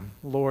them,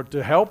 Lord,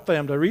 to help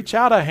them, to reach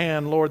out a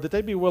hand, Lord, that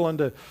they be willing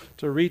to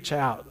reach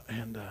out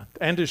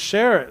and to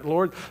share it,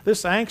 Lord.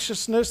 This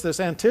anxiousness, this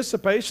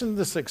anticipation,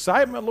 this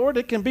excitement, Lord,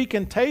 it can be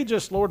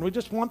contagious, Lord, and we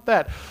just want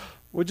that.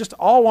 We just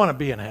all want to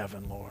be in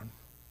heaven, Lord.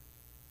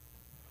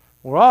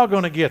 We're all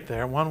going to get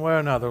there one way or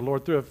another,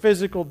 Lord, through a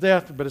physical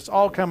death, but it's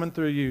all coming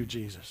through you,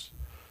 Jesus.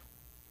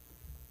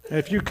 And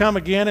if you come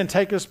again and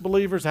take us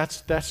believers,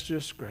 that's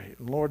just great.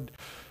 And Lord,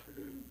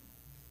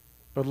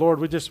 but Lord,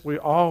 we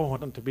all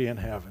want them to be in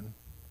heaven.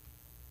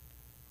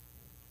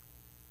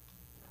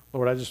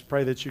 Lord, I just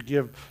pray that you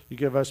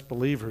give us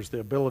believers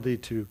the ability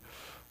to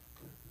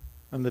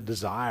and the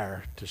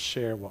desire to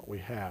share what we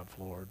have,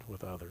 Lord,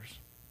 with others,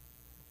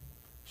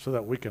 so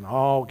that we can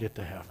all get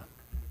to heaven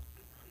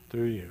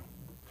through you.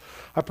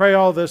 I pray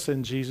all this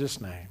in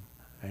Jesus' name.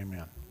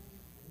 Amen.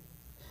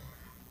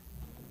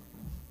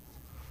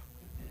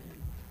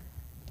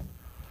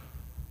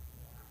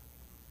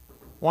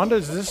 Wanda,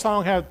 does this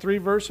song have 3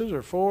 verses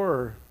or 4?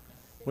 Or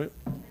well,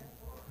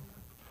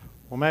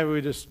 maybe we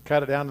just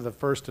cut it down to the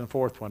first and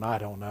fourth one. I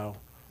don't know.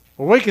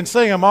 Well, we can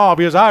sing them all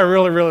because I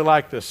really, really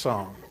like this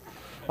song.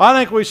 I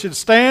think we should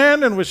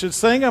stand and we should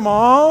sing them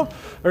all.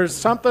 There's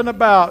something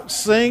about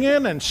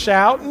singing and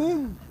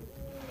shouting.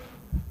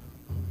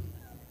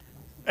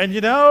 And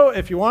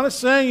if you want to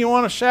sing, you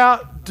want to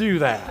shout, do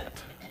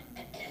that.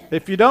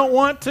 If you don't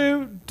want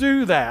to,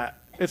 do that.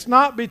 It's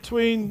not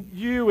between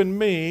you and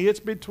me.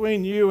 It's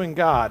between you and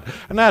God.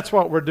 And that's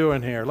what we're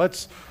doing here.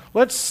 Let's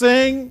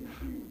sing.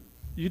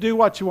 You do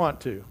what you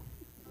want to.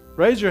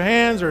 Raise your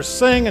hands or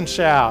sing and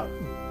shout.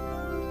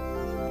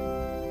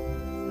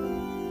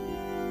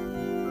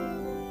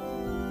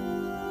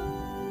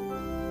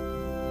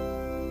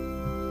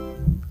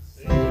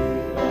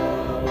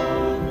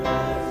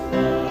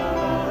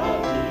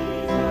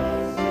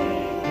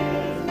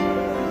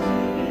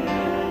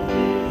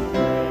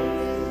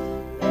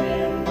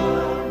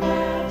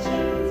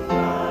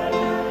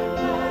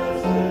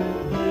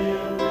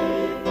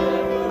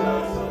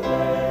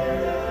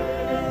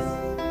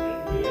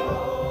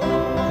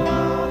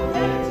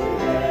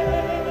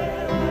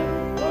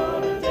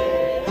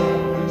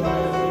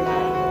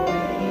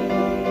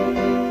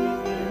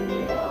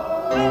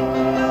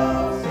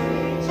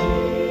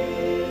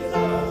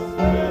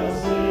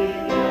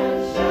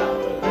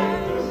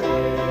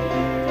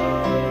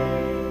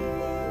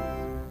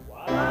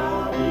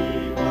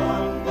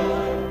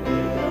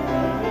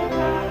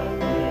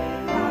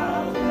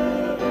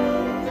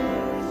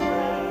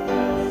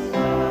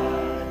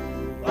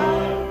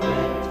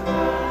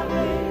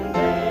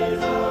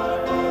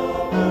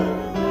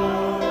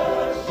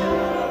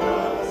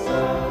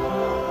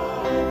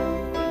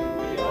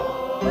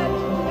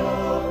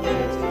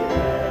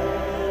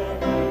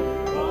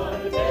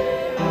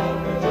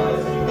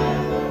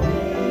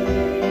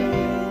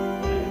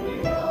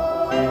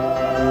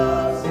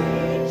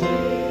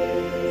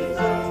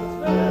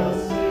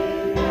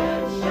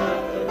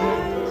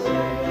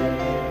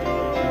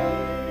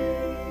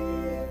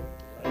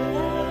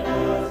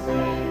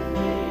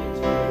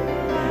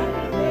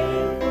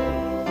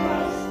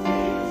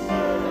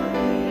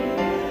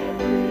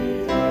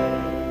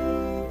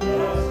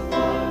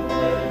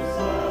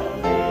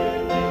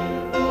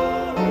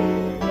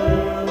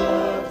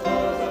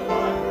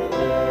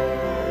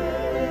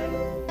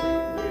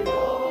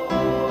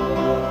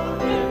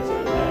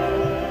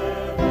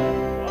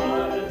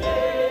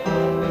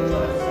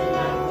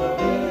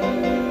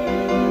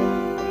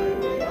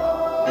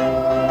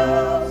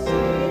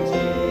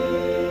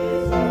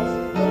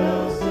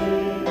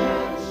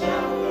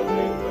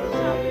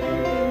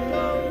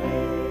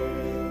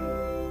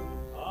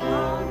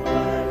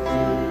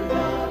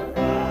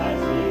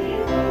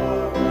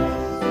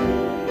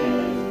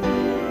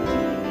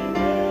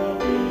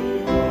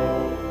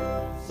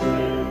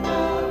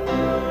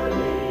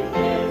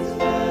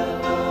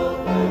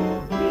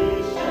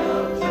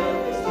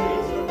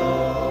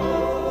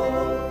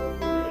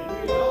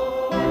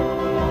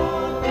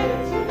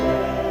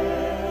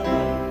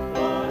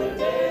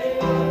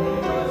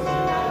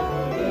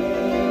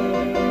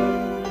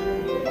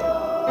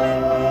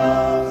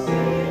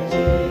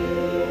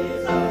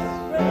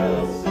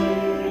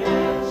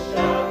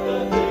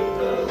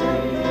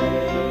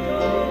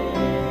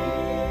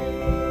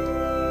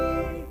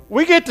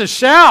 We get to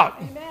shout.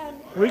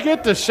 We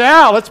get to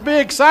shout. Let's be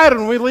excited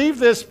when we leave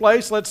this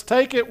place. Let's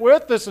take it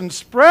with us and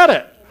spread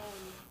it.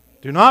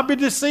 Do not be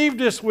deceived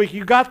this week.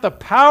 You got the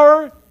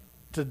power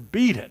to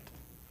beat it.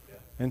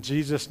 In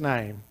Jesus'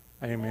 name,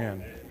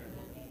 amen.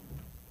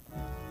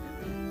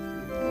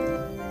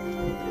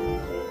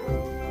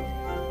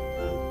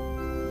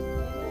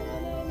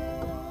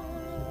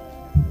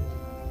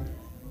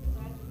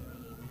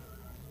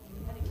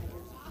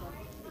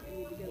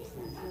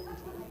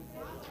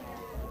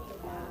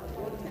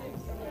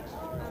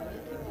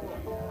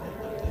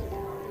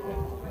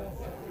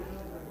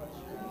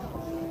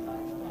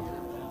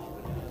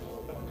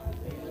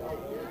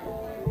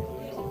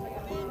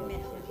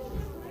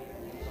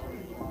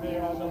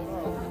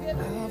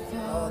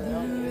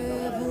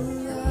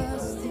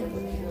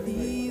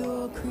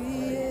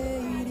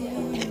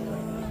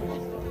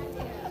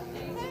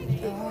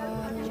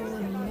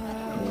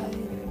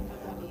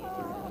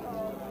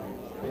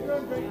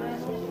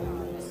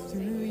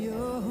 Through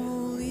your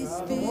Holy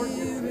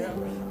Spirit,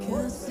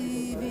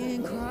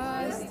 conceiving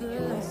Christ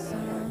the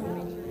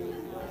Son,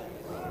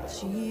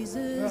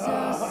 Jesus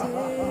our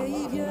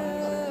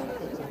Savior.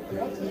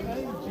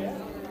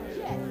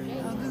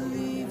 I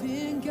believe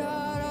in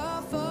God our